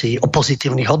demokracii, o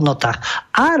pozitívnych hodnotách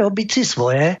a robiť si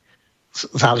svoje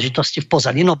záležitosti v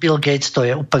pozadí. No Bill Gates, to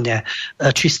je úplne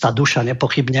čistá duša,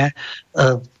 nepochybne.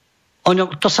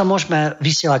 To sa môžeme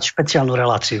vysielať špeciálnu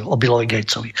reláciu o Billovi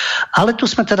Gatesovi. Ale tu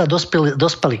sme teda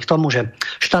dospeli k tomu, že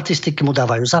štatistiky mu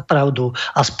dávajú za pravdu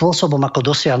a spôsobom, ako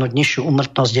dosiahnuť nižšiu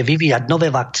úmrtnosť, je vyvíjať nové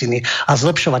vakcíny a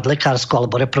zlepšovať lekárskú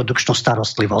alebo reprodukčnú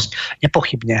starostlivosť.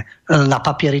 Nepochybne na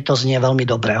papieri to znie veľmi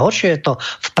dobre. Horšie je to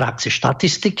v praxi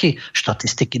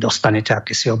štatistiky dostanete,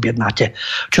 aké si objednáte.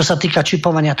 Čo sa týka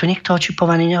čipovania, tu nikto o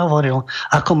čipovaní nehovoril.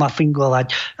 Ako má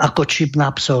fungovať, ako čip na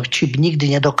psoch. Čip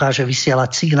nikdy nedokáže vysielať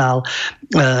signál,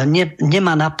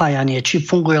 nemá napájanie, čip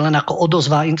funguje len ako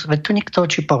odozva, veď tu nikto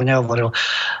o čipoch nehovoril.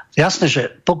 Jasné,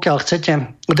 že pokiaľ chcete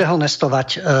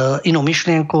dehonestovať inú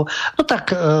myšlienku, no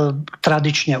tak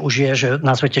tradične už je, že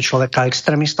nazvete človeka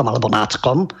extrémistom alebo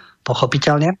náckom,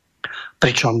 pochopiteľne,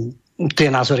 pričom tie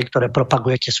názory, ktoré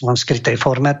propagujete, sú len v skrytej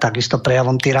forme, takisto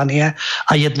prejavom tyranie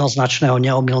a jednoznačného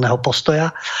neomylného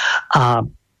postoja. A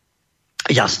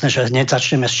jasné, že hneď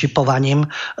začneme s čipovaním.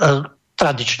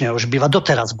 Tradične už býva,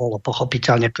 doteraz bolo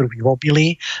pochopiteľne krvi v obilí,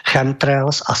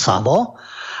 chemtrails a savo.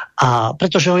 A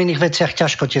pretože o iných veciach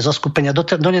ťažko tie zoskupenia,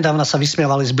 donedávna sa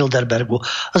vysmievali z Bilderbergu.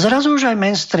 Zrazu už aj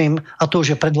mainstream, a to už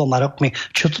je pred 2 rokmi,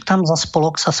 čo to tam za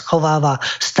spolok sa schováva,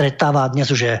 stretáva, dnes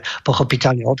už je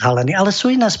pochopiteľne odhalený. Ale sú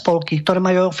iné spolky, ktoré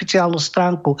majú oficiálnu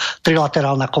stránku,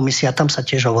 trilaterálna komisia, tam sa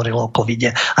tiež hovorilo o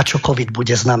covide a čo covid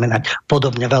bude znamenať.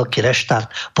 Podobne veľký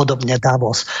reštart, podobne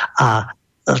Davos a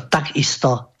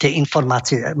takisto tie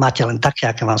informácie máte len také,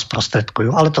 aké vám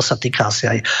sprostredkujú, ale to sa týka asi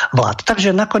aj vlád.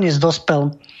 Takže nakoniec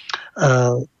dospel,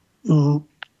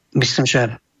 myslím,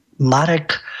 že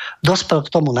Marek dospel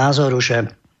k tomu názoru, že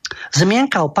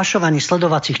zmienka o pašovaní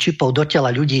sledovacích čipov do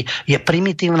tela ľudí je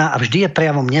primitívna a vždy je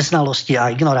prejavom neznalosti a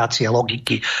ignorácie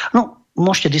logiky. No,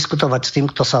 môžete diskutovať s tým,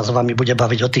 kto sa s vami bude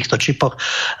baviť o týchto čipoch.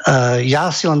 Ja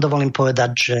si len dovolím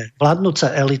povedať, že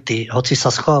vládnuce elity, hoci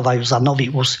sa schovávajú za nový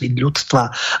úsvit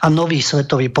ľudstva a nový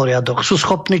svetový poriadok, sú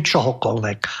schopní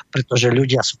čohokoľvek, pretože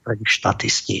ľudia sú pre nich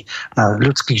štatisti. Na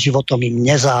ľudských životom im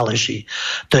nezáleží.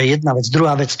 To je jedna vec.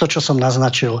 Druhá vec, to, čo som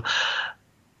naznačil,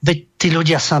 veď tí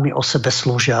ľudia sami o sebe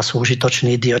slúžia a sú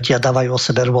užitoční idioti a dávajú o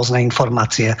sebe rôzne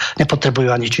informácie.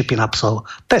 Nepotrebujú ani čipy na psov.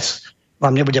 Pes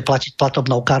vám nebude platiť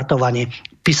platobnou kartou, ani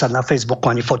písať na Facebooku,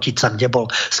 ani fotiť sa, kde bol,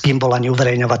 s kým bol, ani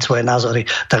uverejňovať svoje názory.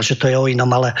 Takže to je o inom,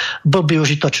 ale blbý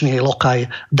užitočný lokaj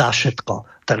dá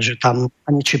všetko. Takže tam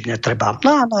ani čip netreba.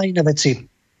 No a na iné veci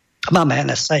máme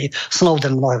NSA,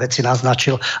 Snowden mnohé veci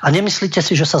naznačil. A nemyslíte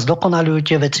si, že sa zdokonalujú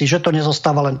tie veci, že to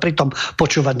nezostáva len pri tom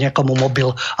počúvať niekomu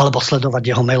mobil alebo sledovať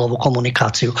jeho mailovú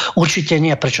komunikáciu. Určite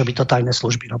nie, prečo by to tajné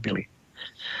služby robili.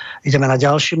 Ideme na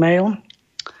ďalší mail.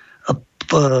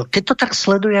 Keď to tak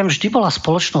sledujem, vždy bola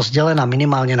spoločnosť delená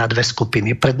minimálne na dve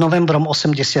skupiny. Pred novembrom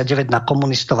 89 na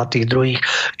komunistov a tých druhých,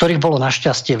 ktorých bolo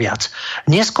našťastie viac.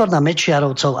 Neskôr na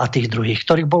Mečiarovcov a tých druhých,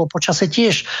 ktorých bolo počase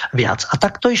tiež viac. A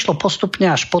tak to išlo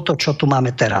postupne až po to, čo tu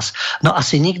máme teraz. No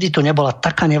asi nikdy tu nebola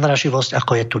taká nevraživosť,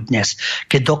 ako je tu dnes.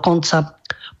 Keď dokonca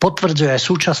potvrdzuje aj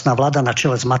súčasná vláda na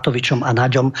čele s Matovičom a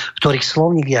Naďom, ktorých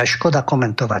slovník je aj škoda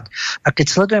komentovať. A keď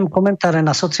sledujem komentáre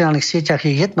na sociálnych sieťach,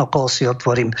 je jedno, koho si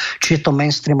otvorím, či je to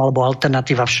mainstream alebo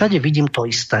alternatíva, všade vidím to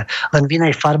isté, len v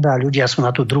inej farbe a ľudia sú na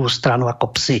tú druhú stranu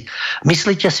ako psi.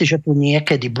 Myslíte si, že tu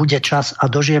niekedy bude čas a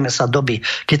dožijeme sa doby,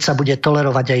 keď sa bude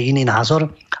tolerovať aj iný názor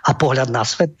a pohľad na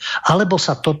svet, alebo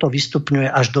sa toto vystupňuje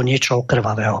až do niečoho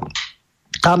krvavého?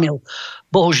 Kamil,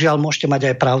 bohužiaľ môžete mať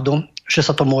aj pravdu, že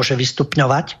sa to môže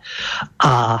vystupňovať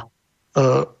a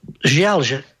žiaľ,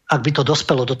 že ak by to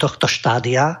dospelo do tohto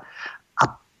štádia, a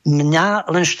mňa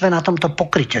len štve na tomto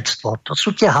pokrytectvo. To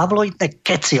sú tie havloidné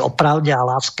keci o pravde a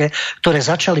láske, ktoré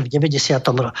začali v 90.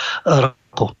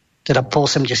 roku. Teda po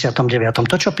 89.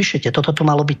 To, čo píšete, toto tu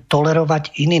malo byť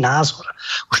tolerovať iný názor.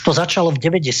 Už to začalo v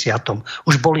 90.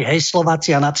 Už boli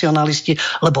Slováci a nacionalisti,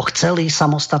 lebo chceli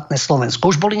samostatné Slovensko.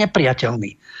 Už boli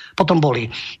nepriateľní. Potom boli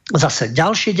zase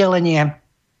ďalšie delenie.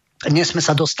 Dnes sme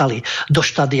sa dostali do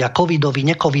štádia covidovi,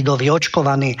 necovidovi,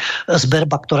 očkovaní,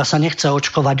 zberba, ktorá sa nechce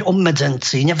očkovať,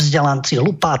 obmedzenci, nevzdelanci,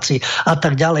 hlupáci a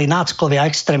tak ďalej, náckovia,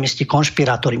 extrémisti,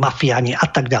 konšpirátori, mafiáni a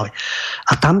tak ďalej.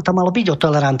 A tam to malo byť o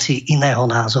tolerancii iného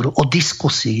názoru, o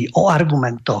diskusii, o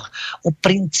argumentoch, o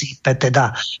princípe,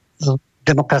 teda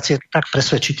demokracie tak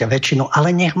presvedčíte väčšinu,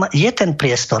 ale nech je ten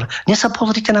priestor. Dnes sa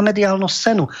pozrite na mediálnu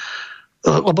scénu,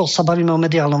 lebo sa bavíme o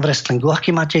mediálnom wrestlingu.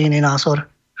 Aký máte iný názor?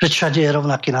 Že všade je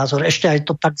rovnaký názor. Ešte aj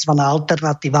to tzv.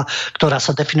 Alternatíva, ktorá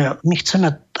sa definuje. My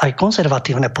chceme aj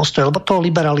konzervatívne postoje, lebo toho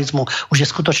liberalizmu už je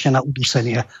skutočne na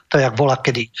udusenie. To je jak bola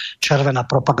kedy červená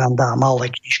propaganda a maové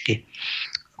knižky.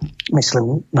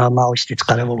 Myslím,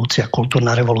 maoistická revolúcia,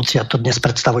 kultúrna revolúcia, to dnes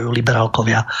predstavujú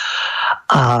liberálkovia.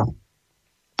 A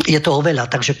je to oveľa,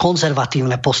 takže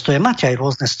konzervatívne postoje. Máte aj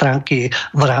rôzne stránky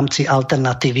v rámci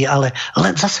alternatívy, ale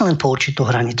zase len po určitú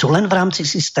hranicu, len v rámci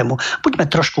systému. Buďme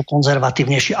trošku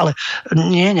konzervatívnejší, ale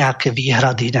nie nejaké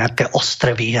výhrady, nejaké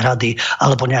ostré výhrady,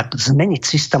 alebo nejak zmeniť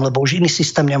systém, lebo už iný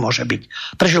systém nemôže byť.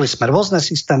 Prežili sme rôzne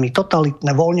systémy,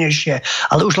 totalitné, voľnejšie,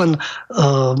 ale už len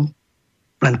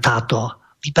táto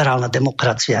liberálna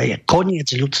demokracia je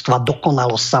koniec ľudstva,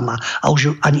 dokonalosť sama a už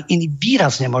ju ani iný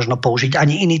výraz nemožno použiť,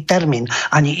 ani iný termín,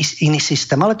 ani iný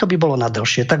systém, ale to by bolo na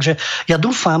dlhšie. Takže ja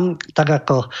dúfam, tak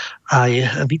ako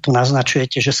aj vy tu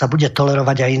naznačujete, že sa bude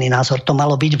tolerovať aj iný názor. To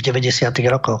malo byť v 90.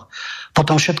 rokoch.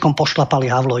 Potom všetkom pošlapali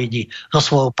havloidi so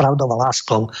svojou pravdou a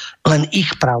láskou. Len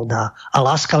ich pravda a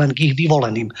láska len k ich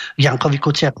vyvoleným. Jankovi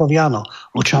Kuciakovi áno,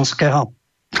 Lučanského.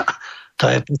 To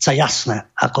je predsa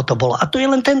jasné, ako to bolo. A to je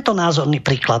len tento názorný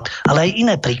príklad, ale aj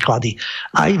iné príklady.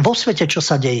 Aj vo svete, čo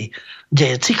sa deje.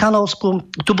 Cichanovsku,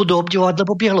 tu budú obdivovať,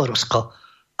 lebo Bielorusko.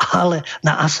 Ale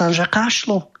na Assangea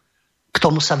kašľu. K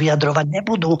tomu sa vyjadrovať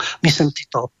nebudú. Myslím,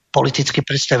 títo politickí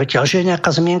predstaviteľ, že je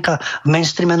nejaká zmienka v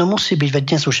mainstreame, no musí byť, veď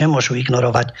dnes už nemôžu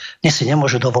ignorovať. Dnes si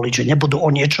nemôžu dovoliť, že nebudú o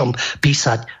niečom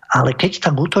písať. Ale keď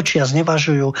tak útočia,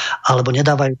 znevažujú alebo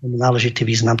nedávajú tomu náležitý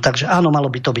význam. Takže áno, malo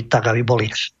by to byť tak, aby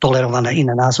boli tolerované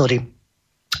iné názory.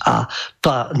 A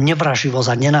tá nevraživosť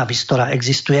a nenávisť, ktorá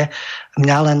existuje,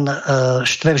 mňa len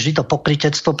štve vždy to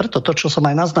pokrytectvo, preto to, čo som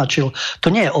aj naznačil, to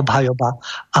nie je obhajoba,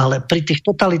 ale pri tých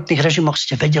totalitných režimoch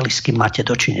ste vedeli, s kým máte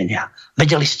dočinenia.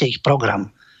 Vedeli ste ich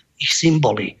program, ich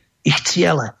symboly, ich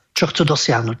ciele, čo chcú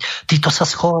dosiahnuť. Títo sa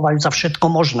schovávajú za všetko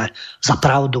možné. Za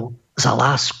pravdu, za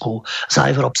lásku, za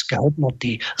európske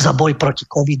hodnoty, za boj proti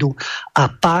covidu a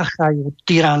páchajú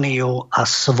tyraniu a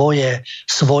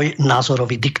svoj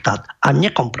názorový diktát. A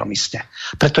nekompromisne.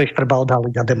 Preto ich treba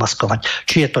odhaliť a demaskovať.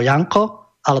 Či je to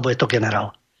Janko, alebo je to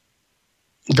generál.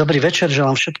 Dobrý večer,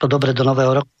 želám všetko dobre do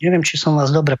nového roku. Neviem, či som vás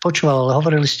dobre počúval, ale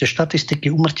hovorili ste štatistiky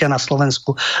úmrtia na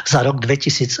Slovensku za rok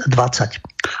 2020.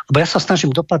 Lebo ja sa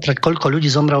snažím dopatrať, koľko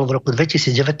ľudí zomrelo v roku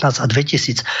 2019 a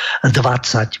 2020.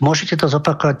 Môžete to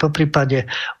zopakovať, poprípade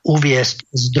uviesť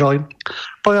zdroj.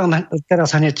 Poviem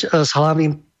teraz hneď z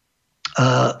hlavy.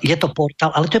 Je to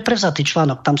portál, ale to je prevzatý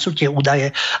článok, tam sú tie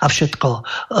údaje a všetko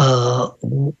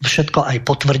aj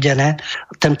potvrdené.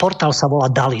 Ten portál sa volá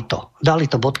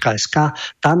dalito.sk,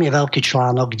 tam je veľký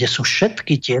článok, kde sú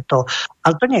všetky tieto,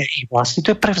 ale to nie je ich vlastne,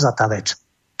 to je prevzatá vec.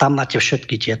 Tam máte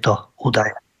všetky tieto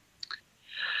údaje.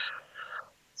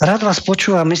 Rád vás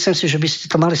počúvam, myslím si, že by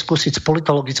ste to mali skúsiť s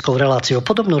politologickou reláciou.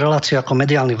 Podobnú reláciu ako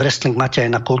Mediálny Wrestling máte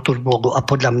aj na Kultúrblogu a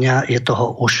podľa mňa je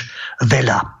toho už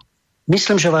veľa.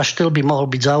 Myslím, že váš štýl by mohol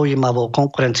byť zaujímavou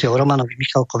konkurenciou Romanovi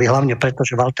Michalkovi, hlavne preto,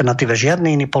 že v Alternatíve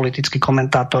žiadny iný politický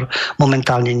komentátor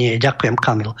momentálne nie je. Ďakujem,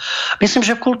 Kamil. Myslím,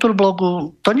 že v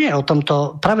Kultúrblogu to nie je o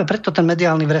tomto, práve preto ten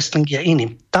mediálny wrestling je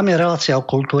iný. Tam je relácia o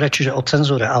kultúre, čiže o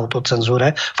cenzúre a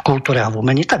autocenzúre v kultúre a v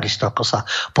umení, takisto ako sa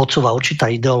podsúva určitá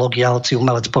ideológia, hoci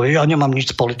umelec povie, ja nemám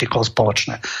nič s politikou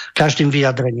spoločné. Každým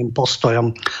vyjadrením,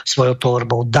 postojom, svojou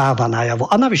tvorbou dáva najavo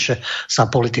a navyše sa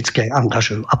politicky aj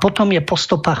angažujú. A potom je po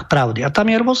stopách pravdy. A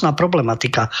tam je rôzna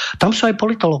problematika. Tam sú aj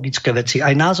politologické veci,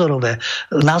 aj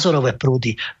názorové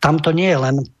prúdy. Tam to nie je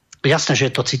len, jasné, že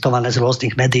je to citované z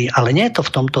rôznych médií, ale nie je to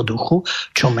v tomto duchu,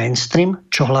 čo mainstream,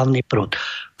 čo hlavný prúd.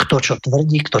 Kto čo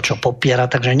tvrdí, kto čo popiera.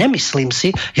 Takže nemyslím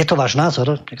si, je to váš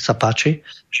názor, nech sa páči,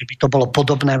 že by to bolo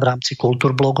podobné v rámci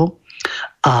Kultúrblogu.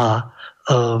 A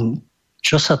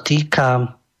čo sa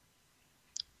týka...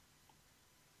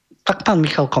 Tak pán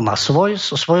Michalko má svoju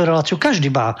reláciu, každý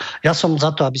má. Ja som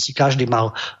za to, aby si každý mal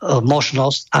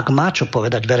možnosť, ak má čo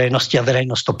povedať verejnosti a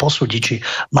verejnosť to posúdi, či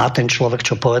má ten človek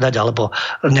čo povedať, alebo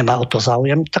nemá o to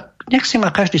záujem, tak nech si má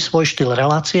každý svoj štýl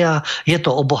relácia, je to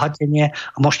obohatenie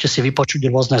a môžete si vypočuť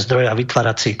rôzne zdroje a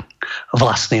vytvárať si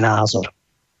vlastný názor.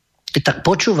 Tak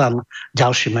počúvam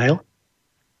ďalší mail.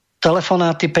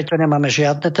 Telefonáty, Peťo, nemáme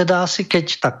žiadne teda asi, keď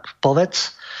tak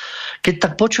povedz. Keď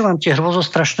tak počúvam tie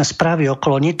hrôzostrašné správy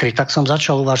okolo Nitry, tak som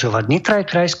začal uvažovať. Nitra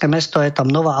je krajské mesto a je tam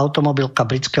nová automobilka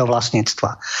britského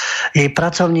vlastníctva. Jej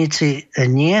pracovníci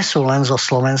nie sú len zo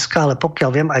Slovenska, ale pokiaľ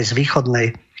viem aj z východnej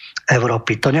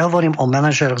Európy. To nehovorím o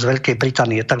manažeroch z Veľkej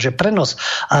Británie. Takže prenos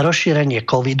a rozšírenie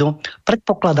covidu,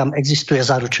 predpokladám, existuje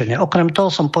zaručenie. Okrem toho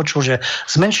som počul, že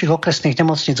z menších okresných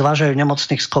nemocníc vážajú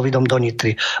nemocných s covidom do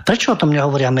Nitry. Prečo o tom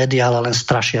nehovoria médiá, ale len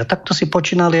strašia? Takto si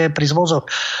počínali aj pri zvozoch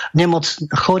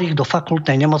chorých do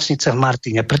fakultnej nemocnice v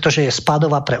Martine, pretože je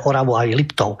spádová pre Oravu aj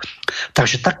Liptov.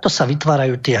 Takže takto sa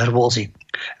vytvárajú tie hrôzy.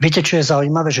 Viete, čo je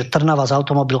zaujímavé, že Trnava s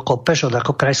automobilkou Peugeot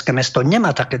ako krajské mesto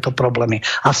nemá takéto problémy.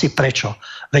 Asi prečo?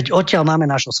 Veď odtiaľ máme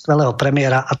nášho skvelého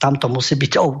premiéra a tam to musí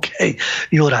byť OK.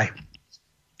 Juraj.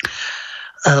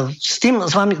 S tým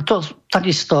s vami, to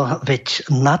takisto, veď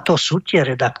na to sú tie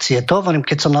redakcie. To hovorím,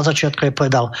 keď som na začiatku aj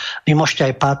povedal, vy môžete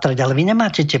aj pátrať, ale vy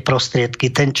nemáte tie prostriedky,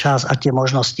 ten čas a tie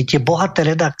možnosti, tie bohaté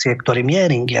redakcie, ktorým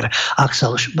je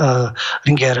Axel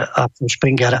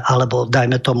Springer, alebo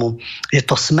dajme tomu, je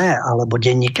to SME, alebo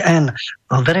denník N,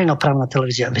 verejnoprávna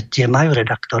televízia, veď tie majú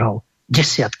redaktorov,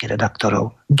 desiatky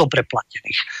redaktorov, dobre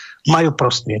platených. Majú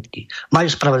prostriedky, majú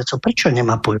spravodajcov. Prečo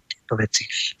nemapujú tieto veci?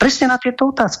 Presne na tieto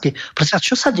otázky.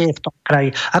 Pretože čo sa deje v tom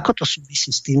kraji? Ako to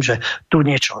súvisí s tým, že tu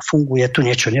niečo funguje, tu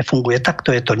niečo nefunguje?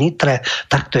 Takto je to Nitre,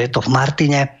 takto je to v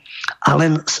Martine. A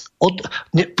len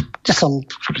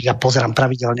ja pozerám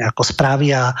pravidelne ako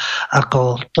správy a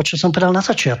ako to, čo som povedal na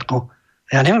začiatku.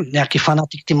 Ja neviem, nejaký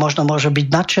fanatik tým možno môže byť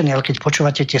nadšený, ale keď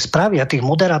počúvate tie správy a tých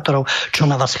moderátorov, čo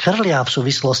na vás chrlia v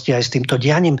súvislosti aj s týmto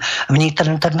dianím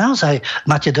vnútorne, tak naozaj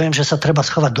máte dojem, že sa treba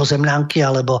schovať do zemľanky,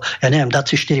 alebo ja neviem,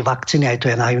 dať si 4 vakcíny, aj to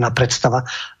je naivná predstava.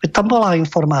 Veď tam bola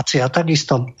informácia,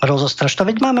 takisto rozostrašná.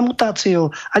 Veď máme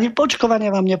mutáciu, ani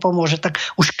počkovanie vám nepomôže, tak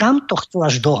už kam to chcú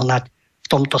až dohnať v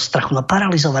tomto strachu? No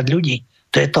paralizovať ľudí.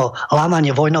 To je to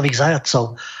lámanie vojnových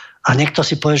zajatcov. A niekto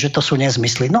si povie, že to sú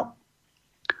nezmysly. No,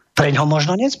 pre ňoho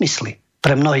možno nezmysly.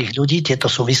 Pre mnohých ľudí tieto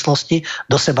súvislosti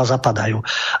do seba zapadajú.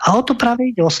 A o to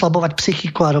práve ide oslabovať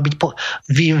psychiku a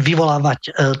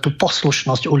vyvolávať tú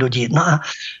poslušnosť u ľudí. No a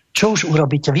čo už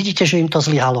urobíte? Vidíte, že im to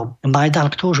zlyhalo.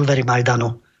 Majdan, kto už uverí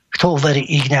Majdanu? Kto uverí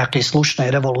ich nejakej slušnej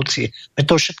revolúcii? Veď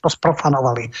to všetko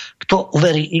sprofanovali. Kto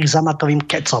uverí ich zamatovým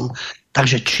kecom?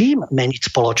 Takže čím meniť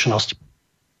spoločnosť?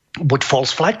 Buď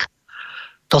false flag,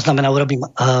 to znamená, urobím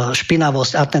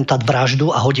špinavosť, atentát,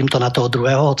 vraždu a hodím to na toho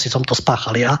druhého, hoci som to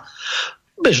spáchal ja.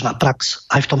 Bežná prax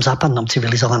aj v tom západnom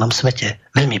civilizovanom svete.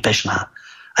 Veľmi bežná.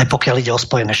 Aj pokiaľ ide o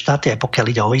Spojené štáty, aj pokiaľ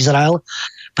ide o Izrael.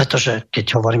 Pretože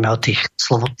keď hovoríme o tých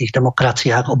slobodných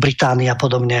demokraciách, o Británii a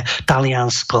podobne,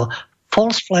 Taliansko,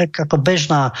 false flag ako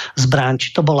bežná zbraň,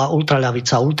 či to bola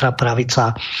ultraľavica,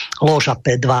 ultrapravica, lóža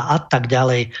P2 a tak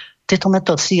ďalej. Tieto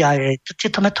metódy CIA,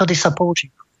 tieto metódy sa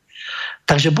používajú.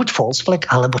 Takže buď false flag,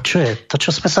 alebo čo je? To,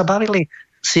 čo sme sa bavili,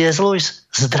 C.S. Lewis,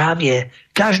 zdravie.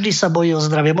 Každý sa bojí o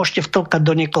zdravie. Môžete vtĺkať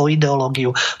do niekoho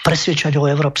ideológiu, presviečať o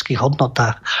európskych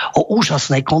hodnotách, o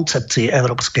úžasnej koncepcii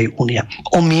Európskej únie,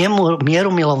 o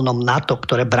mierumilovnom NATO,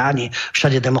 ktoré bráni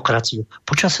všade demokraciu.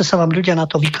 Počasie sa vám ľudia na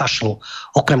to vykašľú.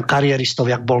 Okrem kariéristov,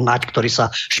 jak bol Naď, ktorý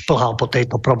sa šplhal po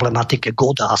tejto problematike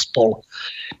Goda a spol.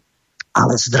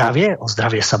 Ale o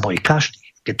zdravie sa bojí každý.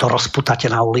 Keď to rozputáte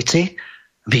na ulici,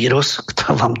 vírus,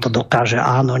 kto vám to dokáže,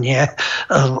 áno, nie,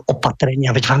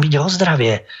 opatrenia, veď vám ide o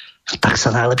zdravie. tak sa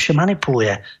najlepšie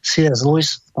manipuluje. C.S.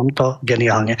 Lewis v tomto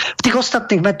geniálne. V tých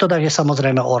ostatných metodách je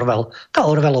samozrejme Orwell. Tá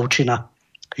Orwellovčina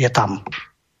je tam.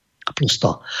 Plus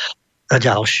to.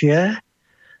 Ďalšie.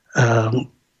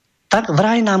 Tak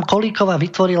vraj nám Kolíková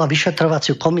vytvorila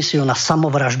vyšetrovaciu komisiu na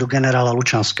samovraždu generála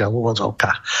Lučanského v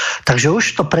úvodzovkách. Takže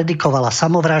už to predikovala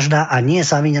samovražda a nie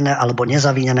zavinené alebo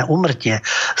nezavinené úmrtie.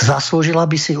 Zaslúžila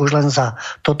by si už len za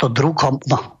toto drukom,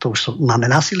 no to už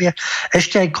máme násilie,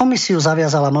 ešte aj komisiu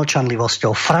zaviazala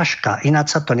mlčanlivosťou. Fraška,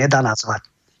 ináč sa to nedá nazvať.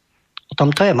 O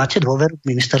tomto je, máte dôveru k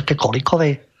ministerke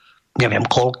Kolíkovej? Neviem,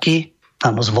 koľky,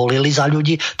 áno, zvolili za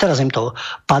ľudí, teraz im to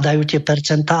padajú tie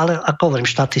percentá, ale ako hovorím,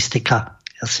 štatistika.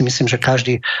 Ja si myslím, že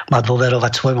každý má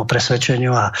dôverovať svojmu presvedčeniu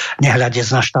a nehľadiť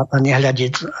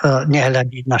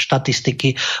na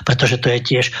štatistiky, pretože to je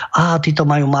tiež, títo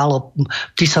majú málo,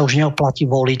 tí sa už neoplatí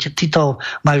voliť, títo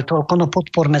majú toľko, no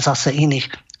podporme zase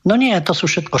iných. No nie, to sú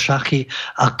všetko šachy,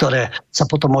 a ktoré sa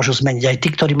potom môžu zmeniť. Aj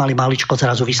tí, ktorí mali maličko,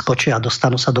 zrazu vyskočia a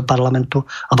dostanú sa do parlamentu,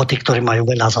 alebo tí, ktorí majú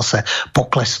veľa, zase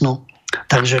poklesnú.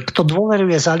 Takže kto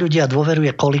dôveruje za ľudí a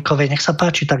dôveruje Kolíkovej, nech sa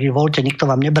páči, tak ich voľte, nikto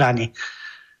vám nebráni.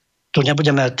 Tu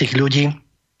nebudeme tých ľudí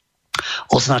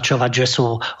označovať, že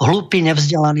sú hlúpi,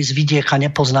 nevzdelaní z vidieka,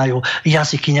 nepoznajú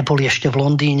jazyky, neboli ešte v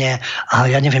Londýne a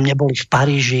ja neviem, neboli v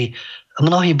Paríži.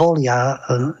 Mnohí boli a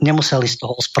nemuseli z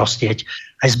toho osprostieť.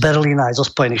 Aj z Berlína, aj zo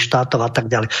Spojených štátov a tak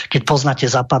ďalej. Keď poznáte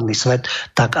západný svet,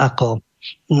 tak ako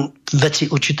veci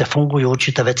určité fungujú,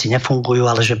 určité veci nefungujú,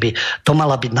 ale že by to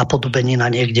mala byť napodobenina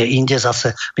niekde inde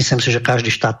zase. Myslím si, že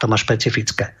každý štát to má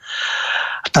špecifické.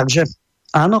 Takže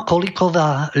áno,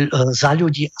 Kolíková za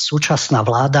ľudí a súčasná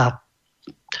vláda.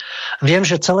 Viem,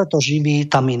 že celé to živí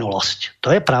tá minulosť.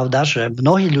 To je pravda, že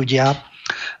mnohí ľudia,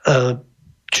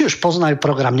 či už poznajú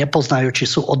program, nepoznajú, či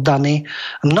sú oddaní,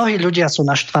 mnohí ľudia sú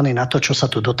naštvaní na to, čo sa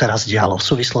tu doteraz dialo v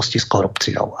súvislosti s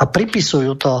korupciou. A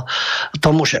pripisujú to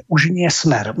tomu, že už nie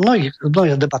Smer.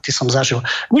 Mnohé debaty som zažil.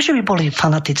 Nie, že by boli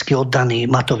fanaticky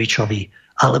oddaní Matovičovi,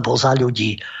 alebo za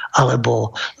ľudí,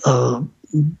 alebo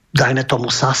dajme tomu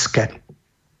Saske,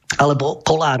 alebo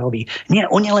Kolárovi. Nie,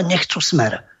 oni len nechcú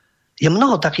Smer. Je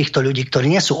mnoho takýchto ľudí, ktorí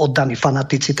nie sú oddaní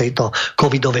fanatici tejto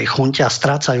covidovej chunte a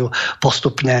strácajú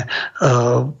postupne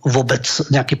vôbec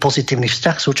nejaký pozitívny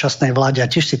vzťah k súčasnej vláde a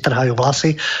tiež si trhajú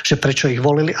vlasy, že prečo ich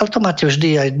volili. Ale to máte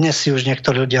vždy, aj dnes si už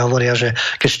niektorí ľudia hovoria, že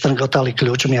keď štrngotali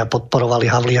kľúčmi a podporovali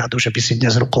Havliádu, že by si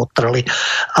dnes ruku odtrli.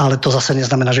 Ale to zase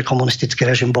neznamená, že komunistický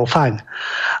režim bol fajn.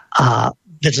 A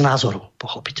vec názoru,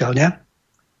 pochopiteľne.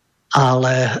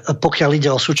 Ale pokiaľ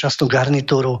ide o súčasnú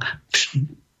garnitúru,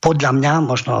 podľa mňa,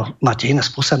 možno máte iné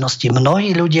skúsenosti,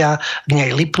 mnohí ľudia k nej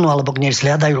lipnú alebo k nej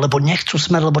vzhliadajú, lebo nechcú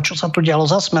Smer, lebo čo sa tu dialo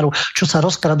za Smeru, čo sa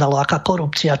rozkradalo, aká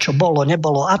korupcia, čo bolo,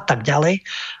 nebolo a tak ďalej.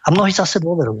 A mnohí zase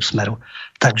dôverujú Smeru.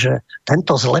 Takže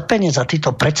tento zlepenie za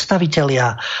títo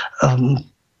predstavitelia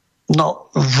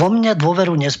vo mne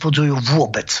dôveru nezbudzujú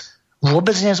vôbec.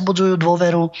 Vôbec nezbudzujú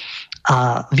dôveru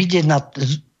a vidieť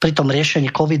pri tom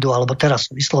riešení covidu alebo teraz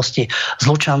v súvislosti s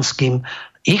Lučanským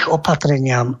ich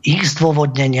opatreniam, ich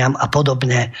zdôvodneniam a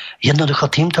podobne. Jednoducho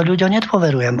týmto ľuďom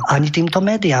nedôverujem, ani týmto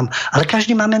médiám. Ale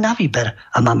každý máme na výber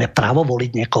a máme právo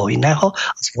voliť niekoho iného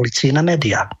a zvoliť si iné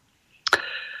médiá.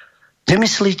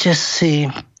 Nemyslíte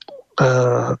si,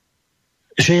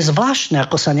 že je zvláštne,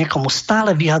 ako sa niekomu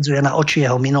stále vyhadzuje na oči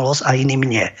jeho minulosť a iným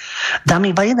nie. Dám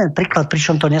iba jeden príklad,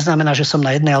 pričom to neznamená, že som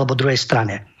na jednej alebo druhej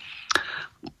strane.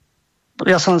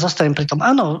 Ja sa len zastavím pri tom.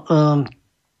 Áno,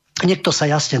 niekto sa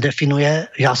jasne definuje,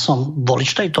 ja som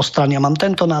volič tejto strany, ja mám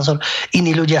tento názor.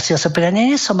 Iní ľudia si zase povedia,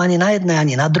 nie som ani na jednej,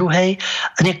 ani na druhej.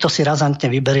 A niekto si razantne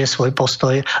vyberie svoj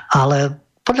postoj, ale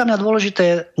podľa mňa dôležité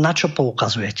je, na čo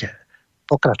poukazujete.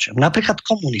 Pokračujem. Napríklad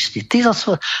komunisti. Tí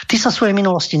sa svojej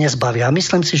minulosti nezbavia.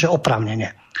 Myslím si, že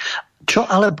oprávnene. Čo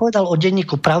ale povedal o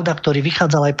denníku Pravda, ktorý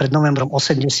vychádzal aj pred novembrom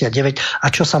 89 a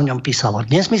čo sa v ňom písalo.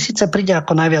 Dnes mi síce príde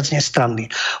ako najviac nestranný.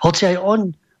 Hoci aj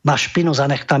on má špinu za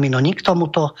nechtami, no nikto mu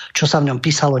to, čo sa v ňom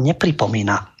písalo,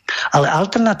 nepripomína. Ale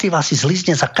alternatíva si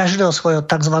zlízne za každého svojho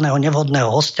tzv. Nevhodného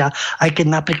hostia, aj keď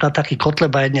napríklad taký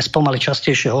Kotleba je dnes pomaly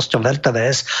častejšie hosťom v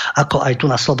RTVS, ako aj tu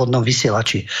na Slobodnom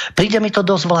vysielači. Príde mi to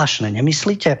dosť zvláštne,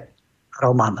 nemyslíte?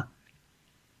 Roman.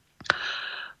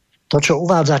 To, čo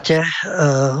uvádzate,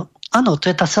 áno,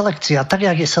 to je tá selekcia. Tak,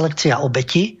 jak je selekcia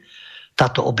obeti,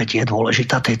 táto obeť je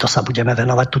dôležitá, tejto sa budeme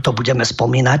venovať, tuto budeme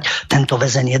spomínať, tento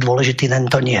väzeň je dôležitý,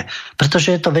 tento nie.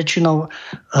 Pretože je to väčšinou,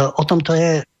 o tom to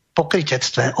je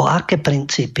pokrytectve, o aké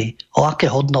princípy, o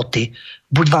aké hodnoty,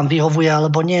 buď vám vyhovuje,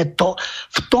 alebo nie.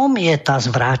 V tom je tá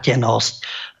zvrátenosť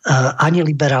ani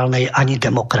liberálnej, ani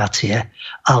demokracie.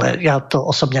 Ale ja to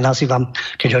osobne nazývam,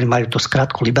 keď oni majú tú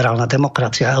skratku liberálna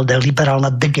demokracia, LD, liberálna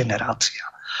degenerácia.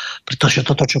 pretože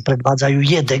toto, čo predvádzajú,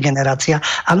 je degenerácia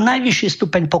a najvyšší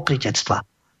stupeň pokrytectva.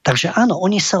 Takže áno,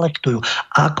 oni selektujú.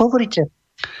 A ako hovoríte,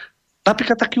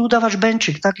 napríklad taký udávač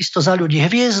Benčík, takisto Za ľudí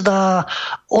hviezda,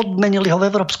 odmenili ho v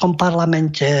Európskom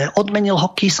parlamente, odmenil ho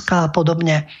Kiska a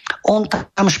podobne. On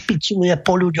tam špicuje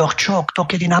po ľuďoch, čo kto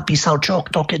kedy napísal, čo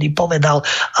kto kedy povedal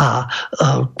a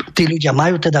tí ľudia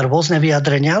majú teda rôzne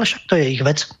vyjadrenia, ale však to je ich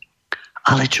vec.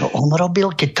 Ale čo on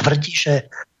robil, keď tvrdí, že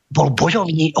bol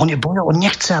bojovník, on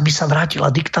nechce, aby sa vrátila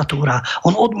diktatúra.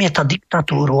 On odmieta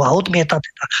diktatúru a odmieta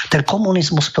teda ten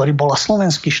komunizmus, ktorý bola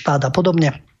slovenský štát a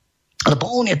podobne.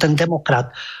 Lebo on je ten demokrat.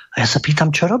 A ja sa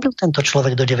pýtam, čo robil tento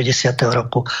človek do 90.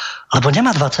 roku? Lebo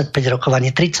nemá 25 rokov,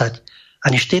 ani 30,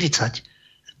 ani 40.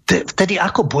 Vtedy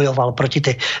ako bojoval proti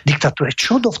tej diktatúre?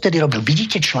 Čo dovtedy robil?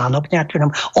 Vidíte článok nejaký?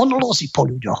 On lozí po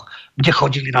ľuďoch, kde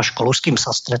chodili na školu, s kým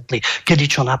sa stretli, kedy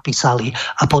čo napísali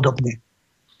a podobne.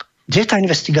 Kde je tá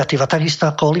investigatíva? Takisto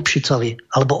ako o Lipšicovi,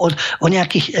 alebo o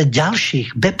nejakých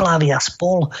ďalších, Beplavy a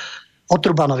spol. O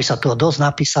Trubanovi sa tu dosť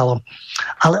napísalo.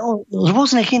 Ale o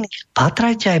rôznych iných.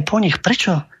 Pátrajte aj po nich.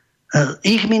 Prečo?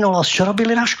 Ich minulosť, čo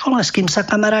robili na škole, s kým sa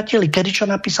kamarátili, kedy čo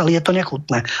napísali, je to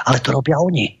nechutné. Ale to robia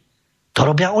oni. To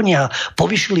robia oni a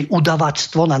povyšili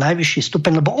udavačstvo na najvyšší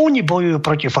stupeň, lebo oni bojujú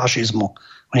proti fašizmu.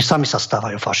 Oni sami sa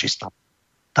stávajú fašistami.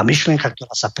 Tá myšlienka,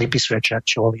 ktorá sa pripisuje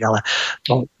Churchillovi, ale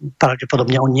to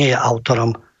pravdepodobne on nie je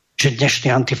autorom, že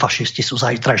dnešní antifašisti sú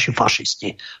zajtrajší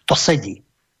fašisti. To sedí.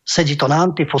 Sedí to na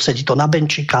Antifu, sedí to na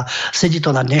Benčíka, sedí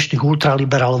to na dnešných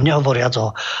ultraliberálov, nehovoriac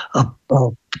o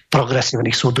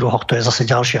progresívnych súdruhoch, to je zase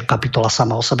ďalšia kapitola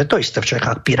sama o sebe. To isté v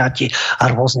Čechách Piráti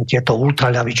a rôzne tieto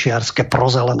ultraľavičiarske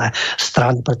prozelené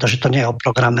strany, pretože to nie je o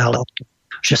programe, ale o tom,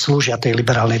 že slúžia tej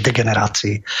liberálnej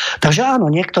degenerácii. Takže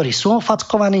áno, niektorí sú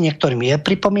ofackovaní, niektorým je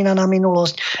pripomínaná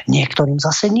minulosť, niektorým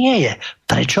zase nie je.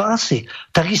 Prečo asi?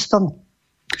 Takisto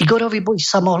Igorovi Buď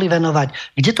sa mohli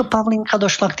venovať. Kde to Pavlínka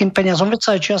došla k tým peniazom? Veď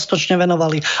sa aj čiastočne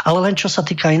venovali, ale len čo sa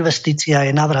týka investícií a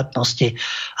jej návratnosti.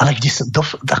 Ale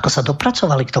ako sa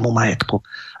dopracovali k tomu majetku?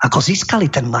 Ako získali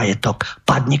ten majetok?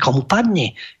 Padni komu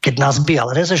padni. Keď nás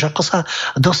bijal Rezeš, ako sa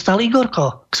dostal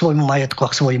Igorko k svojmu majetku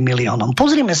a k svojim miliónom?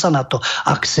 Pozrime sa na to.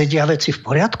 Ak sedia veci v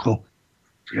poriadku,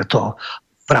 je to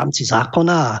v rámci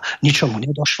zákona a ničomu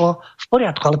nedošlo, v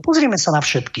poriadku. Ale pozrime sa na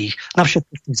všetkých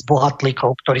tých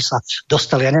zbohatlíkov, ktorí sa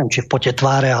dostali, ja neviem, či v pote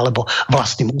tváre, alebo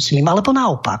vlastným úsilím, alebo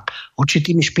naopak,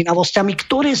 určitými špinavosťami,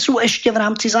 ktoré sú ešte v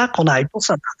rámci zákona. Aj to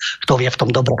sa dá, kto vie v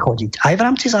tom dobre chodiť. Aj v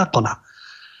rámci zákona.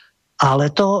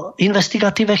 Ale to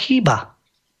investigatíve chýba.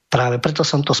 Práve preto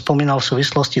som to spomínal v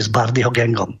súvislosti s Bardyho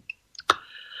gangom.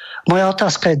 Moja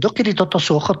otázka je, dokedy toto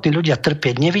sú ochotní ľudia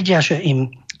trpieť? Nevidia, že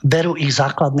im berú ich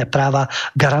základné práva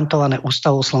garantované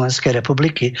ústavou Slovenskej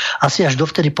republiky, asi až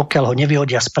dovtedy, pokiaľ ho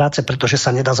nevyhodia z práce, pretože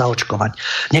sa nedá zaočkovať.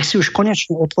 Nech si už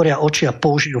konečne otvoria oči a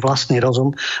použijú vlastný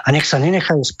rozum a nech sa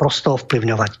nenechajú sprosto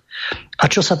ovplyvňovať. A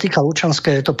čo sa týka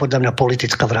Lučanskej, je to podľa mňa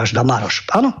politická vražda. Maroš,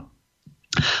 áno?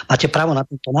 Máte právo na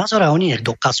tento názor a oni nech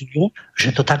dokazujú,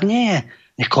 že to tak nie je.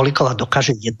 Nech Kolíková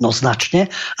dokáže jednoznačne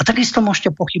a takisto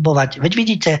môžete pochybovať. Veď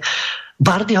vidíte,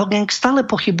 Bardyho gang stále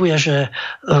pochybuje, že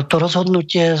to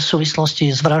rozhodnutie v súvislosti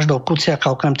s vraždou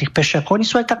Kuciaka okrem tých pešiakov, oni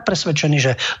sú aj tak presvedčení,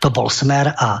 že to bol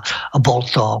Smer a bol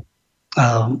to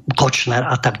Kočner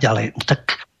a tak ďalej.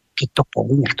 Tak keď to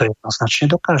povie, nech to jednoznačne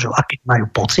dokážu. A keď majú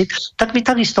pocit, tak vy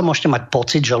takisto môžete mať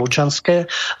pocit, že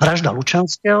vražda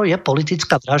Lučanského je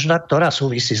politická vražda, ktorá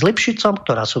súvisí s Lipšicom,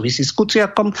 ktorá súvisí s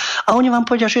Kuciakom a oni vám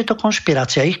povedia, že je to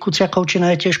konšpirácia. Ich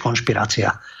Kuciakovčina je tiež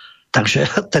konšpirácia.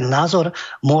 Takže ten názor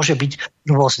môže byť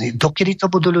rôzny. Dokedy to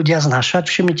budú ľudia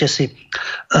znášať? Všimnite si,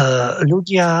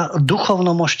 ľudia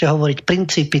duchovno môžete hovoriť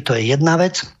princípy, to je jedna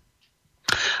vec,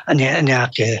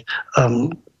 nejaké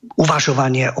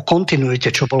uvažovanie o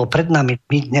kontinuite, čo bolo pred nami,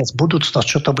 my dnes, budúcnosť,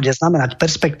 čo to bude znamenať,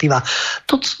 perspektíva.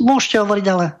 To môžete hovoriť,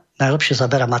 ale najlepšie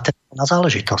zaberá materiálna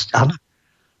záležitosť. Áno.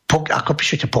 Ako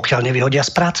píšete, pokiaľ nevyhodia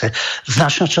z práce.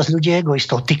 Značná časť ľudí je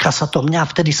egoistov. Týka sa to mňa,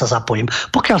 vtedy sa zapojím.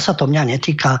 Pokiaľ sa to mňa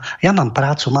netýka, ja mám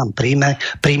prácu, mám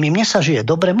príjmy, mne sa žije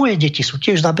dobre, moje deti sú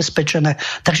tiež zabezpečené,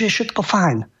 takže je všetko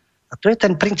fajn. A to je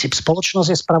ten princíp.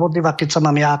 Spoločnosť je spravodlivá, keď sa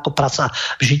mám ja ako praca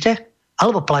vžite,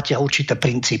 alebo platia určité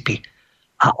princípy.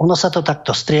 A ono sa to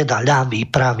takto strieda, ľaví,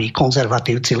 praví,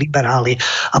 konzervatívci, liberáli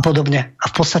a podobne. A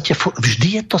v podstate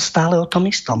vždy je to stále o tom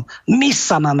istom. My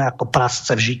sa máme ako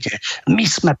prasce v žite. My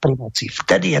sme pri moci.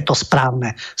 Vtedy je to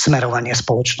správne smerovanie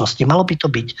spoločnosti. Malo by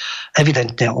to byť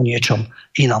evidentne o niečom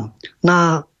inom.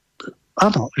 No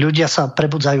áno, ľudia sa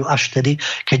prebudzajú až vtedy,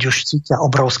 keď už cítia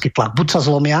obrovský tlak. Buď sa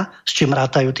zlomia, s čím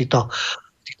rátajú títo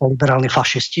títo liberálni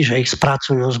fašisti, že ich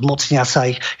spracujú, zmocnia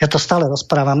sa ich. Ja to stále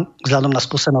rozprávam vzhľadom na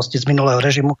skúsenosti z minulého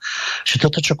režimu, že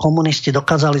toto, čo komunisti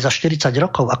dokázali za 40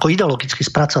 rokov ako ideologicky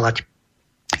spracovať,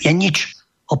 je nič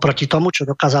oproti tomu, čo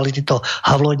dokázali títo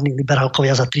havloidní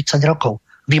liberálkovia za 30 rokov.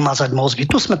 Vymazať mozgy.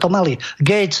 Tu sme to mali.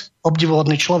 Gates,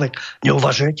 obdivuhodný človek.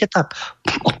 Neuvažujete tak?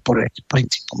 Odporujete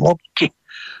princípom logiky.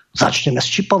 Začneme s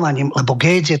čipovaním, lebo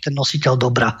Gates je ten nositeľ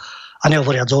dobra. A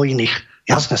nehovoriac o iných.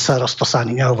 Jasné, Soros, to sa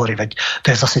ani nehovorí, veď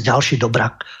to je zase ďalší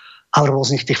dobrak. A v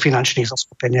rôznych tých finančných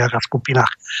zoskupeniach a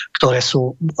skupinách, ktoré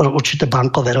sú určité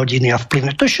bankové rodiny a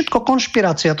vplyvné. To je všetko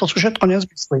konšpirácia, to sú všetko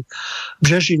nezmysly.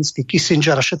 Bžežinský,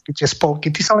 Kissinger a všetky tie spolky,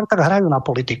 tí sa len tak hrajú na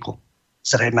politiku.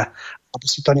 Zrejme. Lebo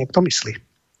si to niekto myslí.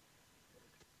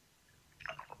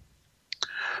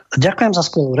 Ďakujem za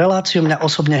skvelú reláciu. Mňa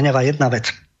osobne hnevá jedna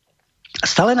vec.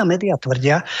 Stále nám médiá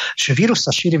tvrdia, že vírus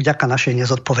sa šíri vďaka našej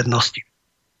nezodpovednosti.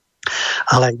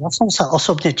 Ale ja som sa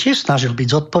osobne tiež snažil byť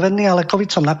zodpovedný, ale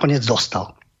COVID som nakoniec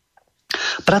dostal.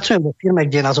 Pracujem vo firme,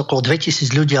 kde je nás okolo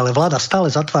 2000 ľudí, ale vláda stále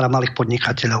zatvára malých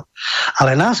podnikateľov.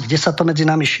 Ale nás, kde sa to medzi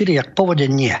nami šíri, jak po vode,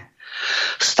 nie.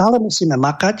 Stále musíme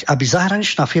makať, aby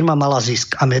zahraničná firma mala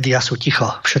zisk a médiá sú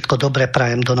ticho. Všetko dobré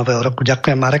prajem do nového roku.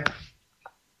 Ďakujem, Marek.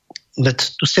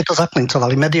 Veď tu ste to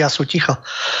zaklincovali. Médiá sú ticho.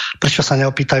 Prečo sa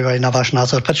neopýtajú aj na váš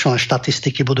názor? Prečo len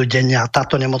štatistiky budú denne a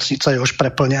táto nemocnica je už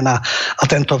preplnená a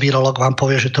tento virológ vám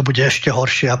povie, že to bude ešte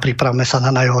horšie a pripravme sa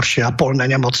na najhoršie a polné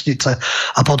nemocnice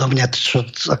a podobne. Čo,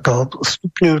 ako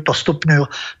stupňujú.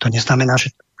 To neznamená,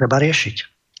 že to treba riešiť.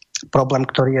 Problém,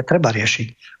 ktorý je treba riešiť.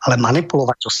 Ale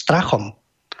manipulovať so strachom,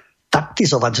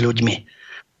 taktizovať s ľuďmi.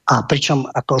 A pričom,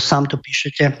 ako sám tu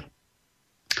píšete,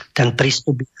 ten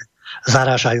prístup je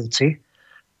zarážajúci.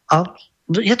 A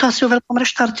je to asi o veľkom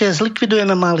reštarte.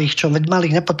 Zlikvidujeme malých, veď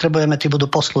malých nepotrebujeme, tí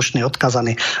budú poslušní,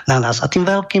 odkazaní na nás. A tým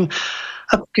veľkým,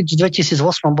 keď v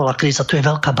 2008 bola kríza, tu je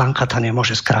veľká banka, tá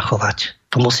nemôže skrachovať.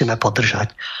 To musíme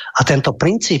podržať. A tento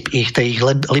princíp tej ich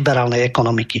liberálnej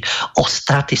ekonomiky, o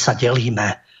straty sa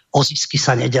delíme, o zisky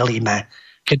sa nedelíme.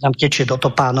 Keď nám tečie do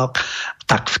topánok,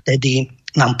 tak vtedy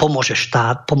nám pomôže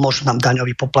štát, pomôžu nám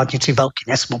daňoví poplatníci, veľkí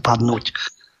nesmú padnúť.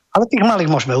 Ale tých malých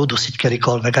môžeme udusiť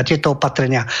kedykoľvek. A tieto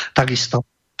opatrenia takisto.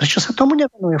 Prečo sa tomu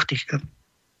nevenuje v tých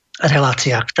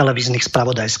reláciách televíznych,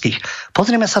 spravodajských?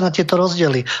 Pozrime sa na tieto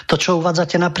rozdiely. To, čo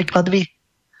uvádzate napríklad vy.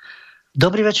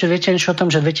 Dobrý večer, viete niečo o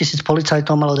tom, že 2000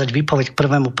 policajtov malo dať výpoveď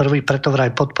k 1.1., preto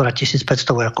vraj podpora 1500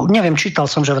 vojakov. Neviem, čítal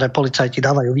som, že vraj policajti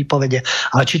dávajú výpovede,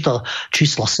 ale či to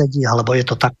číslo sedí, alebo je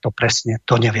to takto presne,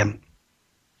 to neviem.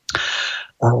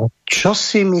 Čo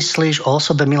si myslíš o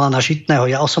osobe Milana Žitného?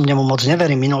 Ja osobne mu moc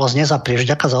neverím, minulosť nezaprieš.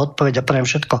 Ďakujem za odpoveď a prajem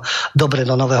všetko dobre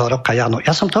do nového roka, Jano.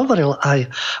 Ja som to hovoril aj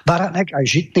Baranek, aj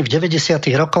Žitný v 90.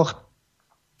 rokoch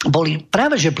boli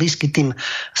práve že blízky tým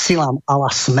silám ala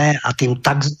SME a tým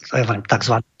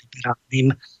takzvaným liberálnym,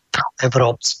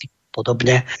 európskym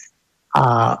podobne.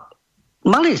 A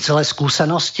mali celé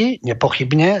skúsenosti,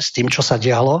 nepochybne, s tým, čo sa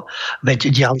dialo,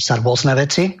 veď diali sa rôzne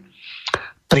veci.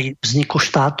 Pri vzniku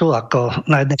štátu, ako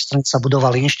na jednej strane sa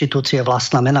budovali inštitúcie,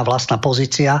 vlastná mena, vlastná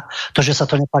pozícia. To, že sa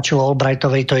to nepáčilo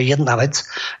Albrightovej, to je jedna vec.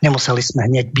 Nemuseli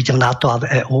sme hneď byť v NATO a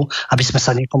v EÚ, aby sme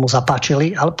sa niekomu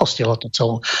zapáčili, ale postihlo to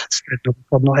celú strednú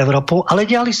východnú Európu. Ale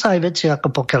diali sa aj veci,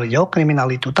 ako pokiaľ ide o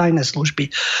kriminalitu, tajné služby,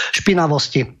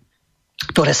 špinavosti,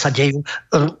 ktoré sa dejú.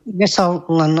 Mne sa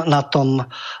len na tom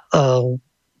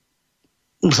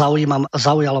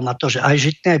zaujalo ma to, že aj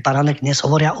Žitný, aj Baranek dnes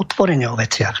hovoria otvorene o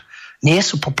veciach. Nie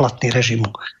sú poplatní režimu,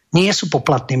 nie sú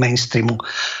poplatní mainstreamu.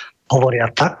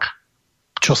 Hovoria tak,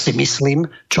 čo si myslím,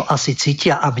 čo asi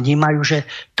cítia a vnímajú, že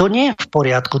to nie je v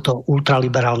poriadku, to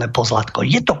ultraliberálne pozlátko.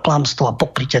 Je to klamstvo a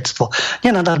pokrytectvo.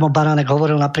 Nenadarmo Baranek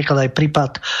hovoril napríklad aj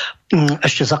prípad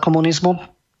ešte za komunizmu,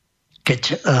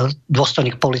 keď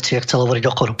dôstojník polície chcel hovoriť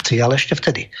o korupcii, ale ešte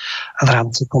vtedy v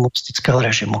rámci komunistického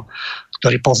režimu,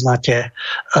 ktorý poznáte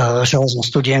železnú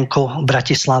studienku v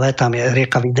Bratislave, tam je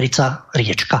rieka Vidrica,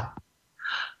 riečka.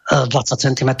 20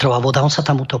 cm voda, on sa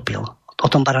tam utopil. O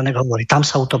tom Baranek hovorí, tam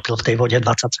sa utopil v tej vode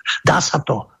 20 cm. Dá sa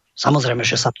to, samozrejme,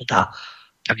 že sa to dá.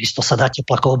 Takisto sa dá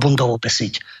teplakovou bundou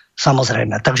obesiť.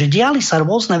 Samozrejme. Takže diali sa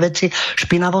rôzne veci,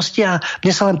 špinavosti a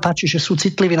mne sa len páči, že sú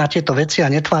citliví na tieto veci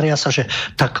a netvária sa, že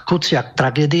tak Kuciak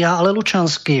tragédia, ale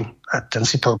Lučanský, ten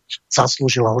si to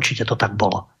zaslúžil a určite to tak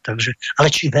bolo. Takže, ale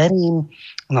či verím?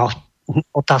 No,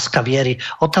 otázka viery,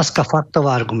 otázka faktov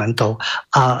a argumentov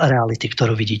a reality,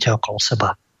 ktorú vidíte okolo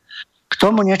seba. K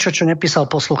tomu niečo, čo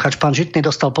nepísal posluchač. Pán Žitný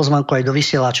dostal pozvánku aj do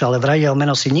vysielača, ale vraj jeho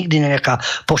meno si nikdy nenechá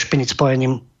pošpiniť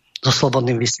spojením so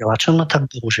slobodným vysielačom. No tak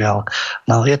bohužiaľ.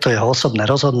 No, je to jeho osobné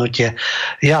rozhodnutie.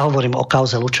 Ja hovorím o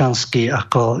kauze Lučanský,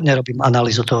 ako nerobím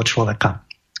analýzu toho človeka.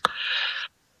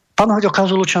 Pán Huďo,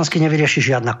 kauzu Lučanský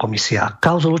nevyrieši žiadna komisia.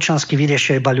 Kauzu Lučanský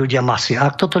vyriešia iba ľudia masy. A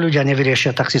ak toto ľudia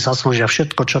nevyriešia, tak si zaslúžia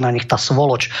všetko, čo na nich tá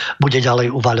svoloč bude ďalej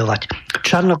uvaľovať.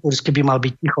 Čarnogórsky by mal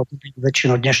byť ticho,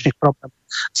 väčšinu dnešných problémov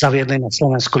zaviedli na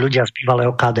Slovensku ľudia z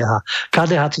bývalého KDH.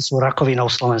 KDH-ci sú rakovinou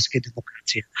slovenskej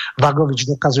demokracie. Vagovič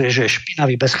dokazuje, že je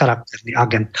špinavý, bezcharakterný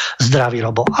agent. Zdravý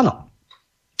Robo. Áno.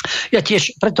 Ja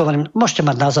tiež, preto hovorím, môžete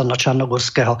mať názor na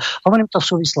Čarnogórského. Hovorím to v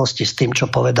súvislosti s tým, čo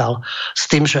povedal. S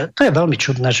tým, že to je veľmi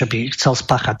čudné, že by chcel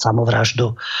spáchať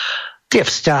samovraždu. Tie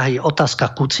vzťahy,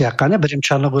 otázka Kuciaka, neberiem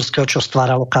Čarnogórského, čo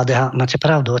stváralo KDH. Máte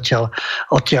pravdu,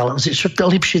 odtiaľ.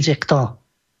 Lipšic je kto?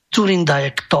 Dzurinda je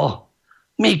kto?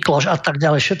 Mikloš a tak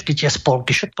ďalej. Všetky tie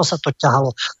spolky, všetko sa to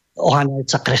ťahalo.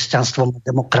 Oháňajúca kresťanstvom,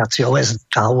 demokraciou,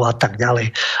 SDKU a tak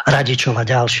ďalej, Radičova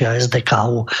ďalšia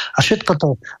SDKU. A všetko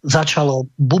to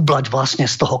začalo bublať vlastne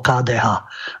z toho KDH.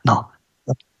 No,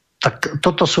 tak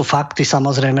toto sú fakty,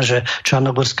 samozrejme, že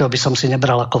Čarnogórského by som si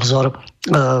nebral ako vzor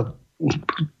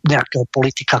nejakého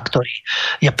politika, ktorý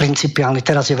je principiálny.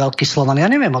 Teraz je veľký Slovan. Ja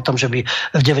neviem o tom, že by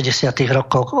v 90.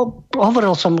 rokoch,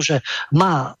 hovoril som mu, že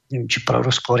má, neviem, či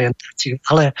proruskú orientáciu,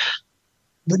 ale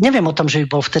neviem o tom, že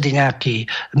by bol vtedy nejaký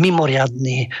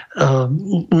mimoriadny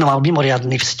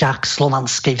vzťah k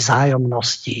slovanskej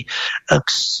vzájomnosti, k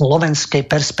slovenskej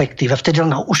perspektíve. Vtedy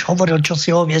on už hovoril čosi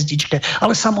o hviezdičke,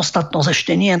 ale samostatnosť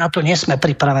ešte nie, na to nie sme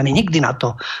pripravení. Nikdy na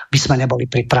to by sme neboli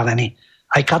pripravení.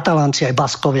 Aj Katalánci, aj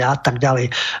Baskovia a tak ďalej,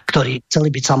 ktorí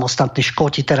chceli byť samostatní,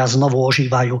 Škóti teraz znovu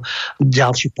ožívajú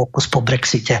ďalší pokus po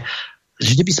Brexite.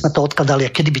 Vždy by sme to odkladali,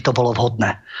 a kedy by to bolo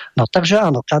vhodné. No takže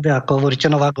áno, KD, ako hovoríte,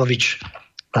 Novákovič,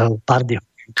 Pardio.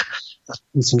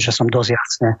 Myslím, že som dosť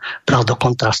jasne dal do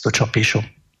kontrastu, čo píšu.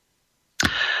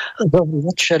 Dobrý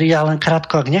večer, ja len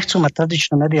krátko, ak nechcú mať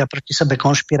tradičné médiá proti sebe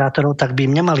konšpirátorov, tak by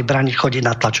im nemali brániť chodiť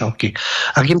na tlačovky.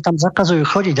 Ak im tam zakazujú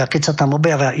chodiť a keď sa tam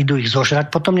objavia, idú ich zožrať,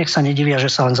 potom nech sa nedivia,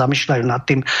 že sa len zamýšľajú nad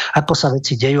tým, ako sa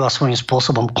veci dejú a svojím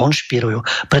spôsobom konšpirujú,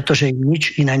 pretože im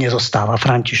nič iné nezostáva.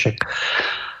 František.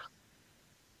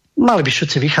 Mali by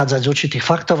všetci vychádzať z určitých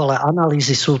faktov, ale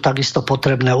analýzy sú takisto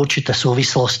potrebné, určité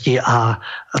súvislosti a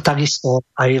takisto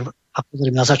aj, ako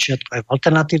hovorím na začiatku, aj v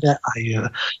alternatíve, aj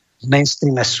v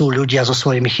mainstreame sú ľudia so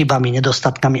svojimi chybami,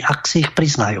 nedostatkami, ak si ich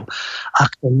priznajú.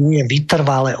 Ak to nie je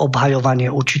vytrvalé obhajovanie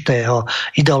určitého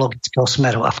ideologického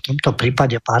smeru a v tomto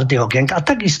prípade Pardio gang a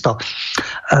takisto,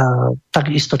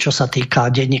 čo sa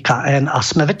týka denníka N a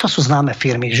SME, veď to sú známe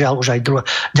firmy, žiaľ už aj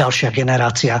ďalšia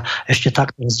generácia ešte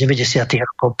takto z 90.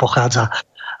 rokov pochádza.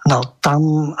 No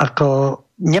tam ako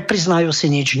nepriznajú si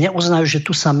nič, neuznajú, že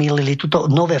tu sa mýlili, tuto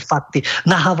nové fakty,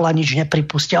 na Havla nič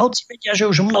nepripustia. Hoci vedia, že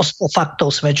už množstvo faktov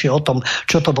svedčí o tom,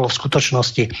 čo to bolo v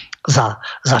skutočnosti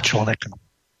za človeka.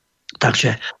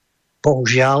 Takže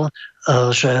bohužiaľ,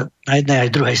 že na jednej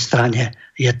aj druhej strane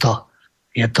je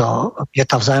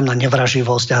tá vzájomná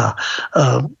nevraživosť a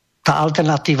tá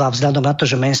alternatíva vzhľadom na to,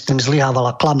 že mainstream zlyhával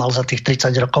a klamal za tých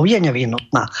 30 rokov, je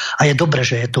nevyhnutná. A je dobre,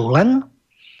 že je tu, len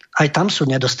aj tam sú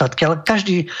nedostatky, ale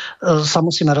každý sa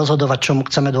musíme rozhodovať, čomu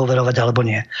chceme dôverovať alebo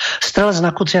nie. Strelec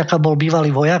na Kuciaka bol bývalý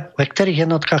vojak, ve ktorých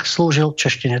jednotkách slúžil,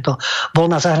 češtine to,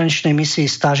 bol na zahraničnej misii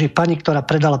stáži. Pani, ktorá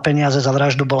predala peniaze za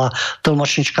vraždu, bola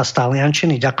tlmočnička z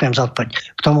taliančiny. Ďakujem za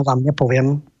odpoveď. K tomu vám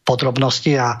nepoviem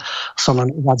podrobnosti a som len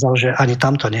uvádzal, že ani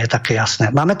tamto nie je také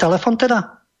jasné. Máme telefon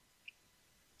teda?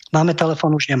 Máme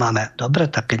telefon? Už nemáme. Dobre,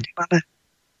 tak keď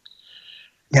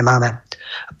nemáme.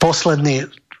 Posledný,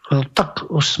 tak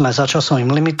už sme za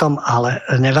časovým limitom, ale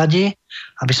nevadí,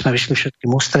 aby sme vyšli všetkým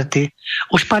ústrety.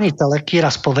 Už pani Teleky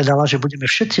raz povedala, že budeme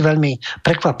všetci veľmi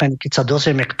prekvapení, keď sa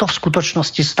dozvieme, kto v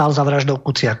skutočnosti stál za vraždou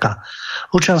Kuciaka.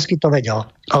 Lučanský to vedel,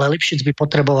 ale Lipšic by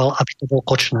potreboval, aby to bol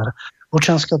Kočner.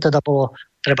 Lučanského teda bolo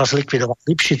treba zlikvidovať.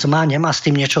 Lipšic nemá s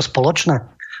tým niečo spoločné?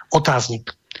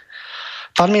 Otáznik.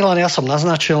 Pán Milan, ja som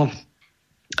naznačil,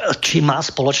 či má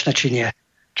spoločné, či nie.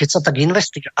 Keď sa tak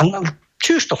investiguje,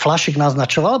 či už to Flašik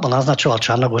naznačoval, alebo naznačoval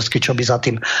Čarnogórsky, čo by za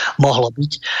tým mohlo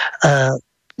byť,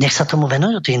 nech sa tomu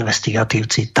venujú tí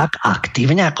investigatívci tak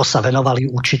aktívne, ako sa venovali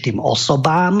určitým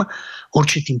osobám,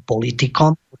 určitým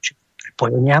politikom, určitým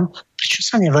prepojeniam. Prečo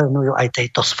sa nevenujú aj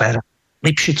tejto sfére?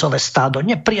 Lipšicové stádo,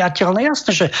 nepriateľné.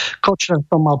 Jasné, že Kočner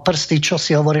to mal prsty, čo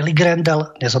si hovorili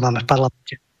Grendel, dnes ho máme v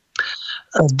parlamente,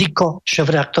 Diko,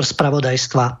 šéfredaktor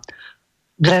spravodajstva,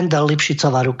 Grendel,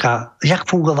 Lipšicová ruka, jak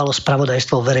fungovalo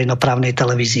spravodajstvo v verejnoprávnej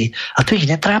televízii. A to ich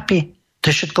netrápi?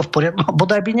 To je všetko v poriadku?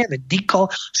 Bodaj by nevie. Diko,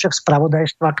 šéf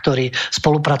spravodajstva, ktorý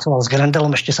spolupracoval s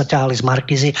Grendelom, ešte sa ťahali z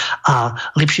Markízy a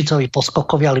Lipšicovi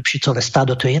poskokovia, Lipšicové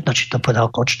stádo, to je jedno, či to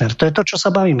povedal Kočner. To je to, čo sa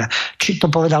bavíme. Či to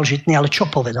povedal Žitný, ale čo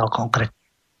povedal konkrétne?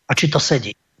 A či to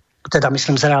sedí? Teda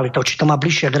myslím s realitou. Či to má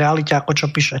bližšie k realite, ako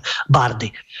čo píše Bardy.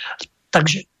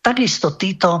 Takže takisto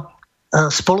títo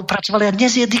spolupracovali a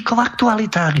dnes je Diko v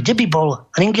aktualitách. Kde by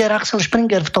bol Ringier Axel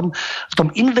Springer v tom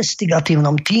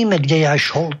investigatívnom tíme, kde je aj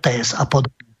Šoltés a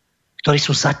podobne, ktorí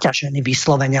sú zaťažení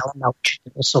vyslovene ale na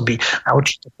určité osoby, na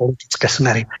určité politické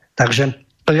smery. Takže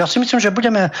ja si myslím, že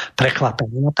budeme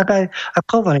prekvapení. No tak aj,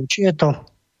 ako hovorím, či je to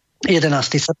 11.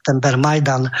 september,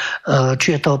 Majdan,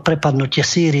 či je to prepadnutie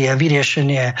Sýrie,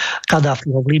 vyriešenie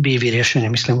Kadáfiho v Líbii, vyriešenie,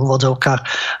 myslím, v úvodzovkách.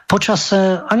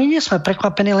 Počase ani nie sme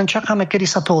prekvapení, len čakáme, kedy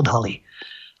sa to odhalí.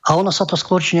 A ono sa to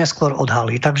skôr či neskôr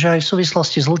odhalí. Takže aj v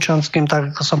súvislosti s Lučanským,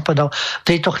 tak ako som povedal, v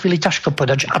tejto chvíli ťažko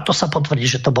povedať, že a to sa potvrdí,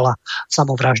 že to bola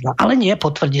samovražda. Ale nie,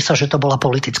 potvrdí sa, že to bola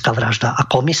politická vražda. A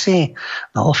komisii,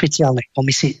 no oficiálnej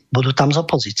komisii, budú tam z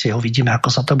opozície. Uvidíme,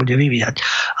 ako sa to bude vyvíjať.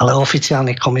 Ale o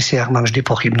oficiálnych komisiách mám vždy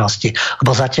pochybnosti.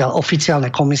 Lebo zatiaľ oficiálne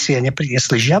komisie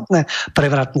nepriniesli žiadne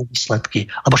prevratné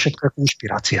výsledky. Lebo všetko je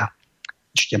konšpirácia.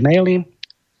 Ešte maily.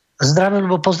 Zdravím,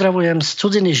 lebo pozdravujem, z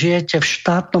cudziny žijete v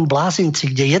štátnom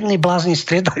blázinci, kde jedni blázni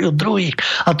striedajú druhých.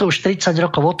 A to už 30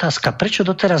 rokov otázka. Prečo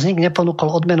doteraz nik neponúkol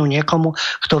odmenu niekomu,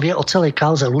 kto vie o celej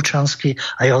kauze Lučanský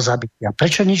a jeho zabitia?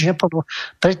 Prečo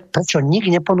nik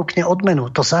neponúkne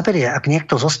odmenu? To zaberie, ak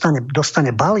niekto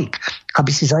dostane balík, aby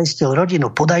si zaistil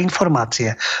rodinu, podá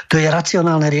informácie. To je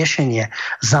racionálne riešenie.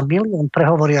 Za milión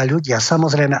prehovoria ľudia,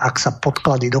 samozrejme, ak sa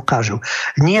podklady dokážu.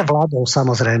 Nie vládou,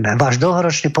 samozrejme. Váš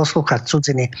dlhoročný poslucháč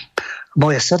cudziny,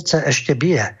 moje srdce ešte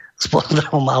bije. S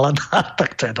pozdravom Alada,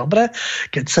 tak to je dobre,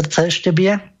 keď srdce ešte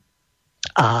bije.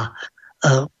 A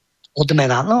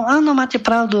odmena. No áno, máte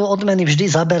pravdu, odmeny vždy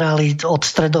zaberali od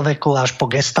stredoveku až po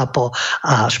gestapo,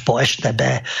 až po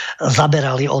EŠTB.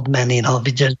 Zaberali odmeny, no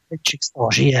videli, či z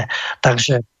toho žije.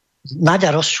 Takže Naďa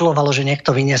rozčulovalo, že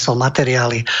niekto vyniesol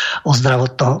materiály o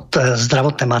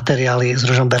zdravotné materiály z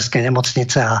Ružomberskej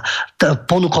nemocnice a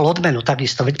ponúkol odmenu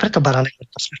takisto. Veď preto, Baranek,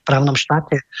 to sme v právnom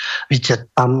štáte.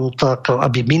 Vidíte, tam to,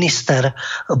 aby minister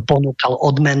ponúkal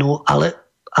odmenu, ale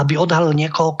aby odhalil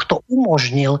niekoho, kto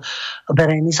umožnil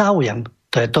verejný záujem.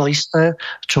 To je to isté,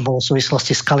 čo bolo v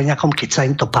súvislosti s Kaliňakom, keď sa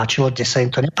im to páčilo, dnes sa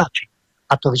im to nepáči.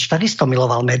 Matovič takisto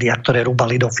miloval médiá, ktoré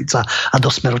rúbali do Fica a do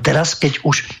Smeru. Teraz, keď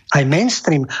už aj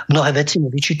mainstream mnohé veci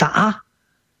mu vyčíta,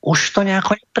 už to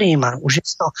nejako nepríjma, už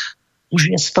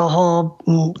je z toho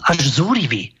až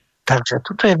zúrivý. Takže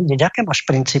tuto je vidieť, aké máš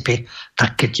princípy,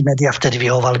 tak keď ti médiá vtedy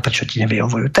vyhovovali, prečo ti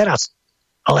nevyhovujú teraz?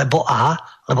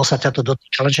 Lebo sa ťa to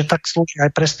dotýka, lenže tak slúžia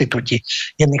aj prestitúti.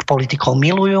 Jedných politikov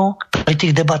milujú, pri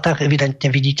tých debatách evidentne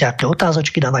vidíte, aké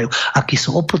otázočky dávajú, akí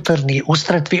sú opotrní,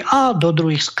 ústretví a do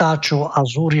druhých skáču a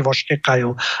zúrivo štekajú.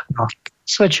 No,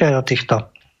 svedčia aj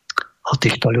o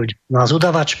týchto ľudí. No a s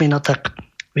udavačmi, no tak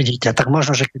vidíte, tak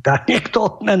možno, že keď dá niekto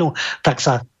odmenu, tak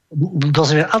sa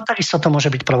dozvie, ale takisto to môže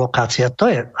byť provokácia. To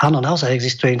je, áno, naozaj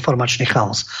existuje informačný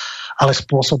chaos, ale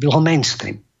spôsobil ho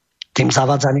mainstream. Tým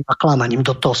zavádzaním a klamaním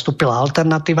do toho vstúpila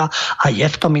alternatíva a je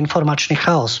v tom informačný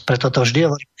chaos. Preto to vždy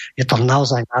hovorím, je to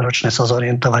naozaj náročné sa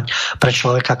zorientovať pre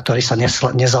človeka, ktorý sa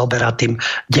nezaoberá tým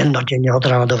dennodenne od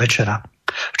rána do večera.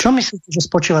 V čom myslíte, že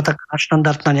spočíva taká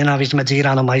štandardná nenávisť medzi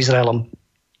Iránom a Izraelom?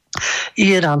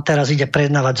 Irán teraz ide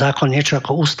prejednávať zákon niečo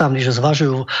ako ústavný, že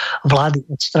zvažujú vlády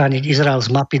odstrániť Izrael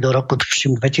z mapy do roku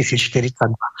 2042.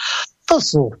 To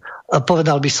sú,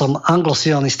 povedal by som,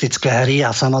 anglosionistické hry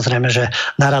a samozrejme, že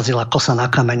narazila kosa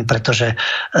na kameň, pretože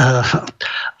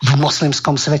v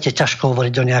moslimskom svete ťažko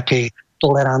hovoriť o nejakej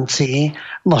tolerancii,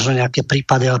 možno nejaké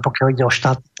prípady, ale pokiaľ ide o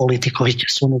štátnu politiku, vidíte,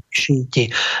 suniti, šíti.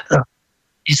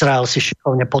 Izrael si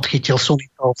šikovne podchytil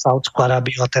sunitov, Saúdskú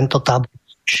Arábiu a tento tábor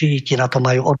šíti na to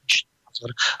majú odlišný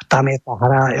názor. Tam je tá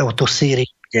hra o tú Sýrii,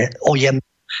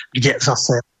 kde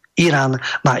zase Irán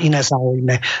má iné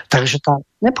záujmy. Takže tá,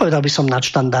 nepovedal by som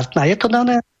nadštandardná. Je to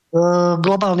dané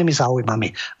globálnymi záujmami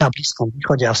na Blízkom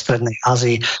východe a v Strednej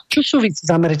Ázii, čo súvisí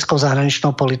s americkou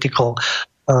zahraničnou politikou,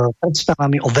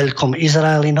 predstavami o veľkom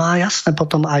Izraeli, no a jasne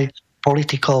potom aj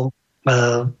politikou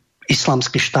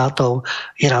islamských štátov.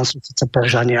 Irán sú síce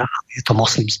Peržania, je to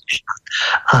moslimský štát.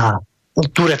 A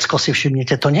Turecko, si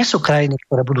všimnite, to nie sú krajiny,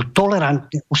 ktoré budú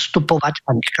tolerantne ustupovať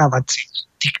a nechávať si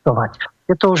diktovať.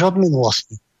 Je to už od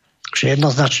minulosti. Že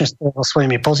jednoznačne stojí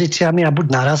svojimi pozíciami a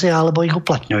buď narazia, alebo ich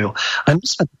uplatňujú. Ale my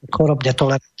sme chorobne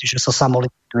tolerantní, že sa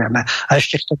samolimitujeme. A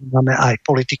ešte k tomu máme aj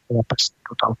politikov a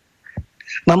persekutov.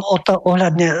 Mám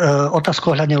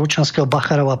otázku ohľadne Lučanského,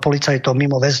 Bacharova, policajtov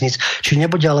mimo väznic. Či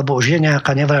nebude, alebo už je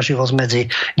nejaká nevraživosť medzi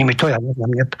nimi. To ja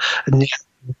neviem,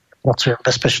 nepracujem v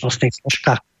bezpečnostných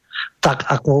zložkách.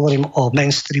 Tak ako hovorím o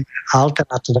mainstream a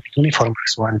alternatívnych uniformách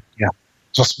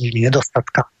so svojimi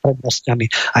nedostatkami, prednosťami.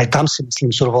 Aj tam si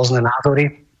myslím, sú rôzne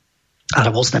názory. a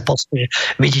rôzne postoje.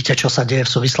 Vidíte, čo sa deje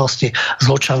v súvislosti s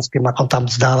Lučanským, ako tam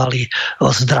zdávali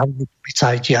zdraví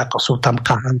policajti, ako sú tam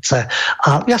kahance.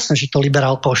 A jasné, že to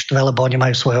liberálko štve, lebo oni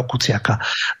majú svojho Kuciaka.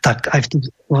 Tak aj v tých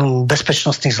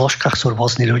bezpečnostných zložkách sú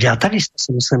rôzni ľudia. A takisto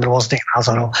si myslím rôznych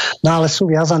názorov. No ale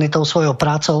sú viazaní tou svojou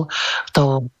prácou,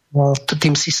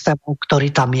 tým systémom,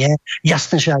 ktorý tam je.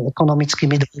 Jasné, že aj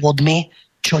ekonomickými dôvodmi,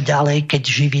 čo ďalej, keď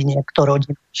živí niekto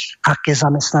rodinu, aké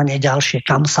zamestnanie ďalšie,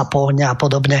 kam sa pohne a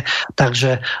podobne.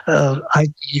 Takže aj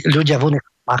ľudia v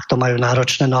uniformách to majú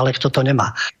náročné, no ale kto to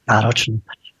nemá náročné.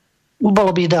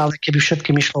 Bolo by ideálne, keby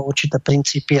všetkým išlo určité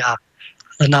princípy a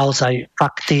naozaj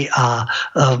fakty a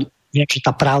viem, že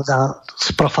tá pravda,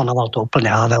 sprofanoval to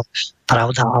úplne Havel,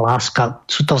 pravda a láska.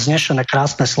 Sú to vznešené,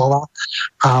 krásne slova,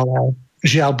 ale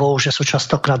žiaľ Bohu, že sú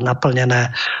častokrát naplnené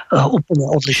úplne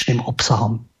odlišným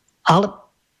obsahom. Ale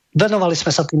venovali sme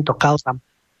sa týmto kauzám.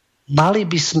 Mali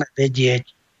by sme vedieť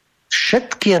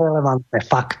všetky relevantné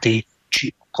fakty, či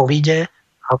o covide,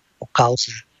 alebo o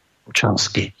kauze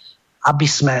Lučanský. Aby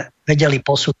sme vedeli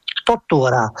posúdiť, kto tu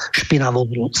hrá špinavú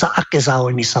hru, za aké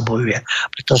záujmy sa bojuje.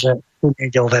 Pretože tu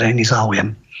nejde o verejný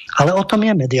záujem. Ale o tom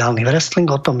je mediálny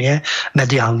wrestling, o tom je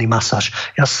mediálny masáž.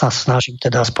 Ja sa snažím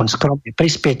teda aspoň skromne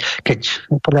prispieť, keď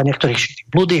podľa niektorých šíri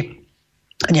blúdy,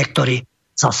 niektorí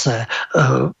zase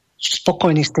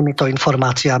spokojní s týmito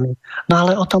informáciami. No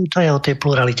ale o tom to je, o tej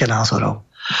pluralite názorov.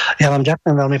 Ja vám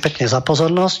ďakujem veľmi pekne za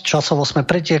pozornosť. Časovo sme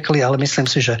pretiekli, ale myslím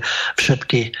si, že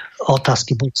všetky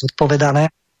otázky boli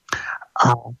zodpovedané. A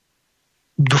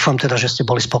dúfam teda, že ste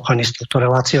boli spokojní s touto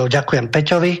reláciou. Ďakujem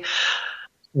Peťovi,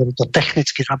 ktorý to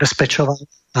technicky zabezpečoval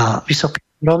na vysokej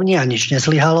úrovni a nič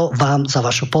nezlyhalo. Vám za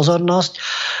vašu pozornosť.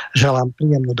 Želám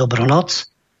príjemnú dobrú noc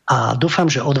a dúfam,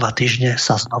 že o 2 týždne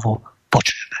sa znovu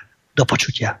počujeme. Do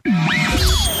počutia.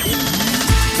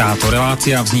 Táto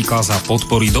relácia vznikla za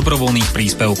podpory dobrovoľných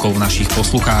príspevkov našich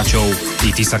poslucháčov.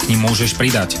 I ty sa k nim môžeš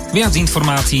pridať. Viac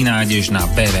informácií nájdeš na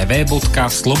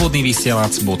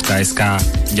www.slobodnyvysielac.sk.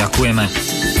 Ďakujeme.